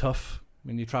quite tough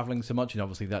when you're traveling so much? And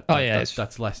obviously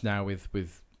that's less now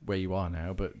with where you are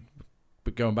now, but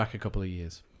going back a couple of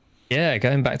years. Yeah,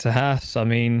 going back to Haas, I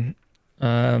mean,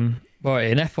 well,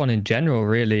 in F1 in general,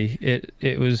 really,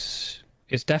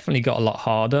 it's definitely got a lot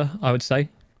harder, I would say,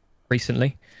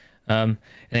 recently. And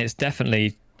it's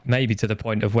definitely maybe to the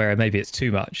point of where maybe it's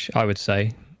too much, I would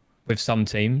say, with some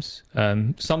teams.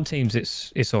 Some teams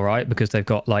it's all right because they've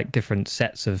got like different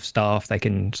sets of staff they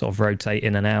can sort of rotate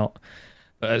in and out.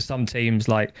 But some teams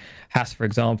like Haas, for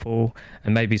example,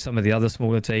 and maybe some of the other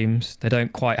smaller teams, they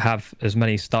don't quite have as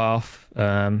many staff.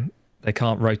 They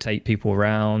can't rotate people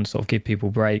around, sort of give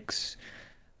people breaks.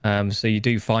 So you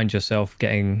do find yourself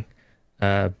getting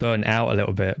burnt out a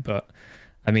little bit. But,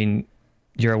 I mean,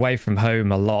 you're away from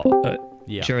home a lot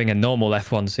during a normal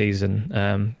F1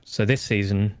 season. So this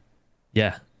season,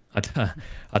 yeah, I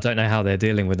don't know how they're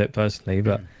dealing with it personally,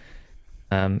 but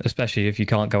especially if you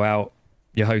can't go out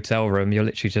your hotel room, you're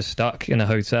literally just stuck in a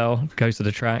hotel, go to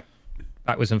the track,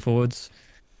 backwards and forwards.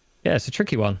 Yeah, it's a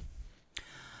tricky one.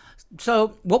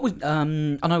 So, what was? I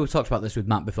know we've talked about this with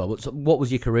Matt before, but what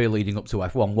was your career leading up to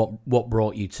F1? What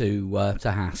brought you to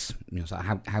Haas? So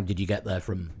how did you get there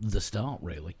from the start,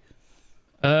 really?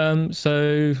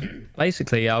 So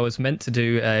basically, I was meant to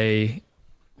do a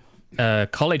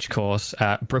college course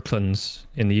at Brooklands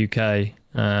in the UK.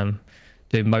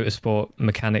 Do motorsport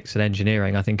mechanics and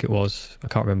engineering, I think it was. I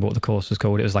can't remember what the course was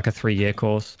called. It was like a 3-year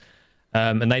course.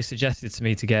 And they suggested to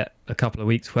me to get a couple of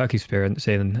weeks work experience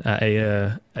in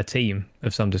a team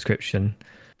of some description.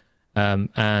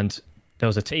 And there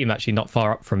was a team actually not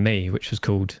far up from me, which was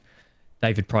called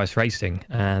David Price Racing.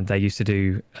 And they used to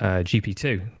do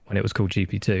GP2 when it was called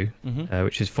GP2,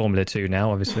 which is Formula 2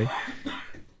 now, obviously.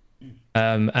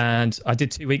 And I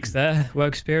did 2 weeks there,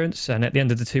 work experience. And at the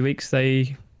end of the 2 weeks,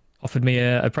 they offered me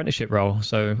an apprenticeship role.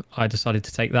 So I decided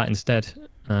to take that instead.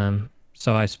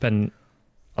 So I spent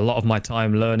a lot of my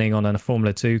time learning on a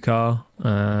Formula 2 car,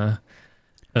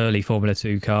 early Formula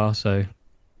 2 car. So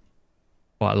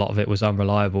quite a lot of it was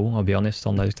unreliable, I'll be honest,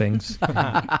 on those things.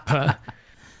 but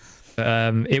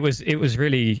it was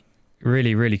really,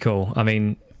 really, really cool. I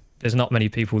mean, there's not many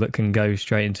people that can go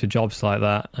straight into jobs like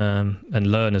that and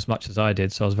learn as much as I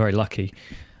did. So I was very lucky.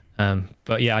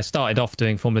 But yeah, I started off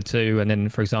doing Formula 2, and then,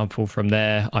 for example, from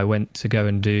there, I went to go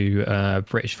and do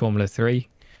British Formula 3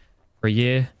 for a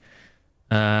year.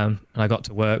 And I got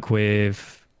to work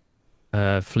with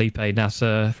Felipe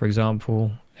Nasser, for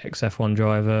example, ex-F1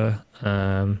 driver.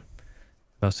 Who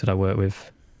else did I work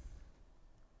with?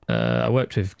 I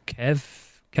worked with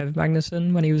Kev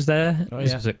Magnussen when he was there. Oh,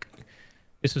 this yeah.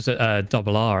 was at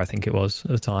Double R, I think it was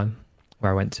at the time,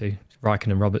 where I went to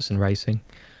Raikkonen and Robertson Racing.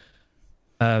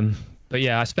 But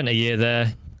yeah, I spent a year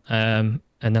there, and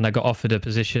then I got offered a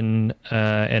position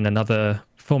in another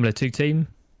Formula 2 team,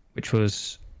 which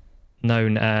was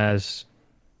known as,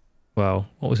 well,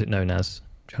 what was it known as?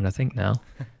 I'm trying to think now.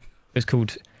 I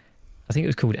think it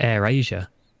was called Air Asia,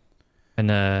 and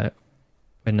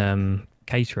when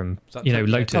Caterham,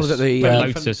 Lotus, That was at the, when uh,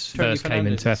 Lotus Tony first came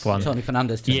into Fernandez's- F1. Tony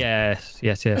Fernandez team. Yes.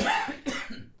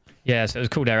 Yeah, so it was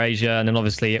called Air Asia, and then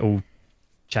obviously it all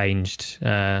changed.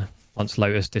 Once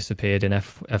Lotus disappeared in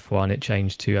F1, it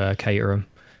changed to Caterham.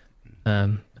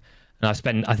 And I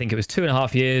spent, I think it was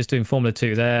 2.5 years doing Formula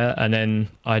 2 there, and then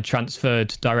I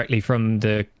transferred directly from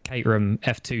the Caterham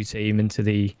F2 team into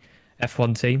the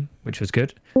F1 team, which was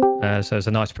good. So it was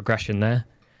a nice progression there.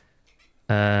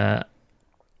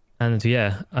 And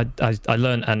yeah, I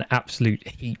learned an absolute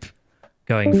heap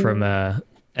going from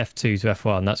F2 to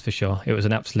F1, that's for sure. It was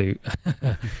an absolute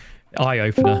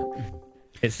eye-opener.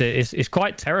 It's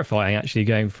quite terrifying, actually,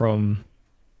 going from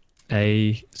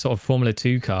a sort of Formula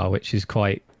 2 car, which is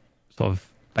quite sort of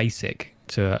basic,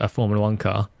 to a Formula 1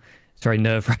 car. It's very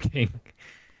nerve-wracking.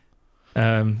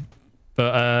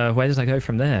 But where did I go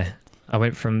from there? I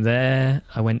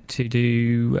went to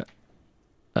do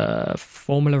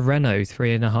Formula Renault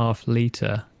 3.5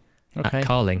 litre at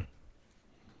Carling.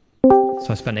 So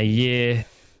I spent a year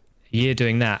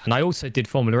doing that, and I also did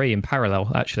Formula E in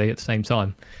parallel, actually, at the same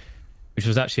time, which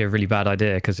was actually a really bad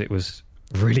idea because it was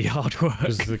really hard work.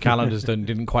 Because the calendars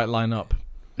didn't quite line up.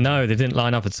 No, they didn't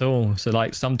line up at all. So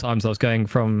like sometimes I was going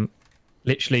from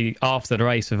literally after the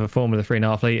race of a Formula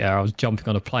 3.5 litre, I was jumping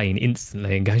on a plane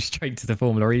instantly and going straight to the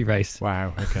Formula E race.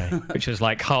 Wow, okay. Which was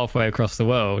like halfway across the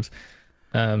world.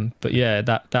 But yeah,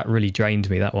 that really drained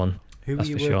me, that one. Who were That's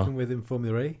you for working sure. with in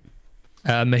Formula E?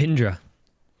 Mahindra.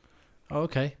 Oh,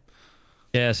 okay.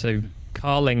 Yeah, so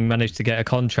Carling managed to get a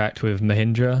contract with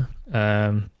Mahindra.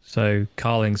 So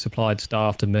Carling supplied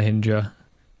staff to Mahindra.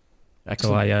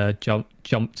 Excellent. So I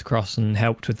jumped across and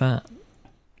helped with that.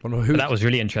 Well, But that was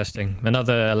really interesting.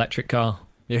 Another electric car.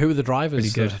 Yeah, who were the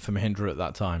drivers Really good. for Mahindra at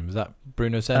that time? Was that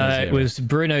Bruno Senna? It was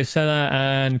Bruno Senna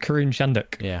and Karun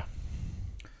Shanduk. Yeah.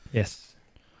 Yes.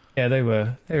 Yeah, they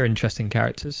were interesting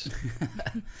characters.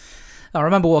 I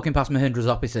remember walking past Mahindra's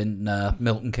office in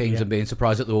Milton Keynes Yeah. and being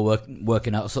surprised that they were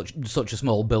working out such a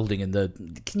small building in the.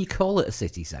 Can you call it a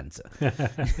city centre?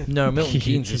 No, Milton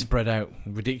Keynes is spread out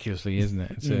ridiculously, isn't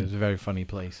it? It's a very funny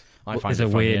place. I find It's it a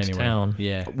funny weird anyway. town.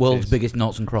 Yeah. it World's is. biggest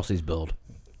noughts and crosses board.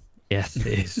 Yes, it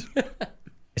is.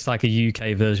 It's like a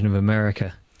UK version of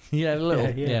America. Yeah, a little.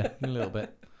 Yeah, Yeah, a little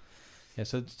bit. Yeah.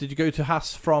 So, did you go to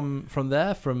Haas from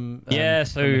there? From Yeah,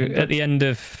 so from Mahindra? at the end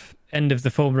of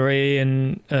the Formula E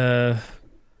and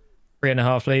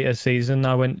 3.5 litre season,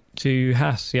 I went to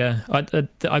Haas. Yeah,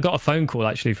 I got a phone call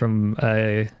actually from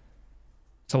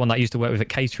someone that I used to work with at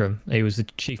Caterham. He was the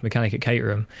chief mechanic at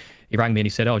Caterham. He rang me and he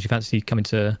said, "Oh, do you fancy coming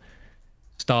to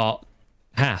start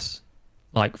Haas?"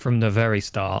 Like from the very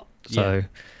start. So Yeah.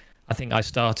 I think I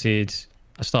started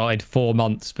 4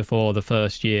 months before the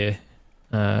first year.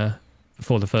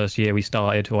 Before the first year we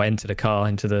started or entered a car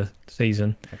into the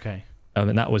season. Okay.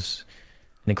 And that was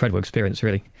an incredible experience,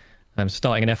 really.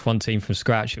 Starting an F1 team from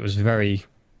scratch, it was very,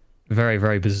 very,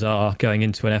 very bizarre going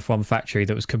into an F1 factory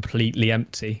that was completely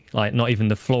empty. Like, not even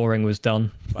the flooring was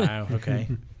done. Wow. Okay.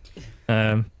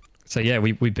 So yeah,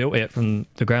 we built it from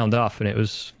the ground up, and it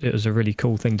was a really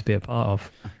cool thing to be a part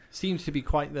of. Seems to be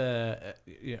quite the.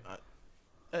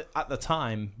 At the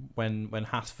time when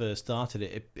Haas first started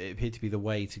it appeared to be the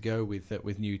way to go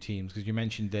with new teams, because you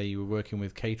mentioned there you were working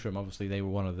with Caterham. Obviously, they were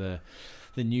one of the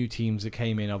new teams that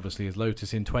came in, obviously, as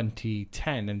Lotus in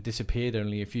 2010 and disappeared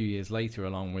only a few years later,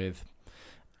 along with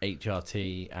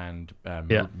HRT and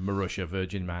Marussia,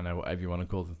 Virgin Man, or whatever you want to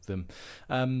call them.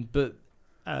 But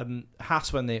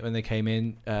Haas, when they came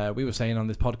in, we were saying on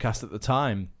this podcast at the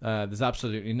time, there's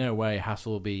absolutely no way Haas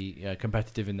will be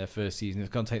competitive in their first season.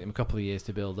 It's going to take them a couple of years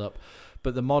to build up.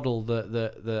 But the model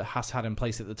that Haas had in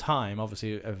place at the time,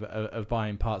 obviously of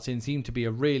buying parts in, seemed to be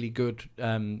a really good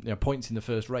points in the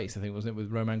first race. I think, wasn't it,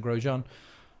 with Romain Grosjean?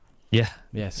 Yeah,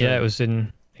 Yeah. So yeah, it was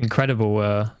an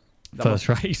incredible first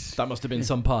race. that must have been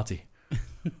some party.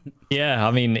 Yeah,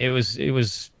 I mean, it was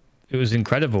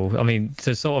incredible. I mean,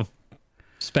 to sort of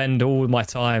spend all my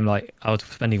time, like I was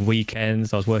spending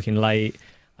weekends, I was working late,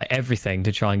 like everything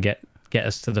to try and get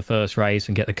us to the first race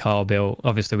and get the car built.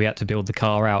 Obviously, we had to build the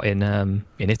car out in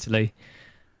Italy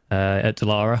at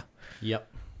Dallara. Yep.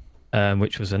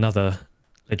 Which was another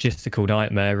logistical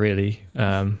nightmare, really.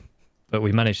 But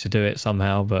we managed to do it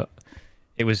somehow. But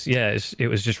it was it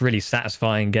was just really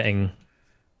satisfying getting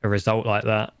a result like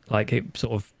that. Like it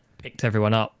sort of picked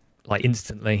everyone up like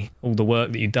instantly. All the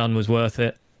work that you'd done was worth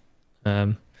it.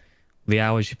 The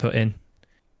hours you put in.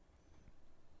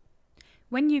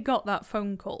 When you got that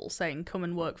phone call saying come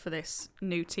and work for this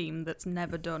new team that's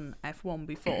never done F1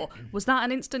 before, was that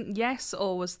an instant yes,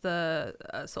 or was there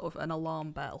sort of an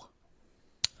alarm bell?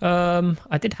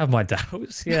 I did have my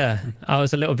doubts. Yeah, I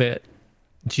was a little bit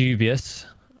dubious.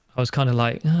 I was kind of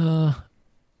like,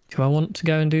 do I want to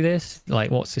go and do this?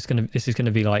 Like, what's this gonna? This is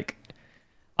gonna be like.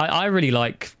 I really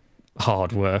like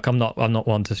hard work. I'm not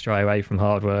one to stray away from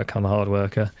hard work. I'm a hard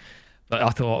worker, but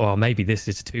I thought, well, maybe this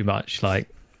is too much. Like,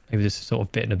 maybe this is sort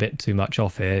of bitten a bit too much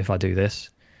off here if I do this.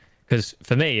 Because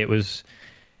for me, it was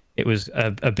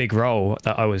a big role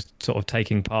that I was sort of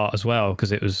taking part as well.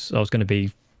 Because I was going to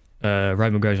be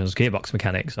Roman Grosjean's gearbox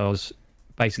mechanic, so I was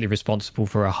basically responsible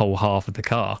for a whole half of the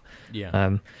car.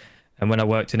 Yeah. And when I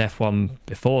worked in F1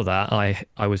 before that,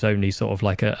 I was only sort of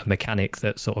like a mechanic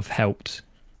that sort of helped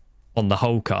on the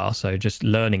whole car, so just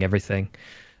learning everything.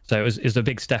 So it was a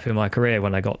big step in my career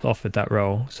when I got offered that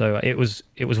role. So it was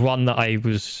one that I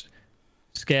was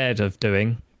scared of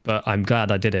doing, but I'm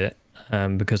glad I did it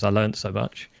because I learned so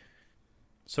much.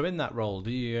 So in that role,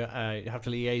 do you have to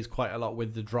liaise quite a lot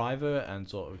with the driver and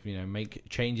sort of make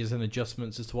changes and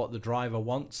adjustments as to what the driver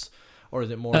wants, or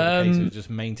is it more of a case of just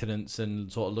maintenance and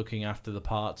sort of looking after the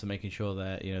parts and making sure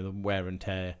that the wear and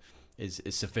tear is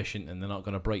sufficient and they're not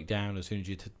going to break down as soon as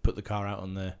you put the car out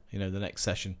on the the next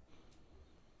session?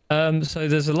 So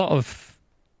there's a lot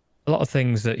of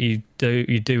things that you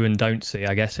do and don't see,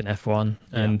 I guess, in F1,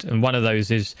 and one of those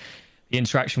is the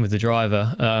interaction with the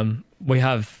driver. We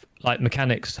have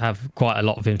mechanics have quite a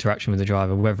lot of interaction with the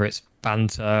driver, whether it's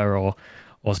banter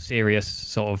or serious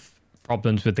sort of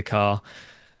problems with the car.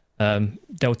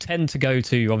 They'll tend to go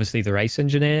to obviously the race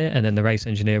engineer, and then the race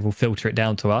engineer will filter it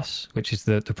down to us, which is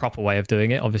the proper way of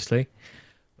doing it, obviously.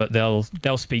 But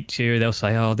they'll speak to you. They'll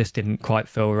say, "Oh, this didn't quite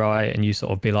feel right," and you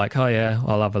sort of be like, "Oh yeah,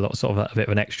 I'll have a bit of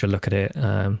an extra look at it."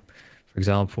 For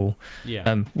example,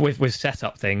 with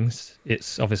setup things,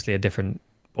 it's obviously a different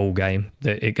ball game.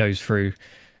 That it goes through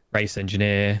race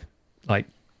engineer, like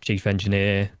chief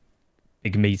engineer,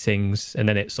 big meetings, and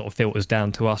then it sort of filters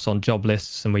down to us on job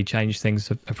lists, and we change things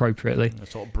appropriately.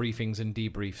 Sort of briefings and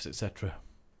debriefs, etc.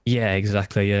 Yeah,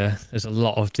 exactly. Yeah, there's a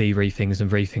lot of debriefings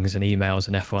and briefings and emails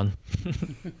in F1.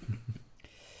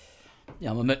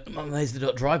 Yeah, I'm amazed they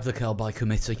don't drive the car by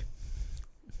committee.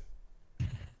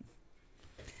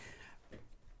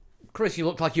 Chris, you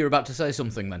looked like you were about to say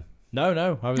something then.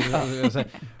 No, I was going to say.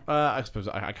 I suppose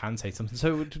I can say something.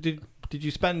 So, did you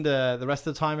spend the rest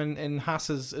of the time in Haas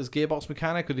as gearbox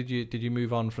mechanic, or did you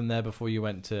move on from there before you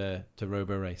went to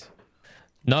Robo Race?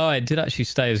 No, I did actually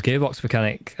stay as gearbox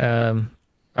mechanic.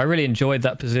 I really enjoyed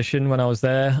that position when I was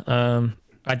there.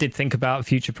 I did think about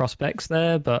future prospects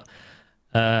there, but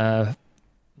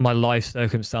my life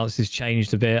circumstances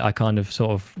changed a bit. I kind of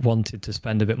sort of wanted to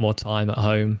spend a bit more time at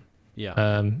home.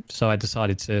 Yeah. So I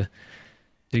decided to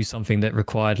do something that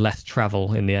required less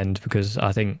travel in the end, because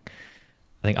I think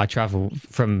I travel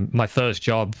from my first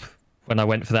job. When I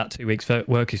went for that 2 weeks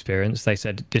work experience, they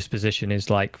said this position is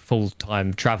like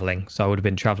full-time traveling. So I would have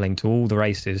been traveling to all the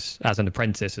races as an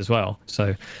apprentice as well.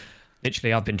 So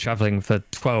literally I've been traveling for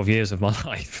 12 years of my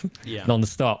life,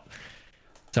 non-stop.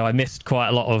 So I missed quite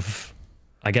a lot of,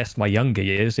 I guess, my younger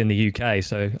years in the UK.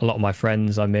 So a lot of my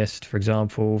friends I missed, for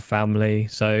example, family.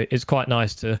 So it's quite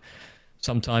nice to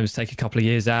sometimes take a couple of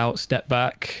years out, step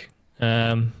back,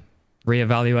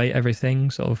 reevaluate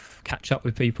everything, sort of catch up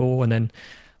with people, and then,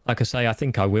 like I say, I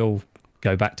think I will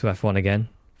go back to F1 again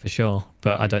for sure,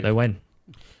 but I don't know when.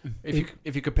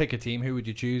 If you could pick a team, who would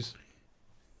you choose?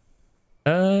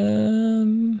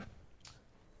 I'd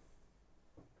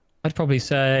probably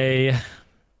say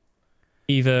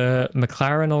either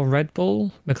McLaren or Red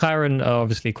Bull. McLaren are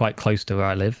obviously quite close to where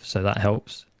I live, so that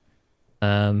helps.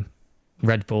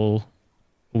 Red Bull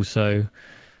also,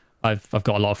 I've got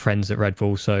a lot of friends at Red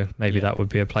Bull, so maybe that would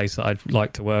be a place that I'd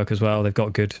like to work as well. They've got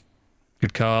a good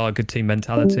car, good team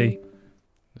mentality.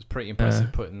 It's pretty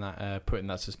impressive putting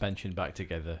that suspension back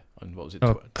together. And what was it?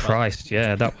 Christ,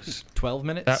 yeah, that was 12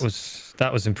 minutes.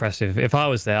 That was impressive. If I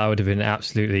was there, I would have been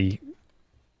absolutely.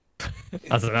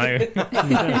 I don't know.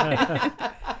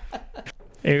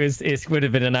 It would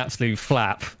have been an absolute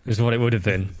flap, is what it would have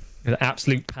been.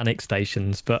 Absolute panic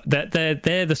stations. But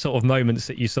they're the sort of moments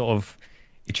that you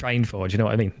train for. Do you know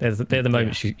what I mean? They're the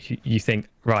moments you think,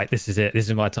 right, this is it. This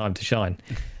is my time to shine,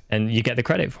 and you get the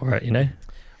credit for it.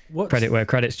 Credit where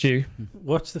credit's due.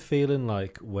 What's the feeling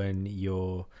like when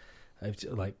you're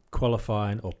like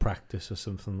qualifying or practice or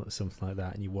something like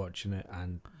that, and you're watching it,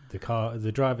 and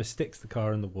the driver sticks the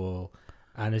car in the wall,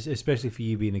 and especially for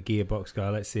you being a gearbox guy,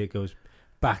 let's say it goes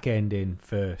back end in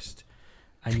first,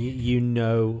 and you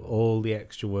know all the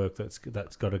extra work that's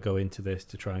got to go into this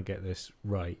to try and get this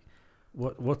right.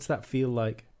 What's that feel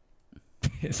like?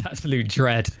 It's absolute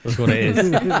dread. That's what it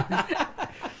is.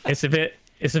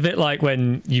 It's a bit like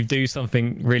when you do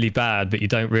something really bad, but you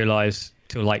don't realise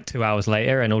till like 2 hours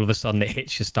later, and all of a sudden it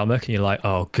hits your stomach, and you're like,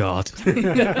 "Oh God!" You're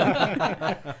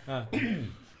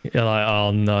like,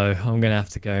 "Oh no, I'm gonna have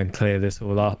to go and clear this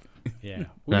all up." Yeah,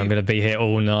 And I'm gonna be here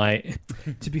all night.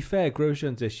 To be fair,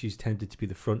 Grosjean's issues tended to be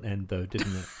the front end, though,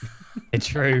 didn't it? It's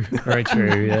true, very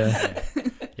true. Yeah.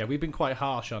 Yeah, we've been quite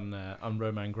harsh on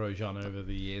Romain Grosjean over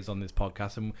the years on this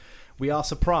podcast, and we are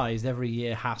surprised every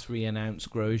year Haas re-announce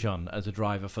Grosjean as a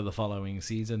driver for the following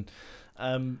season.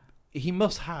 He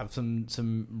must have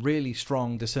some really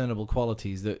strong, discernible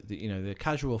qualities that the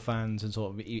casual fans and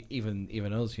sort of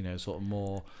even us, sort of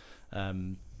more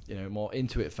more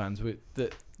Intuit fans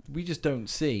that we just don't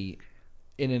see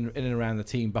in and around the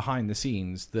team behind the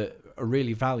scenes that are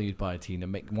really valued by a team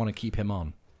that want to keep him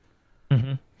on.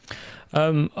 Mm-hmm.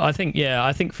 I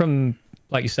think from,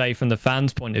 like you say, from the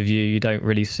fans' point of view, you don't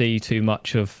really see too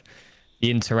much of the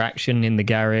interaction in the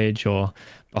garage or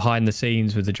behind the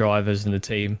scenes with the drivers and the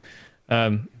team.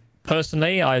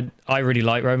 Personally, I really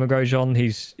like Romain Grosjean.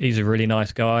 He's a really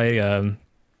nice guy.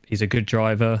 He's a good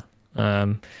driver.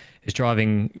 His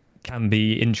driving can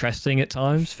be interesting at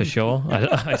times, for sure.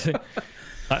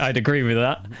 I'd agree with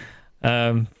that.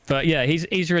 But yeah,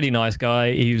 he's a really nice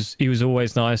guy. He was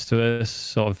always nice to us,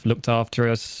 sort of looked after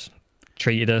us,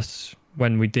 treated us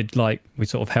when we did, like, we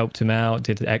sort of helped him out,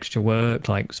 did extra work,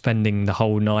 like spending the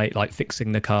whole night like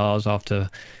fixing the cars after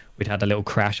we'd had a little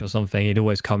crash or something. He'd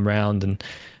always come round and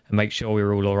make sure we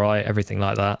were all right, everything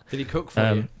like that. Did he cook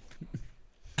for you?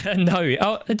 No.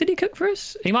 Oh, did he cook for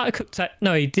us? He might have cooked.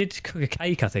 No, he did cook a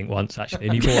cake, I think, once actually,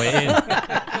 and he brought it in.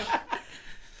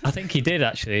 I think he did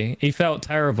actually. He felt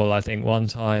terrible, I think, one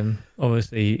time.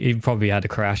 Obviously, he probably had a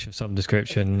crash of some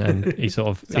description, and he sort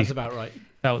of Sounds about right.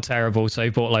 felt terrible. So he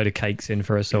brought a load of cakes in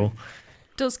for us all.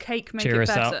 Does cake make Cheer it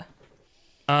us better? up.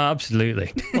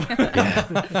 Absolutely.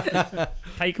 Yeah.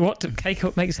 Cake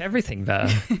makes everything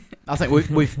better. I think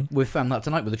we've found that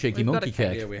tonight with the cheeky We've got monkey a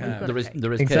cake. cake. Yeah, we We've have. got There a is cake.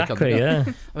 there is cake Exactly. on the Yeah.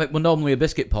 I think we're normally a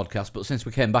biscuit podcast, but since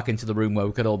we came back into the room where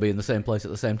we could all be in the same place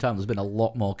at the same time, there's been a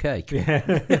lot more cake. One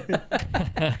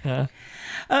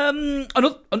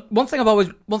thing I've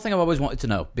always wanted to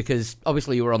know, because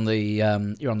obviously you're on the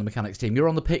mechanics team, you're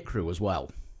on the pit crew as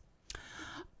well.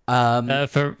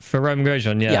 For Romain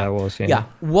Grosjean, I was. Yeah.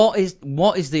 What is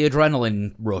the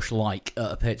adrenaline rush like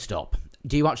at a pit stop?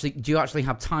 Do you actually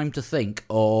have time to think,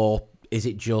 or is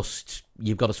it just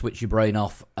you've got to switch your brain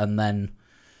off and then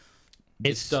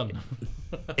It's done.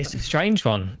 It's a strange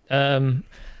one.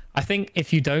 I think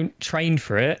if you don't train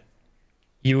for it,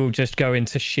 you will just go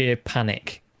into sheer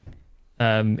panic.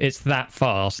 It's that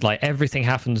fast. Like, everything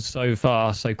happens so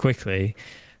fast, so quickly.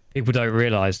 People don't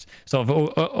realise. Sort of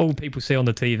all people see on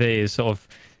the TV is sort of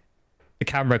the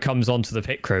camera comes onto the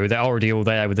pit crew. They're already all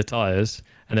there with the tyres,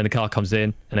 and then the car comes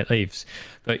in and it leaves.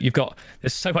 But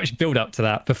there's so much build up to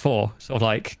that before. Sort of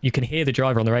like, you can hear the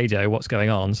driver on the radio, what's going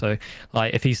on. So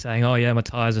like, if he's saying, "Oh yeah, my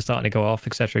tyres are starting to go off,"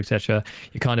 etc., etc.,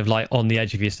 you're kind of like on the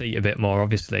edge of your seat a bit more.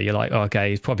 Obviously, you're like, "Oh, okay,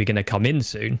 he's probably going to come in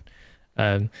soon,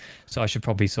 so I should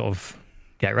probably sort of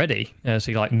get ready." So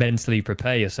you like mentally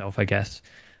prepare yourself, I guess.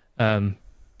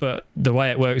 But the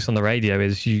way it works on the radio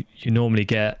is you normally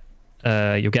get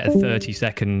you'll get a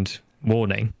 30-second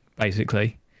warning,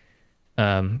 basically,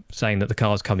 saying that the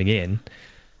car's coming in.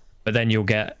 But then you'll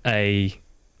get I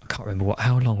can't remember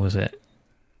how long was it?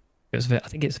 I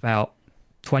think it's about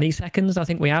 20 seconds. I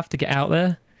think we have to get out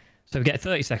there. So we get a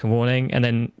 30-second warning, and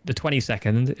then the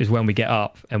 20-second is when we get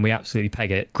up and we absolutely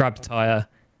peg it. Grab the tyre,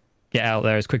 get out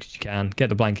there as quick as you can, get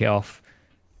the blanket off,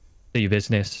 do your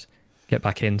business, get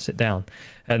back in, sit down.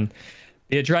 And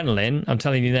the adrenaline, I'm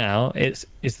telling you now, it's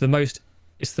the most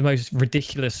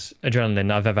ridiculous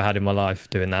adrenaline I've ever had in my life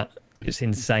doing that. It's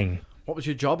insane. What was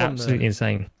your job Absolutely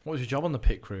insane. What was your job on the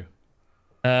pit crew?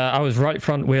 I was right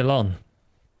front wheel on.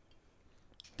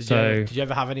 Did you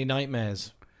ever have any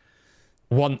nightmares?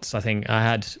 Once, I think I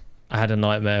had a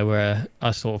nightmare where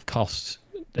I sort of cost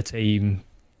the team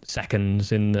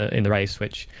seconds in the race,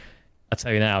 which I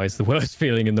tell you now is the worst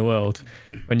feeling in the world.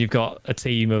 When you've got a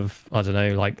team of, I don't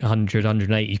know, like 100,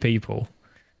 180 people,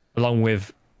 along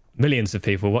with millions of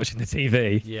people watching the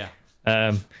TV. Yeah.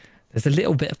 There's a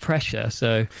little bit of pressure,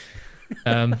 so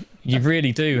you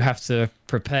really do have to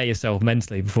prepare yourself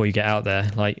mentally before you get out there.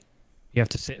 Like, You have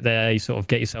to sit there, you sort of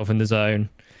get yourself in the zone.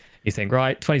 You think,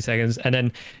 right, 20 seconds. And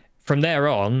then from there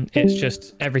on, it's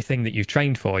just everything that you've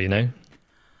trained for, you know?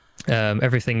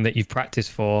 Everything that you've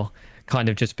practiced for kind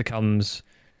of just becomes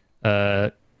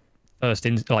like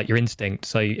your instinct.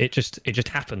 So it just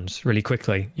happens really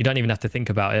quickly. You don't even have to think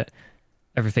about it.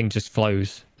 Everything just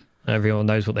flows. Everyone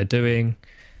knows what they're doing.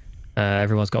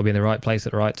 Everyone's got to be in the right place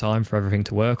at the right time for everything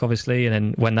to work, obviously. And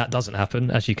then when that doesn't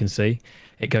happen, as you can see,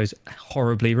 it goes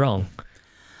horribly wrong,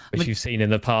 which you've seen in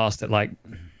the past at like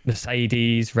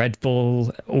Mercedes, Red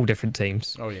Bull, all different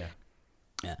teams. Oh yeah.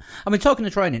 Yeah. I mean, talking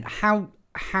of training,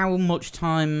 how much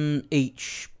time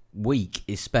each week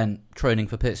is spent training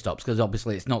for pit stops? Because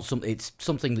obviously it's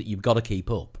something that you've got to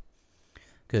keep up.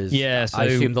 Because yeah, so, I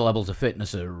assume the levels of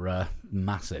fitness are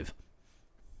massive.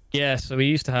 Yeah, so we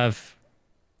used to have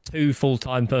 2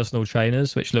 full-time personal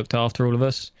trainers which looked after all of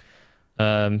us,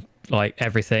 like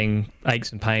everything,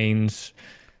 aches and pains,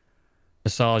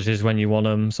 massages when you want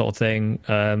them, sort of thing.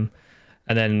 And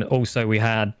then also we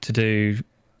had to do.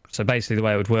 So basically, the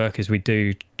way it would work is we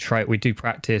do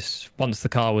practice once the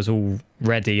car was all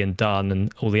ready and done,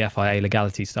 and all the FIA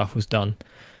legality stuff was done.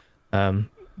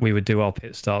 We would do our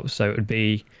pit stops, so it would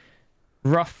be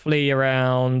roughly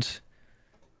around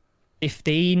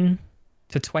 15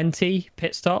 to 20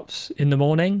 pit stops in the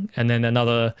morning, and then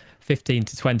another 15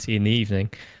 to 20 in the evening,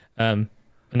 and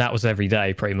that was every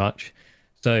day pretty much.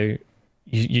 So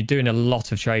you're doing a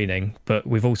lot of training, but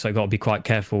we've also got to be quite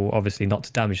careful, obviously, not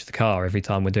to damage the car every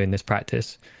time we're doing this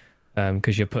practice,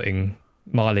 because you're putting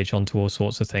mileage onto all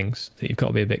sorts of things that you've got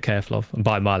to be a bit careful of. And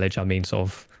by mileage, I mean sort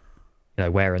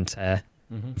of, wear and tear,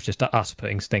 just us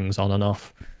putting things on and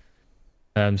off.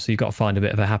 So you've got to find a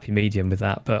bit of a happy medium with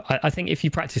that. But I think if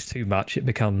you practice too much, it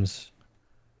becomes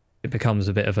a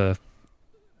bit of a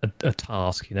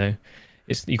task.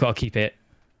 You've got to keep it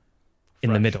in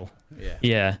fresh. The middle.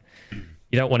 Yeah.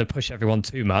 You don't want to push everyone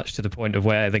too much to the point of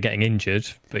where they're getting injured,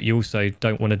 but you also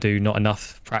don't want to do not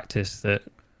enough practice that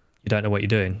you don't know what you're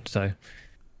doing. So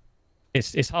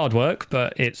it's hard work,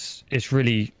 but it's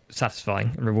really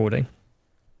satisfying and rewarding.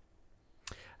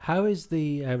 How is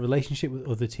the relationship with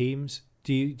other teams?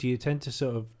 Do you tend to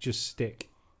sort of just stick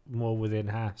more within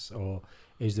Haas, or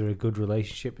is there a good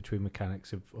relationship between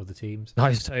mechanics of other teams?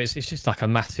 No, so it's just like a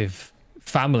massive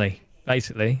family,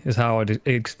 basically, is how I'd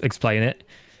explain it.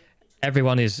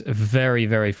 Everyone is very,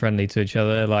 very friendly to each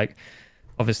other. Like,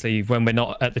 obviously, when we're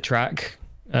not at the track,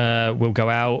 we'll go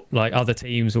out. Like, other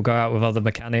teams will go out with other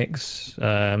mechanics,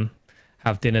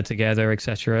 have dinner together,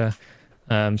 etc.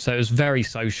 So it was very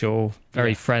social,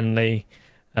 very friendly.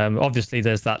 Obviously,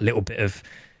 there's that little bit of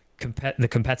the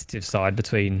competitive side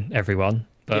between everyone.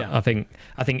 But I think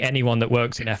anyone that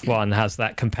works in F1 has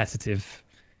that competitive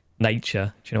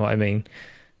nature. Do you know what I mean?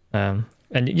 And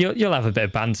you'll have a bit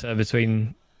of banter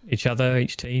between each other,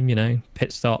 each team,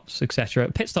 pit stops, etc.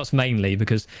 Pit stops mainly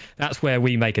because that's where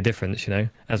we make a difference,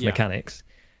 as mechanics.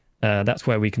 That's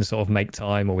where we can sort of make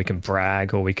time, or we can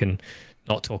brag, or we can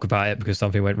not talk about it because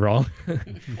something went wrong.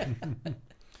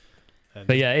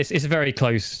 But yeah, it's a very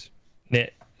close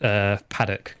knit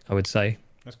paddock, I would say.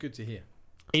 That's good to hear.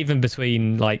 Even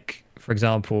between, like, for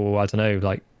example, I don't know,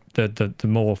 like the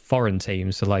more foreign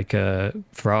teams, so like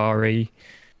Ferrari.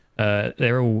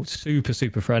 They're all super,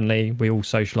 super friendly. We all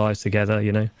socialise together,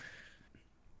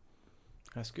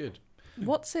 That's good.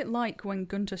 What's it like when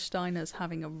Gunter Steiner's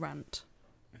having a rant?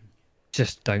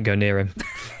 Just don't go near him.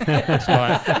 That's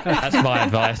my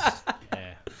advice.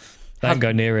 Yeah. Don't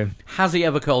go near him. Has he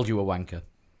ever called you a wanker?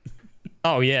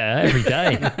 Oh, yeah, every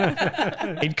day.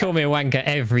 He'd call me a wanker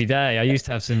every day. I used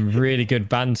to have some really good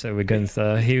banter with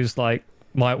Gunther. He was like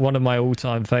one of my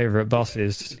all-time favourite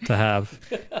bosses to have,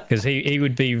 because he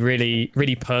would be really,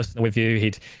 really personal with you.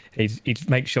 He'd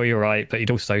make sure you're right, but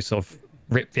he'd also sort of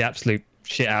rip the absolute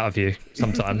shit out of you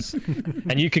sometimes,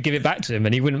 and you could give it back to him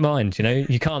and he wouldn't mind.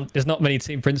 You can't, there's not many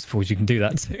team principals you can do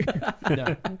that to.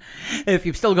 No. If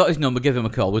you've still got his number, give him a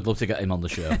call. We'd love to get him on the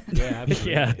show. Yeah,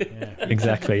 absolutely. Yeah,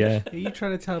 exactly. Yeah. Are you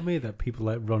trying to tell me that people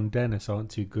like Ron Dennis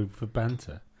aren't too good for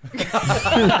banter?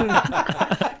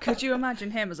 Could you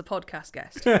imagine him as a podcast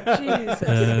guest?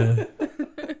 Jesus.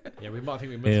 Yeah, we might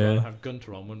rather have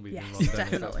Gunter on, wouldn't we? Yes, than Ron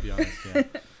Dennis, definitely. Let's be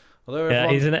honest, yeah. Although Yeah,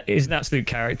 everyone- he's an absolute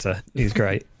character. He's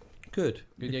great. Good.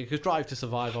 Yeah, because Drive to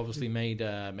Survive obviously made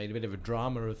a bit of a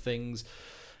drama of things.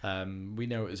 We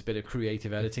know there's a bit of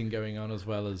creative editing going on as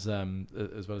well as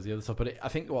the other stuff. But I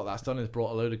think what that's done is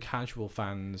brought a load of casual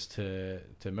fans to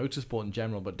motorsport in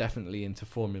general, but definitely into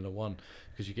Formula One,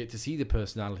 because you get to see the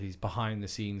personalities behind the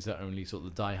scenes that only sort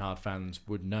of the diehard fans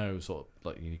would know, sort of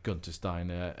like Gunter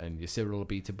Steiner and your Cyril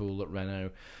Abitaboul at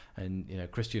Renault,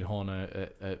 and Christian Horner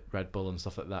at Red Bull and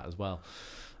stuff like that as well.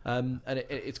 And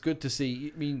it's good to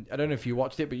see. I mean, I don't know if you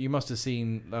watched it, but you must have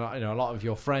seen a lot of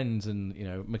your friends and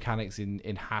mechanics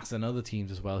in Haas and other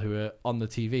teams as well who are on the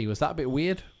TV. Was that a bit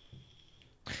weird?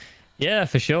 Yeah,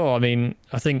 for sure. I mean,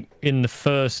 I think in the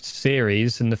first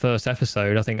series, in the first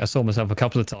episode, I think I saw myself a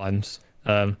couple of times,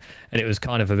 and it was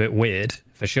kind of a bit weird,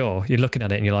 for sure. You're looking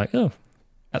at it and you're like, oh,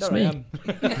 that's me.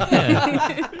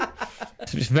 Yeah.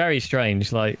 It's very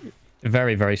strange, like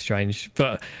very, very strange.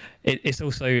 But it's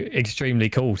also extremely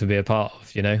cool to be a part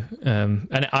of,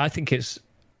 and I think it's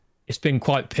been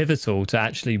quite pivotal to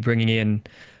actually bringing in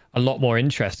a lot more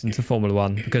interest into Formula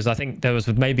One, because I think there was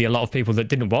maybe a lot of people that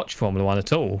didn't watch Formula One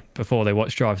at all before they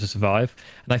watched Drive to Survive,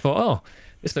 and they thought, oh,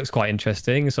 this looks quite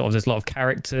interesting. There's a lot of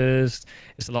characters,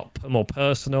 it's a lot more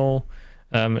personal,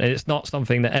 and it's not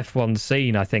something that F1's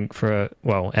seen, I think, for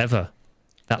ever.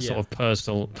 That sort of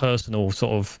personal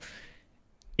sort of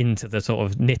into the sort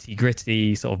of nitty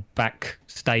gritty sort of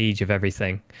backstage of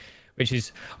everything, which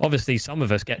is obviously some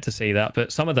of us get to see that,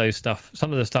 but some of the stuff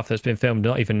that's been filmed,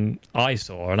 not even I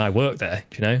saw, and I worked there,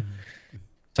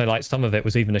 So like some of it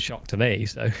was even a shock to me.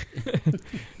 So,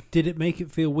 did it make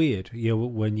it feel weird?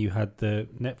 When you had the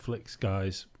Netflix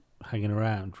guys hanging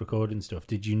around recording stuff,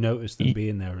 did you notice them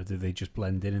being there, or did they just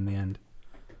blend in the end?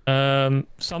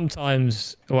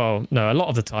 Sometimes, no, a lot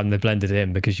of the time they blended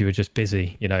in because you were just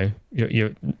busy. You're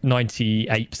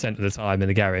 98% of the time in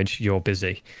the garage, you're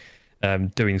busy,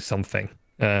 doing something.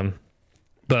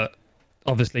 But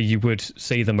obviously you would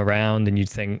see them around and you'd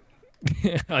think,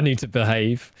 I need to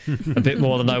behave a bit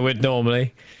more than I would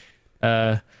normally.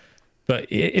 But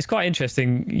it's quite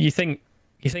interesting. You think,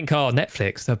 oh,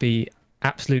 Netflix, there'll be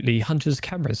absolutely hundreds of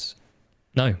cameras.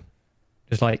 No.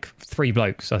 There's like 3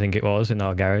 blokes, I think it was, in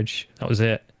our garage. That was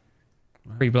it.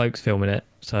 3 blokes filming it.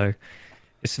 So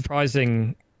it's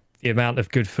surprising the amount of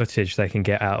good footage they can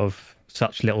get out of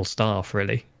such little staff,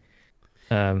 really.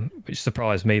 Which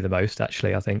surprised me the most,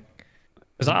 actually, I think.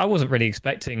 Because I wasn't really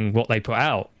expecting what they put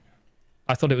out.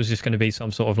 I thought it was just going to be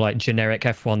some sort of like generic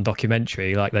F1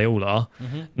 documentary, like they all are.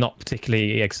 Mm-hmm. Not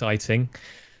particularly exciting.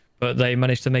 But they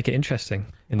managed to make it interesting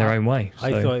in their own way. So.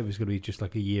 I thought it was going to be just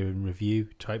like a year in review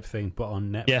type thing, but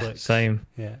on Netflix. Yeah, same.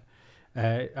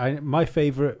 Yeah. My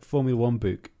favourite Formula One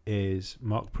book is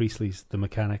Mark Priestley's The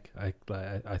Mechanic. I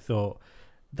thought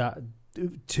that,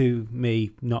 to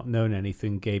me, not knowing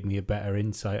anything, gave me a better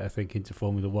insight, I think, into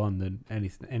Formula One than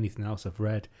anything else I've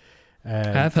read.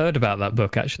 I've heard about that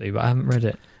book, actually, but I haven't read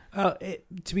it.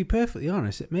 To be perfectly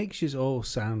honest, it makes you all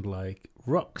sound like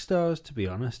rock stars. To be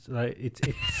honest, like it's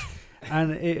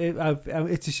and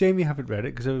it's a shame you haven't read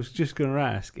it, because I was just going to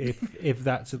ask if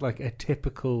that's like a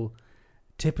typical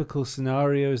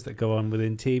scenarios that go on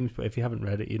within teams. But if you haven't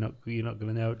read it, you're not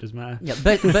going to know. It doesn't matter. Yeah,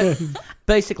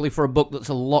 basically, for a book that's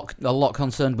a lot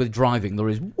concerned with driving, there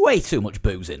is way too much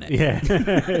booze in it.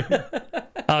 Yeah.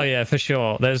 Oh yeah, for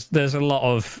sure. There's a lot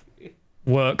of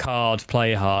work hard,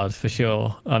 play hard, for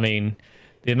sure. I mean,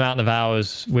 the amount of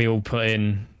hours we all put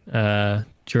in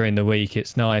during the week,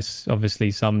 it's nice, obviously,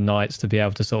 some nights to be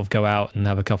able to sort of go out and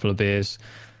have a couple of beers,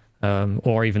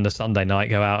 or even the Sunday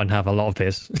night, go out and have a lot of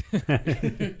beers.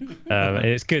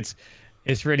 It's good.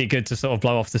 It's really good to sort of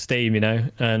blow off the steam,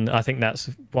 and I think that's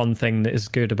one thing that is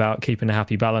good about keeping a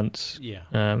happy balance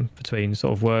between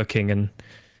sort of working and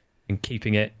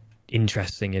keeping it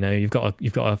interesting. You've got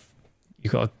to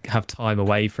have time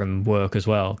away from work as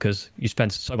well, because you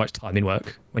spend so much time in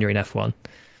work when you're in F1.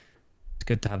 It's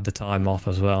good to have the time off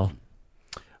as well.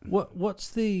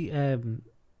 What's the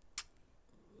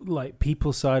like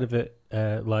people side of it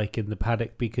like in the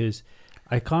paddock? Because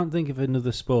I can't think of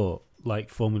another sport like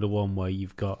Formula One where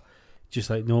you've got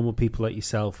just like normal people like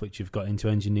yourself, which you've got into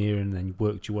engineering and then you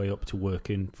worked your way up to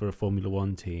working for a Formula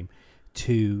One team,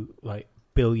 to like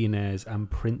billionaires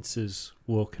and princes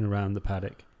walking around the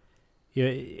paddock. Yeah,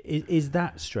 is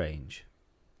that strange?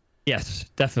 Yes,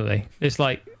 definitely. It's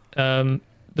like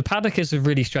the paddock is a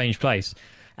really strange place.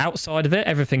 Outside of it,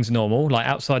 everything's normal. Like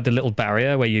outside the little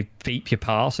barrier where you beep your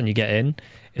pass and you get in,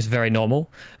 it's very normal.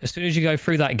 As soon as you go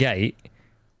through that gate,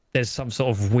 there's some sort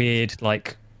of weird,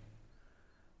 like,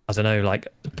 I don't know, like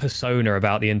persona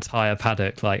about the entire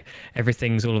paddock. Like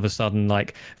everything's all of a sudden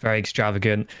like very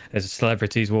extravagant. There's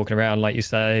celebrities walking around, like you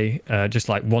say, just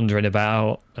like wandering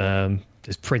about.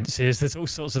 There's princes. There's all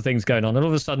sorts of things going on, and all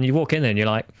of a sudden you walk in there and you're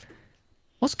like,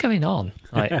 "What's going on?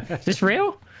 Like, is this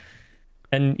real?"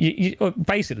 And you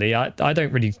basically, I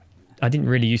didn't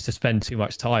really used to spend too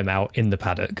much time out in the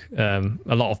paddock.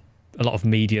 A lot of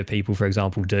media people, for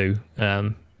example, do.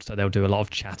 So they'll do a lot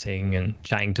of chatting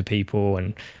to people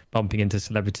and bumping into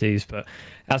celebrities. But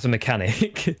as a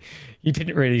mechanic, you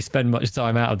didn't really spend much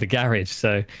time out of the garage.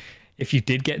 So if you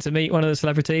did get to meet one of the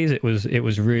celebrities, it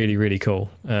was really, really cool.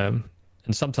 And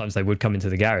sometimes they would come into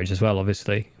the garage as well,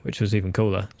 obviously, which was even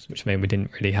cooler, which meant we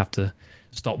didn't really have to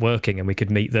stop working and we could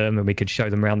meet them and we could show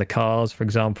them around the cars, for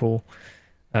example,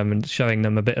 and showing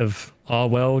them a bit of our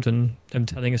world and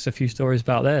telling us a few stories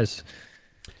about theirs.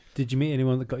 Did you meet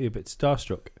anyone that got you a bit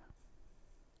starstruck?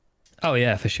 Oh,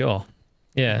 yeah, for sure.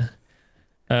 Yeah.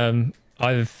 Who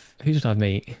did I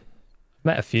meet? I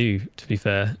met a few, to be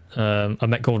fair. I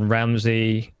met Gordon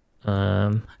Ramsay.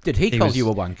 Did he call you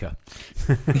a wanker?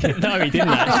 No, he didn't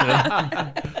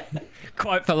actually.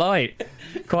 Quite polite,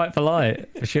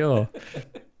 for sure.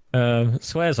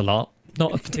 Swears a lot,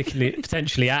 not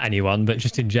potentially at anyone, but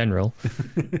just in general.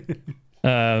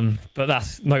 But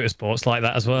that's motorsports like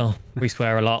that as well. We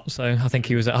swear a lot, so I think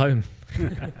he was at home.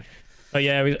 But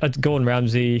yeah, Gordon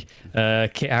Ramsay,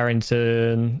 Kit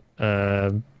Harington,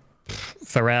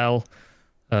 Pharrell.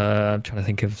 I'm trying to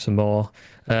think of some more.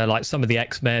 Like some of the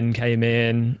X-Men came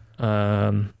in.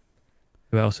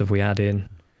 Who else have we had in?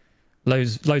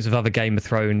 Loads of other Game of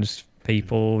Thrones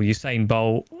people. Usain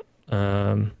Bolt.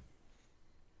 I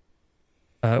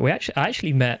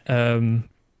actually met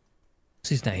what's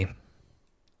his name?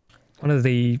 One of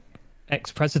the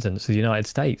ex-presidents of the United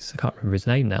States. I can't remember his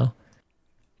name now.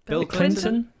 Bill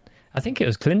Clinton? I think it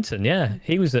was Clinton, yeah.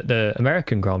 He was at the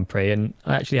American Grand Prix and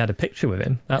I actually had a picture with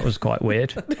him. That was quite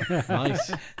weird.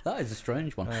 Nice. That is a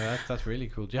strange one. That's really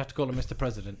cool. Do you have to call him Mr.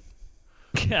 President?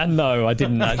 Yeah, no, I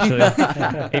didn't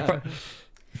actually.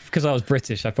 Because I was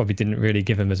British, I probably didn't really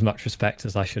give him as much respect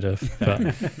as I should have.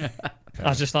 But I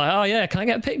was just like, oh yeah, can I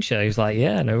get a picture? He was like,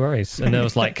 yeah, no worries. And there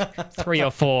was like 3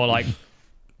 or 4 like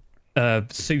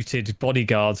suited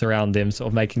bodyguards around him, sort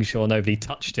of making sure nobody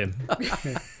touched him.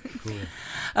 Cool.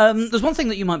 There's one thing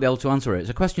that you might be able to answer. It's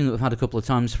a question that we've had a couple of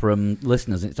times from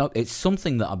listeners. It's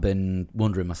something that I've been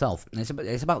wondering myself. It's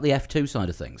about the F2 side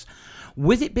of things.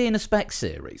 With it being a spec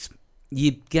series,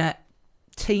 you get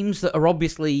teams that are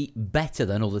obviously better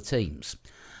than other teams.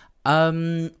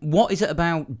 What is it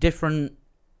about different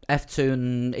F2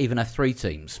 and even F3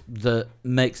 teams that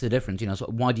makes the difference? You know,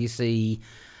 sort of why do you see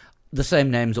the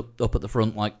same names up at the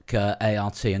front like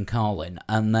ART and Carlin,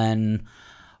 and then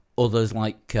others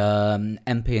like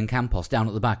MP and Campos down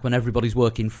at the back when everybody's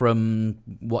working from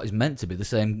what is meant to be the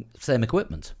same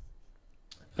equipment?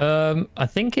 I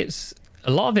think it's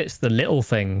a lot of it's the little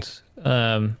things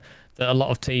that a lot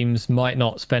of teams might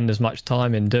not spend as much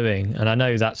time in doing. And I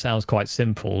know that sounds quite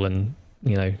simple, and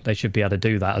you know they should be able to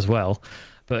do that as well.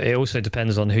 But it also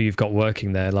depends on who you've got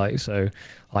working there. Like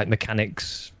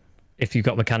mechanics. If you've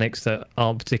got mechanics that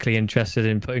aren't particularly interested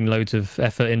in putting loads of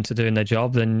effort into doing their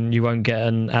job, then you won't get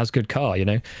an as good car, you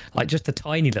know? Like just the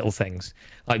tiny little things.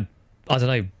 Like, I don't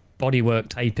know, bodywork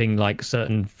taping, like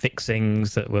certain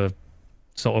fixings that were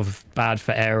sort of bad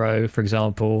for aero, for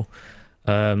example.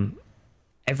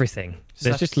 Everything.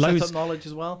 There's just loads. Setup knowledge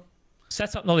as well?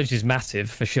 Setup knowledge is massive,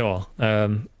 for sure.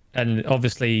 And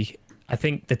obviously, I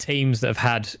think the teams that have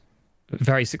had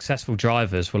very successful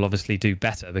drivers will obviously do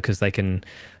better because they can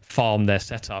farm their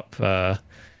setup, or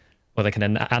they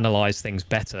can analyze things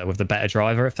better with the better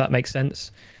driver, if that makes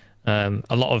sense. A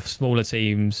lot of smaller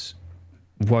teams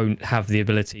won't have the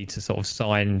ability to sort of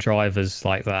sign drivers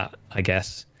like that, I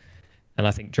guess. And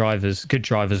I think good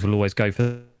drivers will always go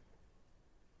for.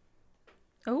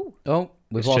 Oh,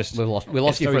 we lost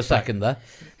you for a second there.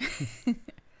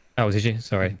 Oh, did you?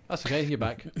 Sorry. That's okay. You're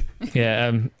back.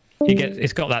 Yeah.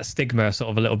 It's got that stigma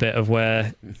sort of a little bit of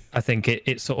where I think it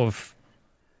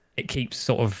keeps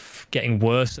sort of getting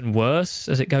worse and worse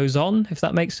as it goes on, if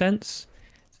that makes sense.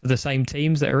 The same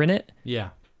teams that are in it. Yeah.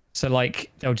 So like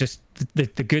they'll just the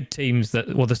good teams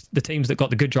the teams that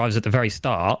got the good drivers at the very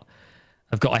start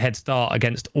have got a head start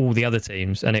against all the other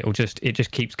teams, and it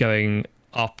just keeps going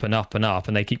up and up and up,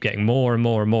 and they keep getting more and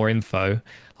more and more info,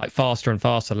 like faster and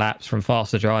faster laps from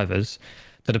faster drivers,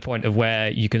 to the point of where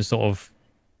you can sort of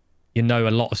a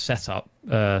lot of setup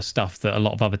stuff that a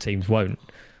lot of other teams won't,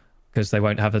 because they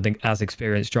won't have as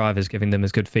experienced drivers giving them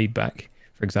as good feedback,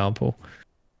 for example.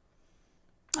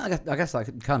 I guess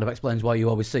that kind of explains why you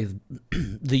always see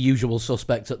the usual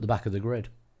suspects at the back of the grid.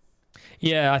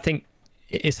 Yeah, I think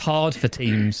it's hard for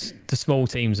teams, the small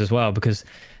teams as well, because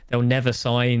they'll never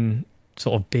sign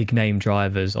sort of big name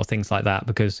drivers or things like that,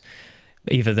 because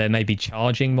either they may be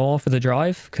charging more for the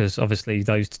drive, because obviously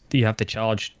you have to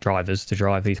charge drivers to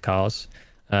drive these cars.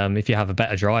 If you have a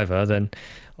better driver, then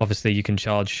obviously you can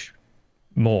charge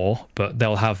more, but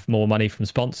they'll have more money from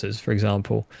sponsors, for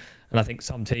example. And I think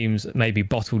some teams may be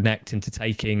bottlenecked into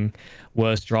taking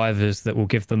worse drivers that will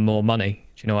give them more money.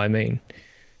 Do you know what I mean?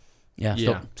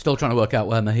 Yeah. Still trying to work out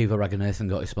where Mahiva Raghunathan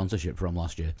got his sponsorship from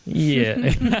last year.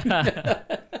 Yeah.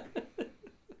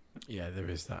 Yeah, there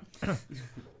is that.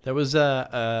 There was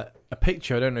a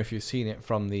picture. I don't know if you've seen it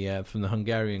from the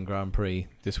Hungarian Grand Prix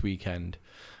this weekend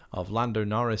of Lando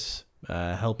Norris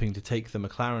helping to take the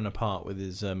McLaren apart with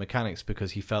his mechanics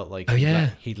because he felt like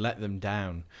he'd let them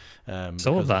down because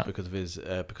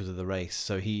of the race.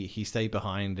 So he stayed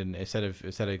behind, and instead of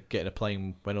getting a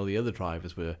plane when all the other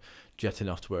drivers were jetting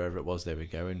off to wherever it was they were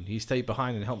going, he stayed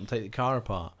behind and helped them take the car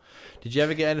apart. Did you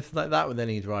ever get anything like that with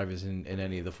any drivers in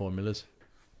any of the formulas?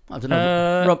 I don't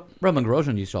know. Roman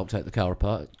Grosjean used to help take the car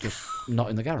apart, just not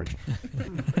in the garage.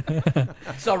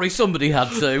 Sorry, somebody had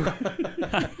to.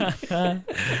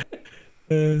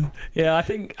 Yeah, I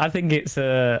think it's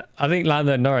I think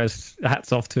Lando Norris,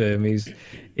 hats off to him.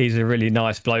 He's a really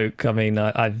nice bloke. I mean,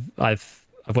 I've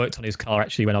worked on his car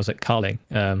actually when I was at Carling.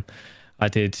 I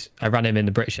ran him in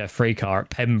the British F3 car at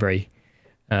Pembrey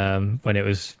when it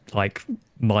was like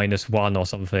 -1 or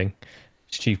something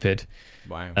stupid.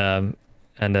 Wow.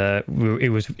 He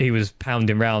was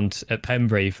pounding round at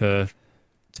Pembrey for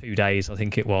 2 days, I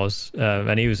think it was,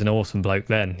 and he was an awesome bloke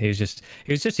then. He was just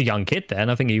a young kid then.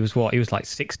 I think he was like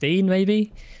 16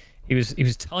 maybe. He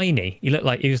was tiny. He looked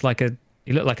like a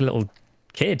little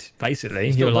kid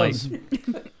basically. Still You're does.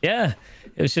 like, yeah,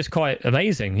 it was just quite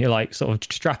amazing. You're like sort of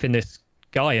strapping this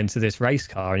guy into this race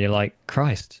car, and you're like,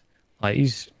 Christ, like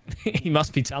he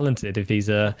must be talented if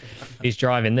he's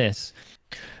driving this.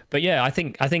 But yeah, I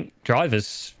think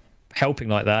drivers helping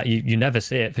like that, you never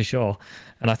see it for sure.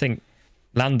 And I think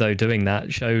Lando doing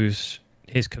that shows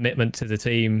his commitment to the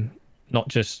team, not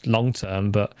just long term,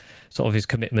 but sort of his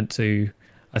commitment to,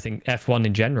 I think, F1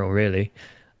 in general, really.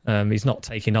 He's not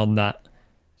taking on that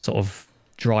sort of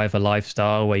driver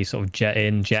lifestyle where you sort of jet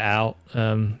in, jet out,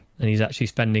 and he's actually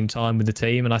spending time with the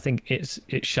team. And I think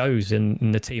it shows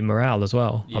in the team morale as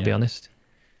well, I'll be honest.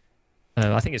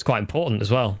 I think it's quite important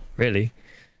as well, really.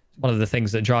 One of the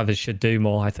things that drivers should do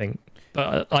more, I think.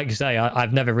 But like you say,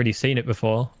 I've never really seen it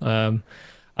before. I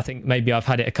think maybe I've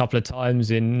had it a couple of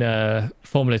times in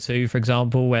Formula 2, for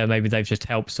example, where maybe they've just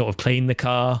helped sort of clean the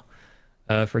car,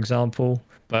 for example.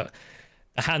 But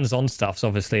the hands-on stuff's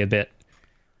obviously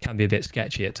can be a bit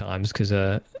sketchy at times because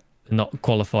they're not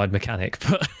qualified mechanic,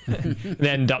 but they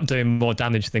end up doing more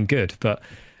damage than good. But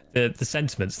the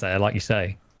sentiment's there, like you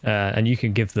say, and you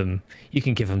can give them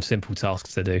simple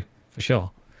tasks to do for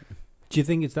sure. Do you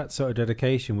think it's that sort of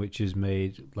dedication which has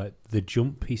made like the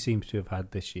jump he seems to have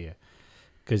had this year?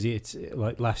 Because it's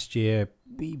like last year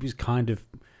he was kind of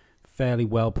fairly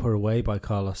well put away by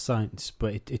Carlos Sainz,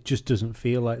 but it just doesn't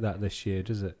feel like that this year,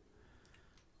 does it?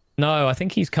 No, I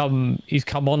think he's come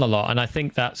on a lot, and I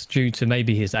think that's due to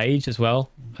maybe his age as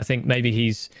well. I think maybe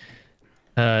he's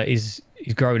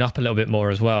grown up a little bit more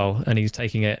as well, and he's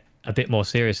taking it a bit more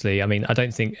seriously. I mean, I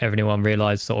don't think everyone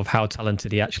realised sort of how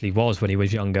talented he actually was when he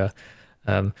was younger.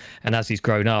 And as he's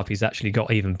grown up, he's actually got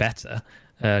even better.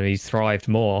 He's thrived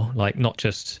more, like not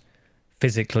just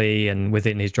physically and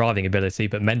within his driving ability,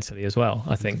 but mentally as well,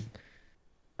 I think.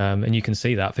 And you can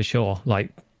see that for sure. Like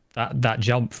that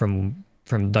jump from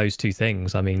those two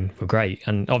things, I mean, were great.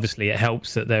 And obviously it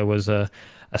helps that there was a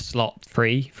slot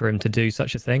free for him to do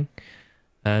such a thing.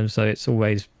 So it's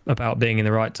always about being in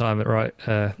the right time at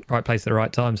right place at the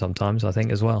right time sometimes, I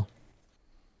think, as well.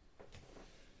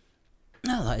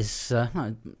 No, that is.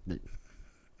 I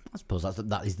suppose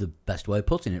that is the best way of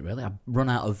putting it. Really, I've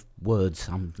run out of words.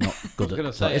 I'm not good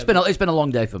at. It's been a long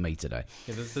day for me today.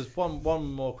 Yeah, there's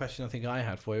one more question I think I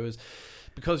had for you was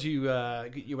because you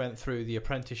went through the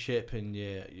apprenticeship and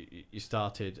you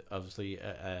started obviously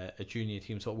a junior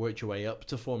team, sort of worked your way up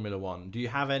to Formula One. Do you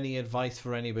have any advice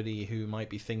for anybody who might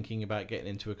be thinking about getting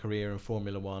into a career in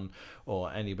Formula One, or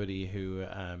anybody who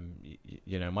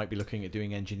might be looking at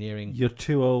doing engineering? You're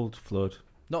too old, Flood.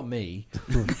 Not me.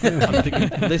 I'm thinking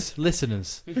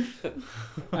listeners.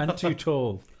 And too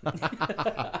tall.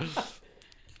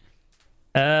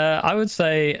 I would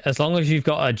say as long as you've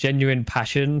got a genuine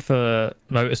passion for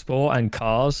motorsport and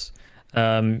cars,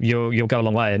 you'll go a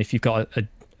long way. And if you've got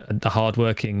a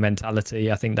hard-working mentality,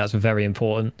 I think that's very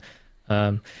important.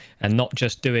 And not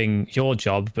just doing your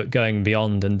job, but going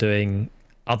beyond and doing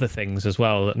other things as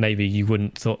well that maybe you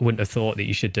wouldn't have thought that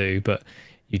you should do, but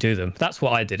you do them. That's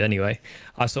what I did anyway.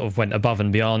 I sort of went above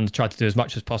and beyond, tried to do as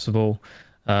much as possible.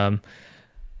 And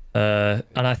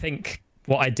I think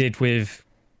what I did with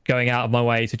going out of my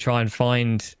way to try and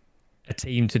find a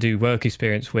team to do work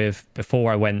experience with before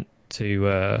I went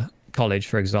to college,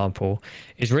 for example,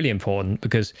 is really important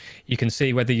because you can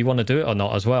see whether you want to do it or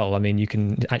not as well. I mean, you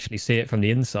can actually see it from the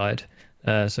inside.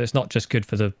 So it's not just good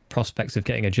for the prospects of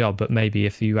getting a job, but maybe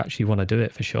if you actually want to do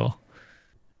it for sure.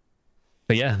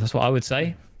 But yeah, that's what I would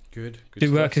say. Good Do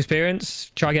stuff. work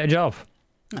experience, try get a job.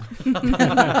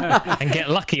 and get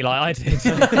lucky like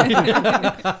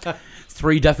I did.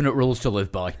 3 definite rules to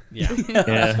live by. Yeah.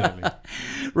 Yeah.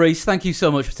 Reese, thank you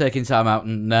so much for taking time out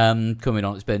and coming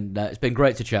on. It's been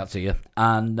great to chat to you,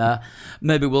 and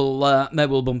maybe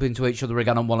we'll bump into each other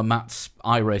again on one of Matt's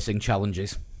iRacing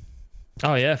challenges.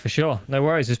 Oh yeah, for sure. No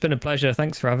worries. It's been a pleasure.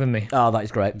 Thanks for having me. Oh, that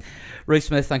is great. Reese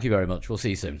Smith, thank you very much. We'll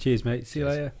see you soon. Cheers, mate. See you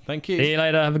later. Thank you. See you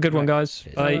later. Have a good one, guys.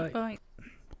 Bye. Bye.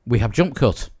 We have Jump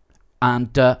Cut,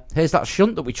 and here's that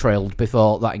shunt that we trailed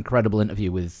before that incredible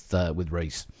interview with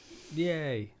Reese.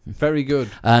 Yay. Very good.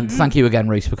 And thank you again,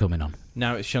 Reese, for coming on.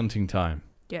 Now it's shunting time.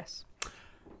 Yes.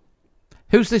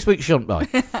 Who's this week's shunt by?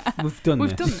 We've done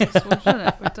We've this. done this. We've done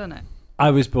it. We've done it.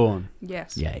 I was born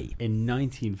Yes. Yay. in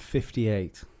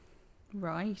 1958.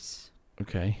 Right.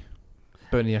 Okay.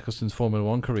 Bernie Eccleston's Formula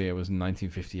 1 career was in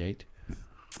 1958.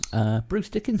 Bruce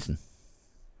Dickinson.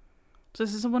 So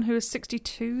this is someone who is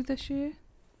 62 this year?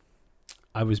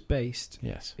 I was based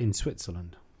Yes. in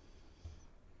Switzerland.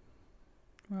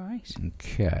 Right.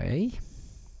 Okay.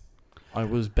 I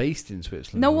was based in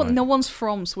Switzerland. No one's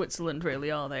from Switzerland,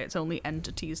 really, are they? It's only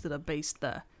entities that are based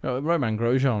there. No, Romain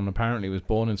Grosjean apparently was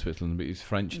born in Switzerland, but he's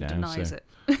French He now. denies so.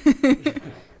 it.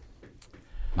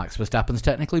 Max Verstappen's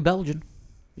technically Belgian.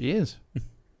 He is.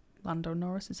 Lando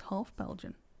Norris is half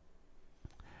Belgian.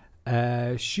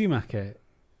 Schumacher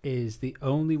is the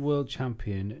only world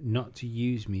champion not to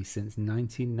use me since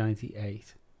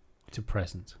 1998 to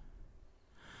present.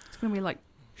 It's going to be like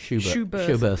Schubert.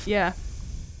 Schubert. Yeah.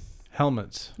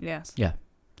 Helmets. Yes.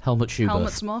 Helmut Schubert.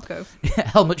 Helmut's Marco.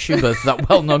 Helmut Schubert, that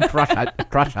well-known crash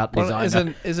hat Well,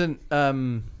 designer. isn't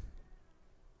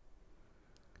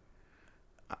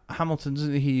Hamilton,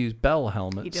 doesn't he use Bell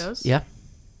helmets? He does. Yeah.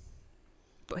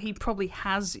 But he probably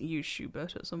has used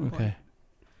Schubert at some point. Okay.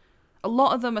 A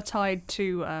lot of them are tied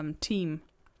to team.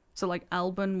 So like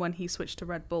Albon, when he switched to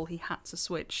Red Bull, he had to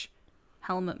switch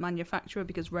helmet manufacturer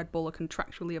because Red Bull are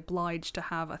contractually obliged to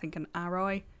have, I think, an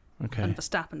RI. Okay. And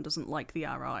Verstappen doesn't like the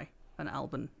RI. And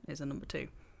Albon is a number 2.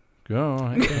 Go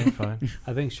on. Okay, fine.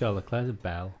 I think Charles Leclerc's a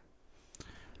Bell.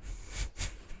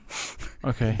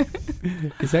 Okay.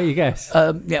 Is that your guess?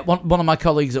 Yeah, one of my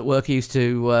colleagues at work used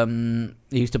to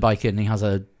bike in. He has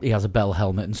a Bell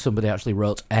helmet, and somebody actually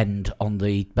wrote "end" on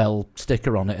the Bell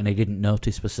sticker on it, and he didn't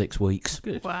notice for 6 weeks.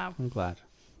 Good. Wow. I'm glad.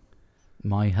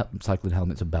 My cycling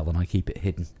helmet's a Bell, and I keep it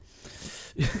hidden.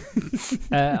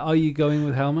 Are you going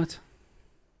with helmet?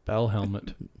 Bell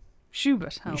helmet.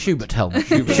 Schubert helmet. Schubert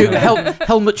helmet.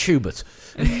 Helmut Schubert.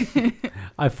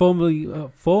 I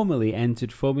formally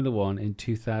entered Formula 1 in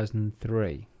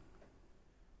 2003.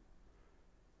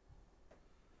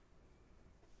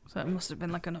 So it must have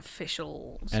been like an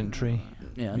official Entry.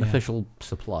 Yeah, an Yeah. official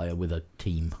supplier with a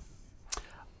team.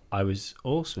 I was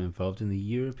also involved in the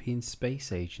European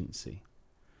Space Agency.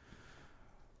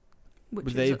 Which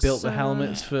Would is they have at built the CERN.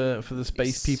 helmets for the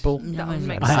space people? That would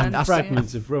make I have sense.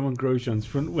 fragments of Roman Grosjean's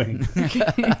front wing.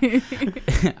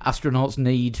 Astronauts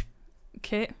need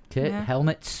Kit. kit, Yeah.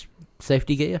 helmets,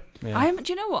 safety gear. Yeah. Do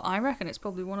you know what? I reckon it's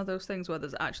probably one of those things where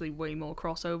there's actually way more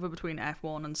crossover between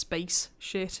F1 and space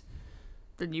shit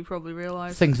than you probably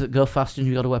realise. Things that go fast, and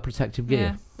you got to wear protective gear.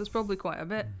 Yeah, there's probably quite a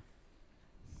bit.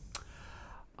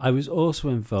 I was also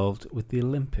involved with the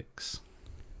Olympics.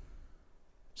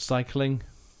 Cycling.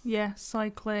 Yeah,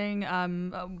 cycling,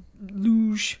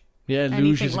 luge. Yeah, luge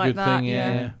Anything is a like good that, thing.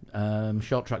 Yeah. yeah.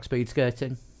 Short track speed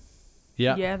skating.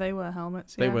 Yeah. Yeah, they wear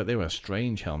helmets. They Yeah. were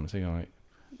strange helmets. They were like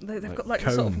They've like got like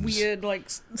a sort of cones. weird like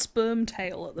sperm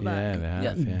tail at the back. they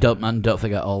have, Yeah, don't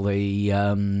forget all the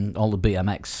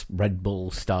BMX Red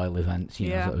Bull style events. You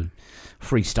know, Yeah. sort of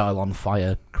freestyle on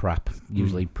fire crap,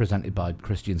 usually presented by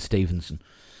Christian Stevenson.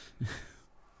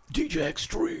 DJ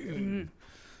Extreme.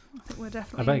 I think we're I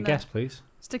definitely better in guess, there. please.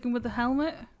 Sticking with the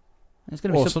helmet. It's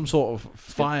going to Or be some sort of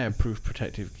fireproof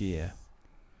protective gear.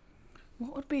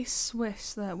 What would be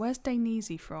Swiss there? Where's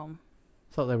Dainese from?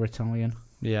 thought they were Italian.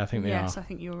 Yeah, I think they Yes, are. I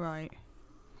think you're right.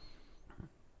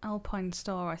 Alpine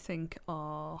Star, I think,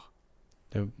 are...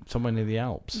 They're somewhere near the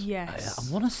Alps. Yes.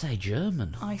 I want to say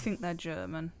German. I think they're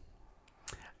German.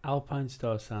 Alpine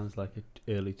Star sounds like an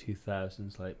early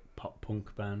 2000s like pop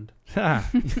punk band.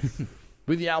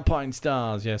 With the Alpine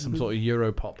Stars, yeah, some sort of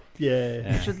Europop.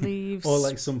 Yeah. Which would leave Or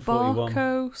like some 41.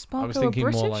 Sparko I was are thinking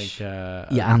British? more like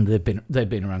Yeah, and they've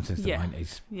been around since the Yeah.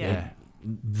 90s. Yeah. yeah.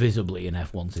 Visibly in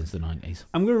F1 since the 90s.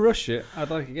 I'm going to rush it.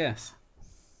 I'd like a guess.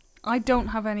 I don't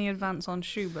have any advance on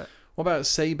Schubert. What about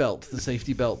Saybelt, the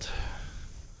safety belt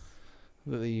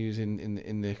that they use in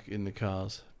the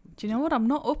cars? Do you know what? I'm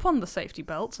not up on the safety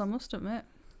belts, I must admit.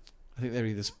 I think they're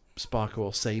either Sparko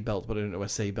or Saybelt, but I don't know where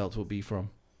Saybelt will be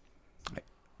from.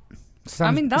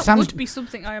 I mean, that sounds, would be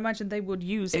something I imagine they would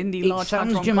use in the it Large sounds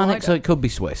Hadron Germanic, Collider. so it could be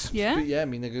Swiss. Yeah? But yeah, I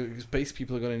mean, space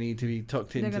people are going to need to be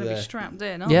tucked They're into going to be their strapped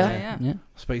in, aren't Yeah, they? yeah.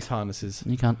 space harnesses.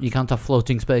 You can't have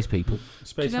floating space people. Do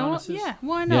Space you know what? harnesses. Yeah,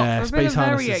 why not? Yeah, For a bit space of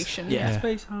harnesses. variation. Yeah.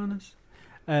 Space harness.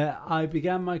 I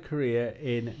began my career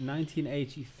in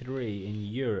 1983 in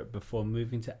Europe before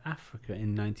moving to Africa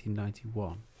in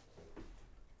 1991.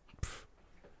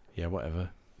 Yeah,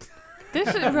 whatever. This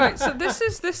is right. So this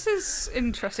is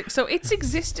interesting. So it's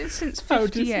existed since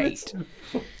 '58.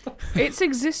 It's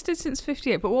existed since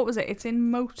 '58. But what was it? It's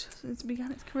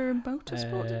began its career in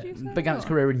motorsport. Did you say? Began its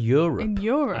career in Europe. in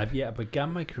Europe. I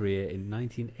began my career in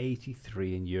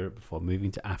 1983 in Europe before moving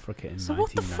to Africa in So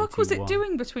what the fuck was it 1991.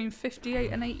 doing between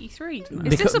 '58 and '83? Is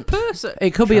Because- this a person?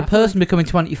 It could be a person becoming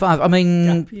 25. I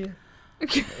mean,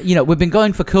 you know, we've been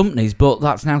going for companies, but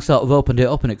that's now sort of opened it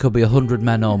up, and it could be 100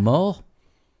 men or more.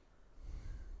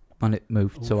 And it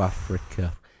moved to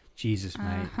Africa. Jesus, mate,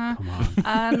 Uh-huh. come on.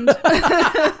 And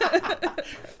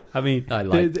I mean, I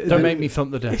like- Don't make me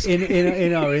thump the desk.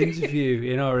 in our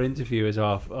interview, as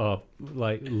our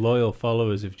like loyal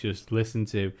followers have just listened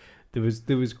to, there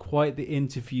was quite the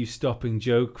interview stopping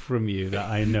joke from you that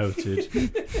I noted.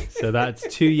 So that's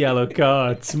 2 yellow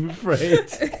cards, I'm afraid.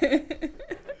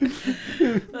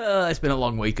 It's been a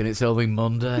long week, and it's only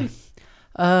Monday.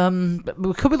 But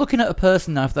we could be looking at a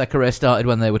person now if their career started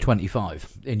when they were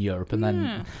 25 in Europe and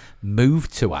then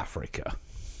moved to Africa.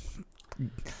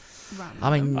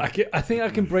 I mean, I think I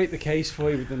can break the case for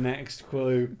you with the next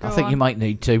clue. I think you might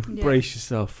need to. Yeah. Brace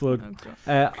yourself, Flood.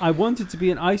 Okay. I wanted to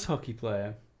be an ice hockey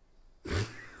player.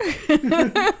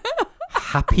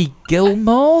 Happy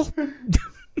Gilmore?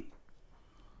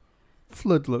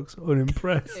 Flood looks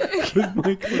unimpressed with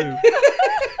my clue.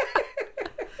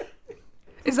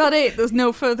 Is that it? There's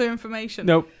no further information.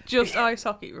 Nope. Just ice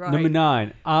hockey, right? Number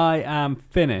 9. I am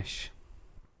Finnish.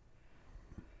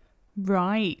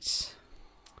 Right.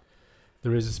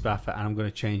 There is a Spaffer, and I'm going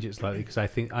to change it slightly because I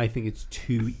think it's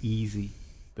too easy.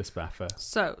 The Spaffer.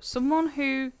 So someone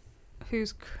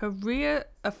whose career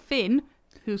a Finn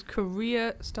whose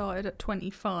career started at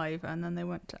 25 and then they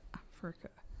went to Africa.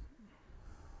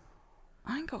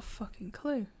 I ain't got a fucking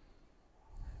clue.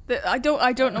 I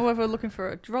don't know whether we're looking for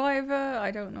a driver. I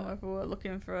don't know whether we're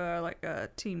looking for a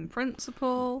team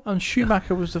principal. And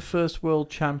Schumacher was the first world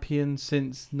champion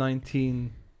since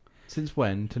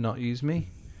when? To not use me.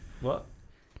 What?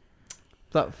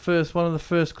 That one of the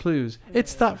first clues.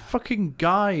 It's that fucking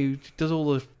guy who does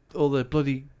all the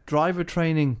bloody driver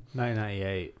training.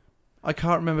 1998. I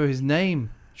can't remember his name.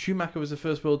 Schumacher was the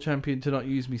first world champion to not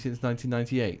use me since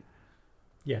 1998.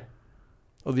 Yeah.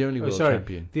 Or the only world sorry.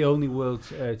 champion. The only world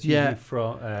champion Yeah.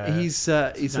 from He's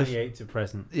 98 to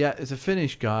present. Yeah, it's a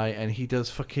Finnish guy, and he does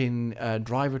fucking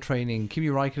driver training. Kimi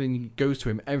Räikkönen goes to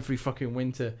him every fucking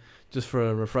winter just for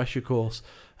a refresher course.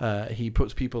 He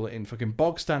puts people in fucking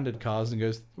bog standard cars and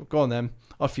goes, "Go on then,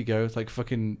 off you go." It's like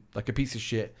fucking like a piece of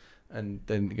shit. And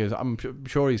then he goes, "I'm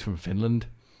sure he's from Finland."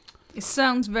 It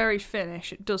sounds very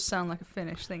Finnish. It does sound like a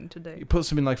Finnish thing to do. He puts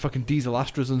them in like fucking diesel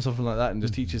Astras and something like that, and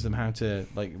just teaches them how to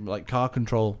like car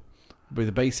control with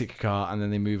a basic car, and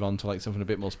then they move on to like something a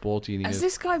bit more sporty. And he Has goes,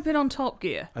 this guy been on Top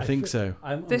Gear? I think so.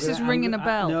 This is ringing a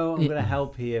bell. No, I'm going to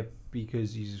help here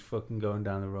because you're just fucking going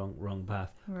down the wrong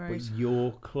path. Right. But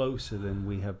you're closer than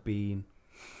we have been.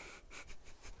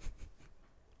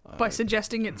 By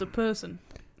suggesting it's a person.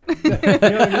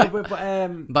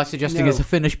 By suggesting it's a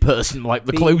Finnish person, like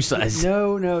the clue says.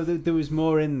 No, there was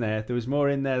more in there. There was more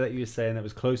in there that you were saying that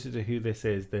was closer to who this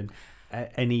is than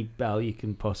any bell you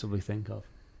can possibly think of.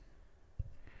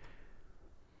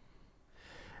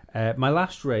 My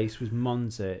last race was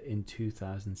Monza in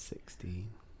 2016.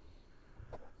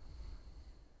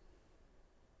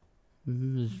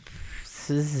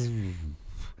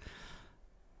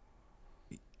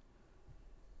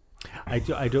 I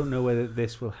don't know whether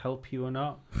this will help you or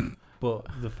not, but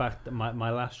the fact that my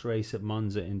last race at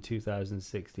Monza in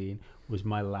 2016 was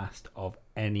my last of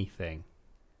anything.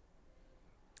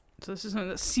 So this is something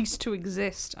that ceased to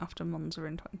exist after Monza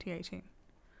in 2018.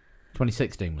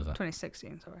 2016 was that?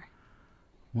 2016, sorry.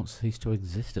 What ceased to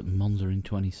exist at Monza in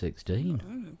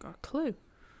 2016? Got a clue.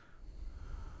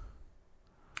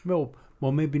 Well,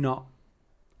 maybe not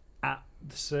at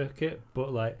the circuit,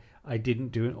 but like I didn't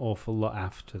do an awful lot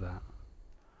after that.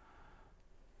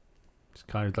 It's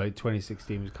kind of like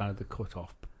 2016 was kind of the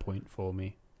cut-off point for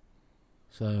me.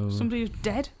 So Somebody who's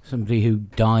dead? somebody who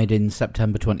died in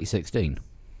September 2016.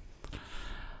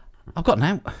 I've got an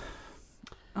out.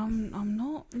 I'm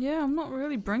not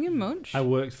really bringing much. I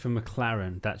worked for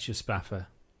McLaren. That's your Spaffer.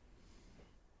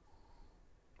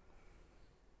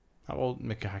 How old?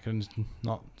 Mika Häkkönen's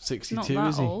not 62, Not that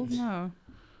is he? old, no.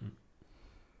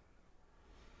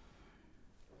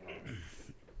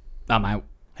 I'm out.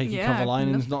 Heikki Yeah,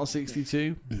 Kovalainen's not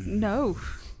 62. No.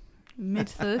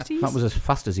 Mid-30s? That was as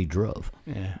fast as he drove.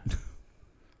 Yeah.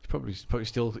 He's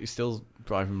still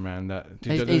driving around that.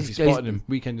 He's- I don't know if you he's- spotted him.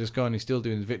 Weekend just gone. He's still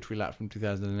doing his victory lap from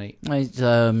 2008. He's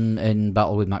in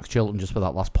battle with Max Chilton just for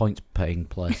that last points paying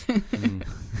place.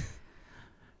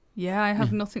 Yeah, I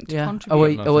have nothing to Yeah.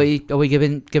 contribute. Are we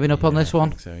giving up on this I one?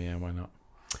 think so yeah, why not?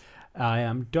 I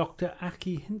am Dr.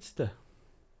 Aki Hinster.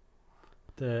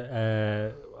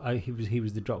 He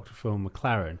was the doctor from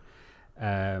McLaren.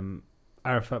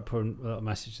 Arafat put a little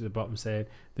message to the bottom saying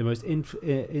the most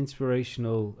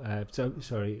inspirational.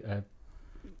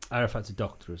 Arafat's a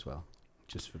doctor as well,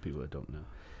 just for people that don't know.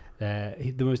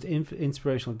 The most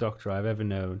inspirational doctor I've ever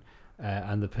known,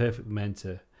 and the perfect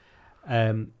mentor.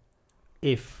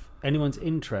 If anyone's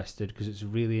interested, because it's a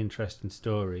really interesting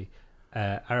story,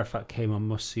 Arafat came on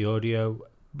Must See Audio.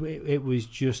 It was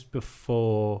just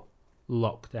before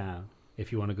lockdown,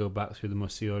 if you want to go back through the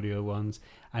Must See Audio ones,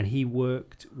 and he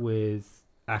worked with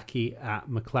Aki at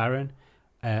McLaren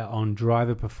on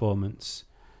driver performance.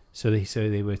 So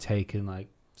they were taking like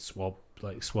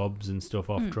swabs and stuff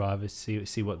off drivers,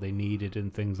 see what they needed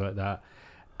and things like that.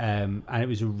 And it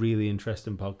was a really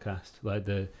interesting podcast, like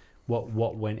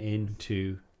what went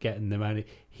into getting them out.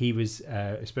 He was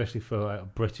especially for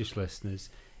British listeners,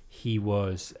 he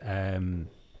was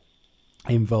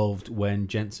involved when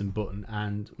Jenson Button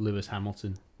and Lewis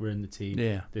Hamilton were in the team.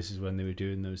 Yeah. This is when they were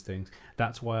doing those things.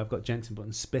 That's why I've got Jenson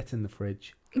Button's spit in the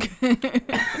fridge.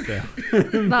 So.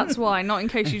 That's why, not in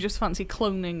case you just fancy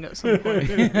cloning at some point.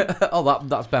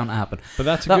 That's bound to happen. But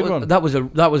that's a good one. That was a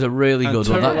really and good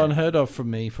one. total That unheard of from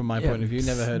me, from my point of view.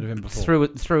 Never heard of him before.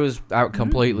 threw us out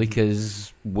completely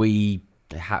because we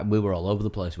were all over the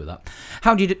place with that.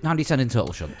 How do you send in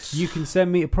total shunts? You can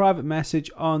send me a private message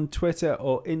on Twitter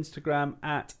or Instagram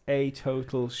at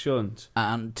atotalshunt.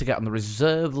 And to get on the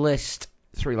reserve list,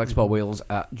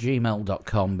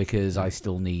 3legs4wheels@gmail.com, because I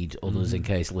still need others in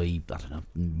case Lee, I don't know,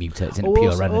 mutates into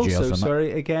pure energy or something.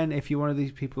 Sorry, again, if you're one of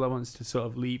these people that wants to sort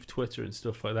of leave Twitter and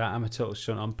stuff like that, I'm a total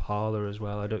shunt on Parler as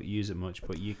well. I don't use it much,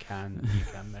 but you can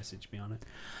message me on it.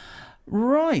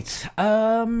 Right.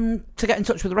 To get in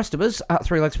touch with the rest of us, at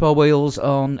 3legs4wheels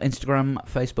on Instagram,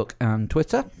 Facebook and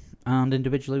Twitter. And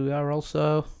individually we are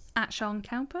also At Sean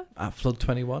Cowper. At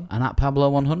Flood21. and at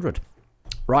Pablo100.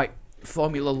 Right.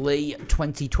 Formula Lee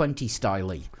 2020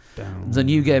 style. The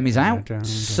new game is out,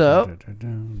 so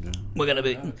we're going to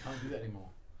be... Can't do that anymore.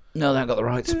 No, they haven't got the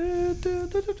rights.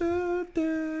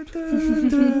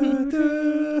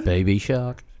 Baby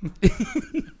Shark.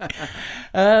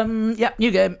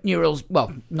 New game, new rules.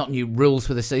 Well, not new rules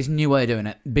for this season, new way of doing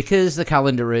it. Because the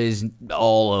calendar is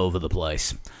all over the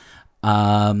place.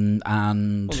 And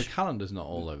Well, the calendar's not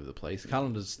all over the place. The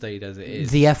calendar's stayed as it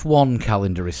is. the F1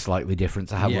 calendar is slightly different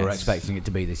to how we were Yes. expecting it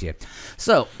to be this year.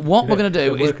 So, what we're going to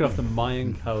do is... working off the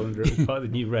Mayan calendar as part of the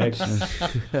new regs.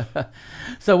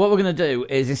 So what we're going to do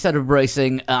is, instead of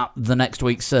racing at the next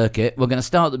week's circuit, we're going to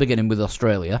start at the beginning with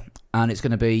Australia, and it's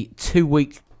going to be two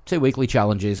weekly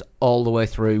challenges all the way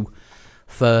through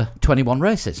for 21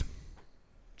 races.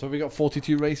 So have we got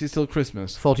 42 races till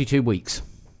Christmas? 42 weeks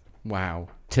Wow.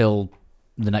 till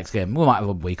the next game. We might have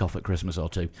a week off at Christmas or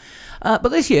two. But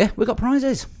this year, we've got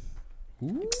prizes.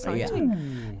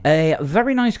 Exciting. A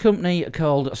very nice company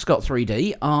called Scott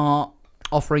 3D are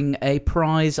offering a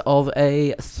prize of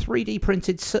a 3D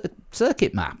printed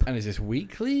circuit map. And is this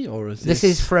weekly or is This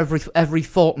is for every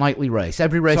fortnightly race.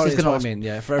 Every race Sorry, is that's going what to... I mean,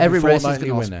 yeah. For every every race is fortnightly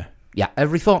gonna winner. Yeah,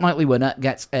 every fortnightly winner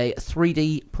gets a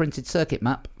 3D printed circuit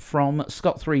map from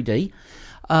Scott 3D.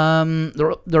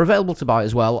 They're available to buy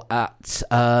as well at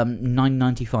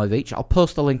 $9.95 each. I'll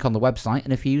post the link on the website,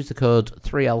 and if you use the code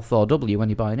 3L4W when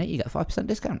you're buying it, you get a 5%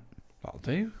 discount. That'll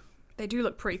do. They do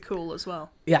look pretty cool as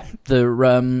well. Yeah, they're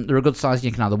a good size.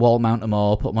 You can either wall mount them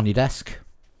or put them on your desk.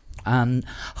 And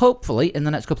hopefully, in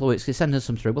the next couple of weeks, if you send us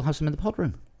some through, we'll have some in the pod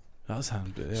room. That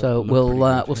sounds good. So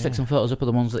we'll stick some photos up of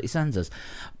the ones that he sends us.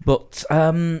 But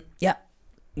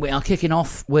we are kicking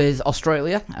off with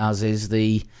Australia, as is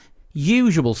the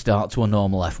usual start to a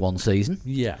normal F1 season.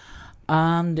 Yeah.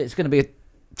 And it's going to be a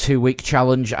 2-week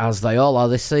challenge, as they all are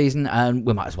this season, and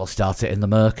we might as well start it in the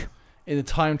Merc. In the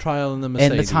time trial and the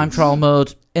Mercedes. In the time trial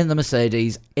mode, in the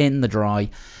Mercedes, in the dry.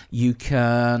 You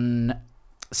can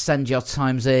send your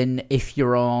times in if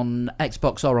you're on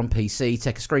Xbox or on PC.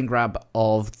 Take a screen grab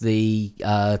of the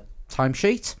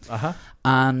timesheet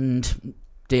and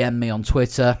DM me on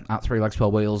Twitter at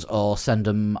 3legs4wheels, or send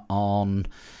them on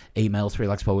email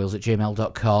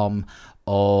 3legsfourwheels@gmail.com,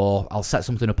 or I'll set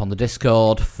something up on the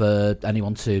Discord for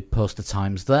anyone to post the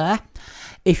times there.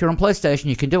 If you're on PlayStation,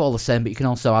 you can do all the same, but you can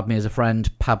also add me as a friend,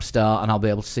 Pabstar, and I'll be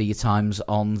able to see your times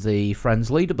on the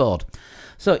Friends leaderboard.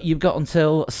 So you've got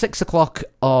until 6 o'clock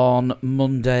on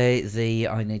Monday.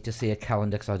 I need to see a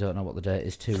calendar because I don't know what the date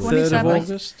is. 3rd of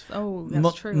August? Oh,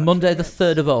 that's true. Monday the actually.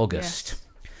 3rd of August.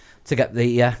 To get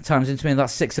the times into me,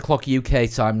 that's 6 o'clock UK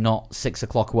time, not 6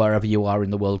 o'clock wherever you are in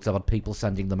the world, because I've had people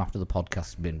sending them after the podcast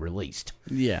has been released.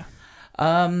 Yeah.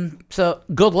 So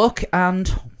good luck,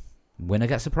 and winner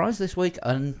gets a prize this week,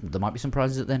 and there might be some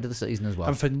prizes at the end of the season as well.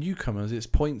 And for newcomers, it's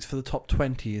points for the top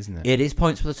 20, isn't it? It is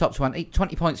points for the top 20.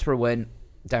 20 points for a win,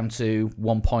 down to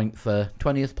 1 point for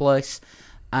 20th place.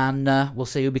 And we'll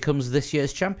see who becomes this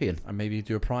year's champion. And maybe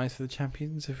do a prize for the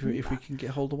champions if we can get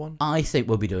hold of one. I think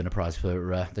we'll be doing a prize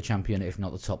for the champion, if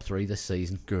not the top 3 this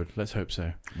season. Good, let's hope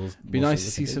so. We'll Be nice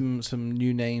what to we see can do. some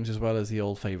new names as well as the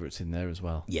old favourites in there as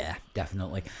well. Yeah,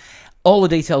 definitely. All the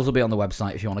details will be on the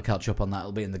website if you want to catch up on that.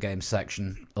 It'll be in the games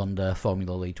section under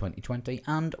Formula League 2020.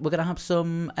 And we're going to have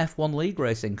some F1 League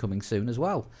racing coming soon as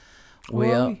well. We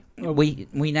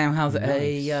now have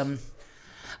a...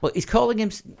 well, he's calling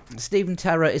him... Stephen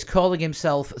Terra is calling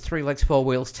himself 3 Legs 4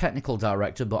 Wheels technical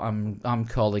director, but I'm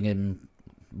calling him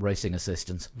racing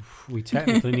assistant. We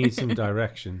technically need some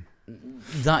direction.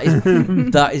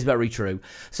 That is very true.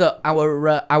 So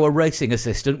our racing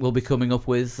assistant will be coming up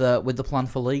with the plan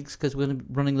for leagues, because we're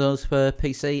running those for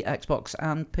PC, Xbox,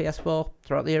 and PS4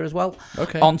 throughout the year as well.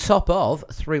 Okay. On top of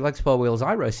 3 Legs 4 Wheels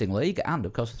iRacing League, and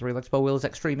of course the 3 Legs 4 Wheels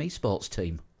Extreme Esports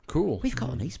team. Cool. We've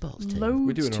got an esports team.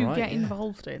 Loads doing to all right, get yeah.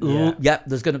 involved in. Yeah. Yep,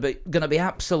 there's going to be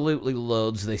absolutely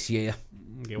loads this year.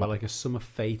 Yeah, we're like a summer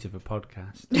fate of a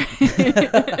podcast.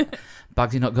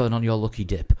 Bagsy not going on your lucky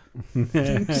dip.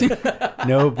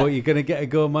 No, but you're going to get a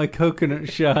go on my coconut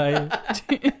shy.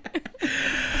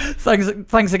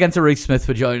 Thanks again to Reece Smith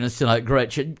for joining us tonight.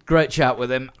 Great chat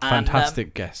with him. And,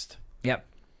 Fantastic guest. Yep.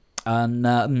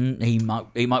 And he might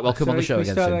well come on the show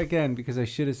again Start soon. that again, because I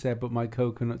should have said, but my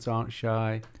coconuts aren't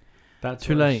shy. That's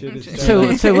Too what I late. should have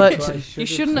Too- said. too late. That's what I You should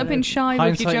shouldn't have been said. shy with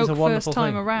Hindsight your is a joke wonderful first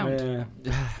time thing. around.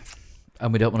 Yeah.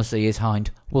 And we don't want to see his hind.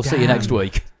 We'll see you Damn. next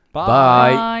week. Bye.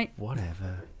 Bye.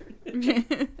 Whatever.